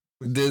said that?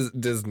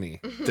 Disney.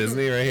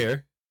 Disney right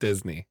here.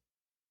 Disney.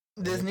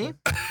 Disney.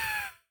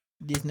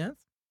 Disney.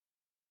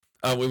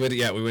 We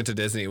went to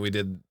Disney. We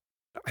did.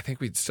 I think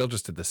we still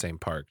just did the same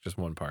park, just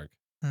one park.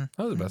 Hmm.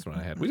 That was the best one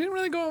I had. We didn't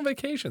really go on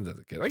vacations as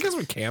a kid. I guess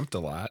we camped a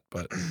lot,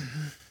 but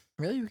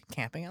Really, you were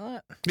camping a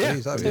lot? yeah, are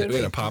you talking we about?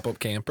 had a pop-up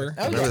camper.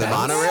 Oh, Remember the yeah.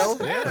 monorail?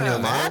 Yeah. Remember the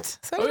mono- What?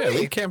 So Oh did yeah,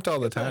 we we. camped all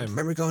the time.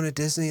 Remember going to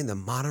Disney in the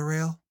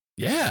monorail?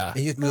 Yeah,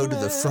 And you can go to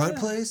the front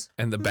place?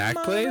 and the back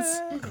place.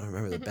 I don't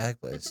remember the back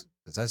place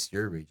because that's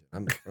your region.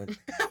 I'm the front.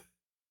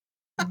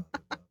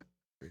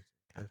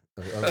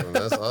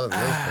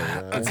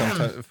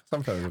 And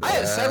sometimes I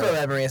have Uh, several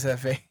memories of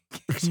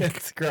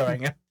vacations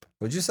growing up.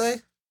 What'd you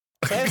say?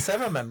 I have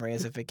several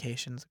memories of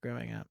vacations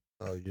growing up.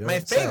 Oh, you My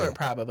don't say. favorite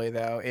probably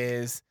though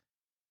is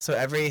so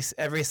every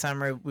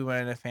summer we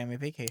went on a family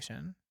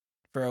vacation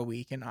for a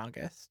week in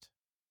August.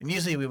 And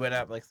usually we went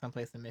up like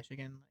someplace in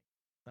Michigan,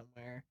 like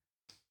somewhere.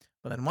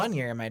 Well then one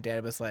year my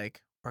dad was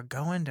like, we're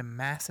going to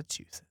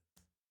Massachusetts.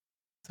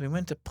 So we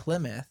went to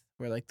Plymouth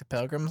where like the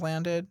Pilgrims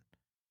landed.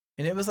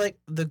 And it was like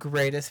the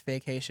greatest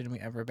vacation we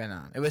ever been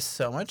on. It was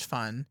so much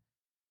fun.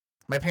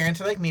 My parents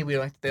are like me, they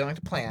don't like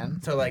to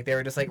plan. So like they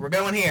were just like, we're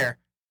going here.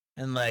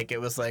 And like it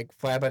was like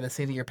fly by the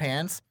seat of your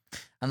pants.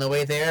 On the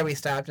way there, we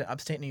stopped in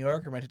upstate New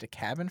York and rented a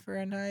cabin for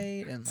a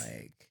night, and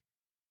like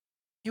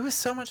it was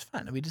so much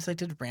fun. We just like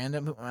did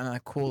random went on a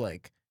cool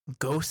like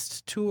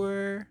ghost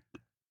tour.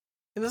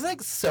 It was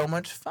like so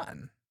much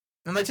fun.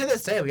 And like to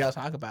this day, we all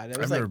talk about it. It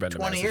was I've never like been to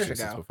 20 years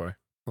Massachusetts ago, before.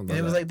 and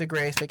it was like the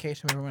greatest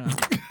vacation we ever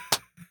went on.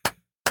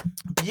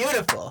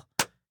 Beautiful.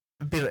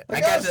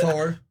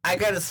 I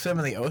got to swim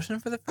in the ocean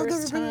for the I've never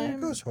first been on a time.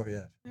 ghost tour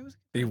yet. It was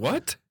the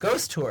what?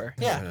 ghost tour.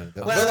 Yeah.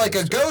 But Well, like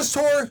a ghost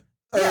tour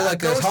or Yeah, like a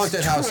ghost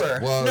haunted house? tour.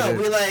 Whoa, No,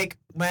 dude. we like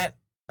went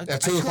a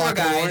At 2 tour o'clock in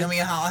the guide, morning? and we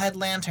all had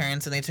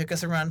lanterns, and they took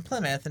us around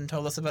Plymouth and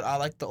told us about all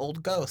like the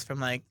old ghosts from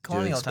like Did you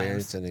colonial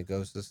experience times. any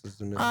ghost systems?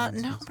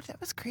 No, but that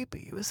was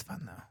creepy. It was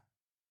fun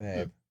though.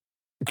 Babe.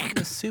 It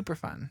was super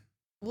fun.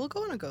 We'll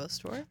go on a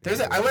ghost tour. I went They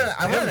on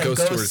have a ghost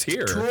ghost tours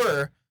here.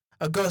 tour,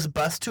 a ghost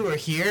bus tour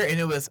here, and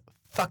it was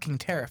fucking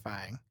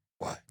terrifying.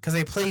 What? Because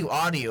they play you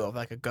audio of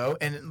like a ghost,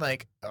 and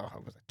like I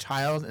was a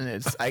child, and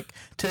it's like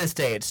to this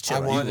day it's I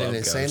chilling. want You an love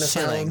insane ghosts.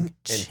 asylum Chilling. in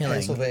Chilling.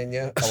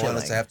 Pennsylvania. I want us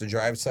Chilling. to have to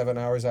drive 7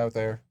 hours out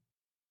there,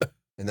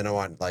 and then I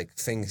want like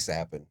things to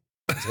happen.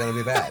 It's gonna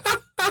be bad.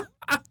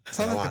 Sounds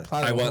I like want- the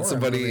plot of I a want horror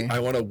somebody. movie. I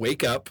want to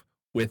wake up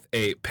with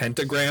a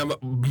pentagram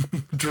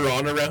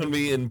drawn around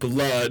me in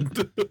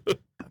blood.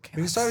 Okay,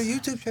 We can start a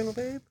YouTube channel,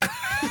 babe.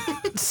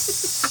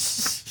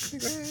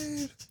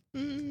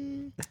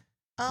 Mm,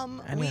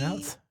 Anyone we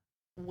else?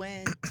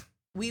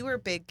 we were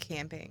big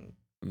camping,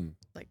 Mm.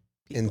 like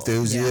people.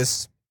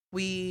 Enthusiasts.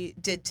 We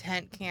did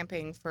tent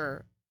camping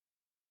for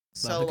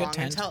Love so a good long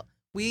tent. until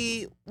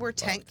we were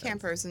tent tents.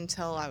 campers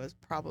until I was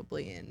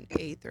probably in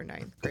 8th or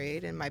 9th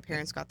grade, and my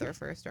parents got their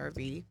first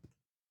RV.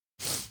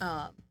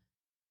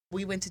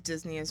 We went to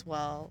Disney as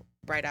well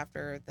right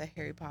after the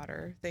Harry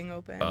Potter thing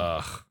opened.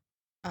 Ugh,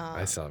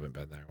 I Um, still haven't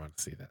been there. I want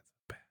to see that so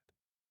bad.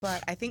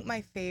 But I think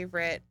my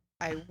favorite,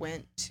 I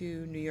went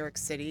to New York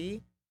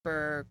City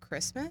for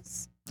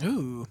Christmas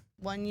Ooh.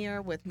 one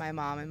year with my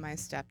mom and my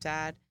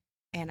stepdad.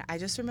 And I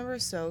just remember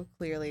so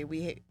clearly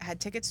we had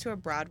tickets to a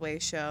Broadway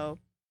show,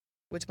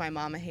 which my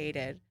mama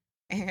hated.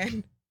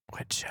 And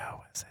What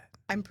show was it?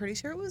 I'm pretty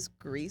sure it was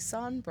Grease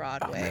on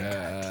Broadway.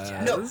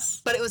 Yes. No,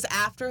 but it was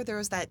after there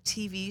was that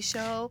TV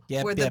show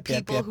where the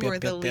people who were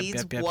the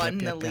leads won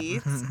the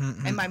leads.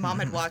 And my mom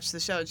had watched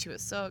the show and she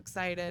was so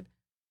excited.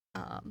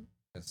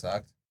 It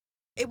sucked.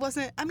 It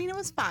wasn't, I mean, it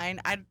was fine.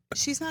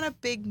 She's not a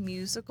big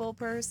musical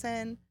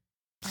person.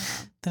 Then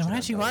why Should I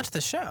did you know? watch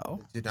the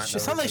show? Did not She know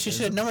sounded like it she was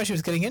should have known what she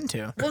was getting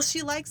into. Well,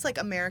 she likes like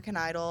American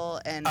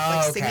Idol and Oh,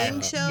 like okay. singing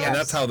Yes. shows. And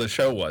that's how the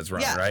show was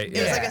run, yeah, right? It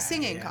was like Yeah, a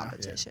singing yeah.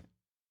 competition.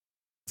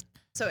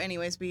 So,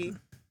 anyways,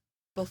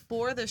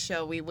 before the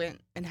show, we went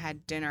and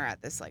had dinner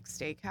at this like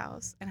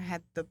steakhouse, and I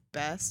had the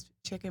best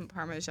chicken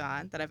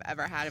parmesan that I've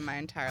ever had in my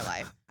entire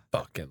life.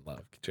 Fucking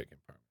love chicken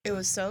parm. It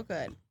was so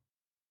good.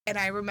 And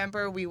I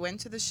remember we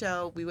went to the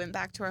show, we went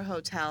back to our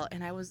hotel,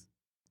 and it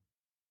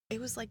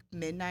was like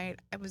midnight.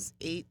 I was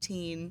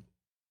 18,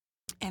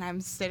 and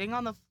I'm sitting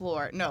on the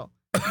floor. No.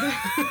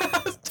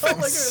 I was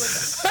totally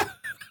gonna look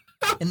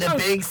In the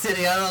big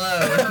city, I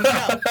don't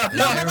know.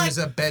 No, there but like, was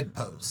a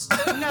bedpost.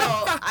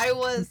 no, I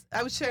was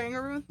sharing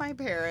a room with my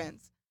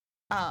parents.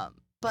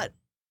 But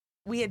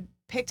we had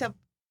picked up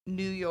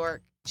New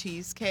York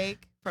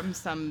cheesecake from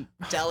some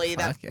deli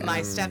that Fuck yeah.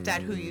 my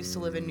stepdad, who used to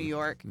live in New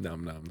York,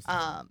 Num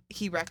nums.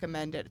 he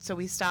recommended. So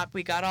we stopped.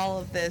 We got all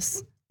of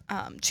this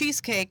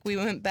cheesecake. We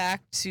went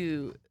back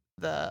to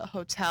the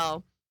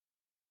hotel.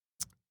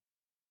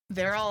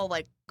 they're all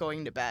like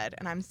going to bed,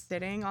 and I'm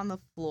sitting on the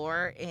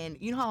floor in,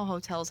 you know how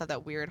hotels have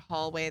that weird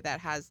hallway that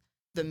has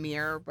the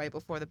mirror right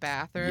before the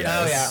bathroom?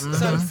 Yes. Oh, yeah.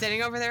 So I'm Mhm.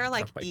 sitting over there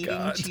like my eating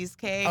God.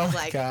 cheesecake, Oh my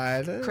like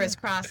god.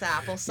 crisscross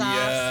applesauce.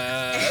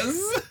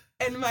 Yes.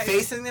 And my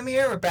Facing the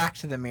mirror or back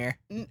to the mirror?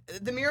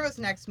 the mirror was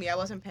next to me. I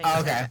wasn't paying Oh,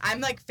 okay. attention. I'm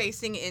like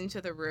facing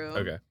into the room.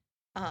 Okay.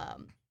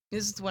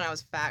 This is when I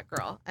was fat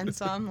girl, and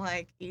so I'm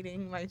like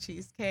eating my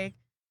cheesecake,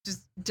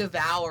 just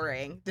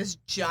devouring this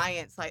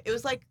giant slice. It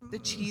was like the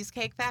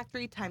Cheesecake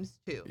Factory times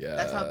 2.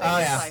 That's how big Oh,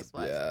 the yeah. slice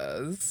was.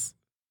 Yes.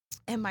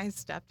 And my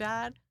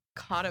stepdad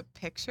caught a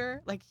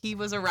picture. Like he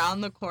was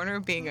around the corner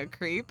being a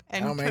creep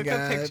and Oh my took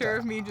God. a picture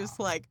of me just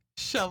like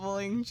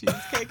shoveling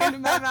cheesecake into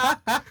my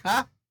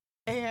mouth.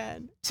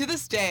 And to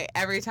this day,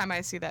 every time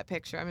I see that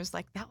picture, I'm just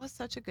like, that was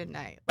such a good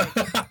night. Like,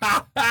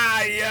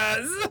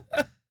 Yes.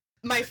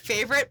 my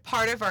favorite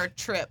part of our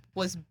trip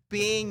was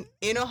being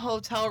in a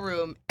hotel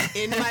room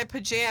in my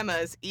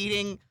pajamas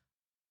eating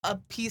a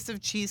piece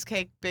of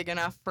cheesecake big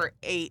enough for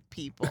 8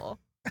 people.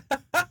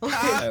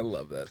 I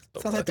love that.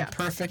 So Sounds like the much.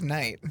 perfect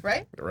night.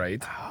 Right?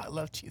 Right. Oh, I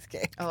love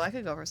cheesecake. Oh, I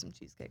could go for some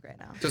cheesecake right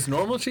now. Just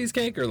normal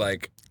cheesecake or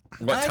like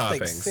what I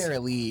like toppings? Sara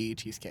Lee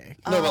cheesecake.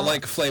 No, but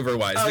like flavor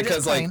wise, Oh, just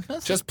because plain. like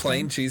That's just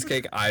plain plain.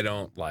 cheesecake, I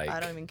don't like. I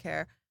don't even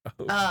care.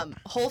 Oh,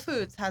 Whole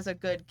Foods has a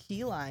good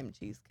key lime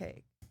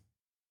cheesecake.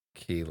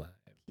 key lime.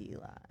 Key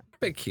lime.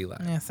 Big key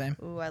lime. Yeah, same.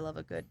 Ooh, I love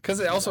a good. Because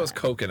it key also has lime.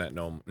 coconut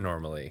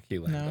normally. Key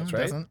lime No, does, it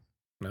right? doesn't.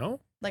 No?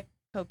 Like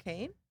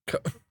cocaine.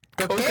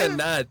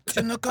 Coconut.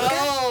 No coconut?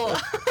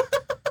 Oh.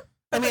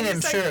 I mean, You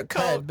I'm said sure it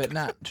Coke. could, but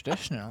not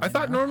traditional. I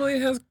thought normally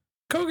it has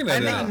coconut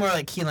I'm in thinking it. more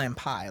like key lime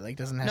pie. Like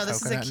doesn't have No,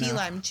 this is a coconut. key no.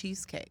 lime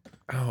cheesecake.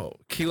 Oh,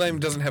 key lime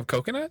doesn't have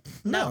coconut?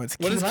 No, it's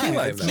key What is key lime.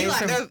 lime, It's then? made Key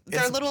lime. from-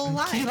 They're it's little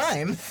Key limes.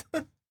 limes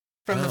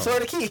from Oh. the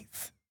Florida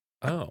Keys.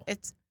 Oh.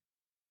 It's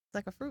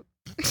like a fruit.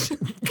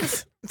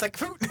 It's like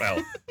fruit.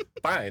 Well,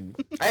 fine.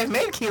 I've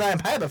made key lime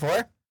pie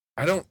before.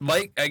 I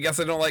guess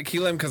I don't like key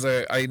lime because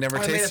I never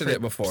I made it tasted for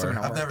it before. someone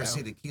I've never workout.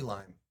 seen a key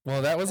lime.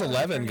 Well, that was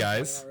 11,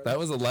 guys. That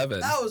was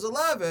 11. That was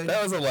 11.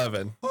 That was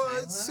 11. Well,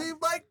 it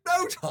seemed like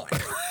no time.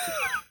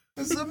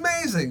 This is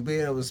amazing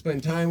being able to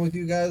spend time with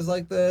you guys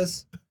like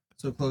this.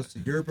 So close to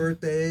your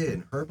birthday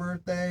and her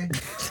birthday.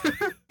 Is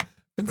there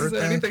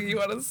Birthday. anything you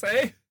want to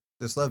say?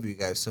 Just love you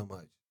guys so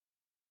much.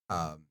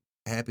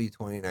 Happy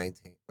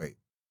 2019. Wait.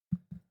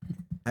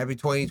 Happy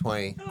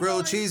 2020.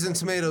 Grilled cheese and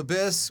tomato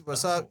bisque.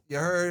 What's up? You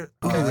heard?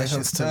 Oh, that Delicious,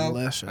 shit's dope.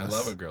 delicious. I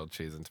love a grilled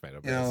cheese and tomato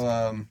You paste.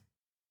 know,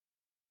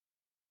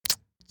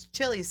 It's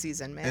chili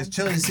season, man. it's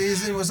chili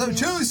season. What's up,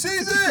 chili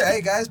season?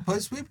 Hey guys,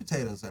 put sweet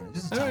potatoes in it.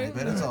 Just a tiny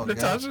bit. It's all good.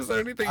 Natasha, is there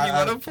anything you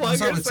want to plug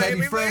What's or up with say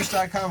anything?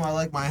 TeddyFresh.com? I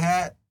like my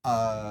hat.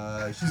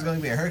 She's gonna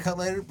be a haircut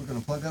later. We're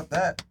gonna plug up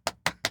that.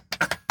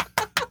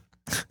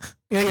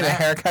 You're gonna get a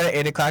haircut at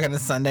 8 o'clock on a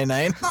Sunday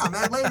night. Nah,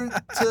 man, later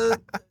to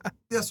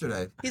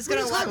yesterday. He's What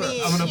gonna are you let talking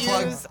me about? I'm gonna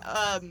plug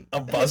use A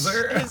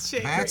buzzer? his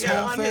shaker Matt's yeah,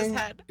 whole on his thing?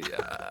 head.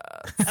 Yeah.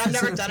 I've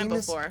never Is it a done it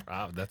penis? before.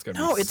 Wow, that's gonna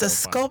No, be it's a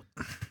so fun.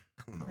 sculpt.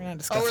 We're not Oh,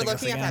 discussing we're this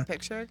looking at again. that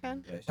picture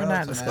again. Yeah, shout We're out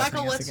not to discussing Matt.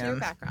 Michael, this what's your again.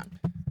 background?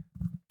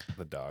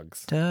 The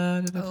dogs.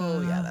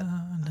 Oh, yeah,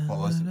 What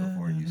was it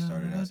before you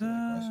started asking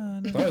that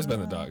question? It's always been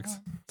the dogs.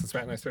 Since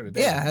Matt and I started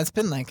dating. Yeah, it's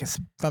been like a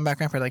fun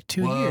background for like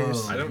 2 Whoa.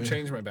 years. I don't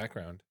change my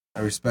background. I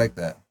respect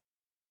that.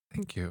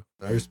 Thank you.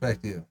 I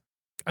respect you.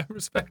 I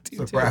respect you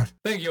So too. proud.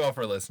 Thank you all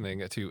for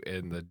listening to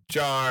In the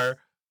Jar.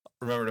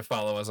 Remember to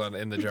follow us on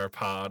In the Jar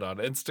Pod on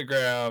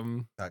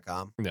Instagram.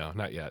 .com. No,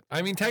 not yet.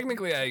 I mean,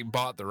 technically, I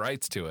bought the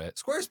rights to it.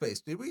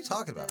 Squarespace, dude. What are you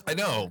talking about? I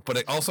know, but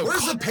it also.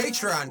 Where's the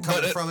Patreon But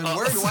coming it- from, and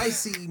where do I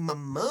see my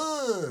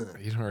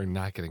money? You are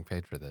not getting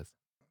paid for this.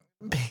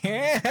 You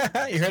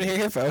heard it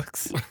here,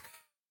 folks.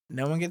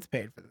 No one gets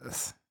paid for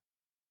this.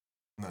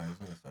 No, I was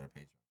gonna start a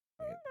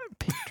Patreon.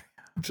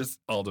 Patreon. Just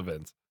all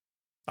depends.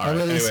 All I'll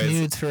right. release Anyways,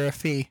 nudes for a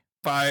fee.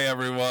 bye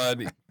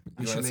everyone. You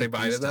We want should to say make bye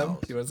to peace them?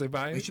 towels. You want to say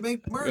bye? We should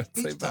make merch,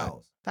 Say beach bye.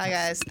 towels. Bye,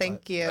 guys.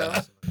 Thank you.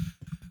 Love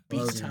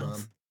Beach you,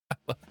 towels.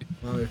 Mom.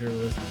 Mom, if you're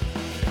listening.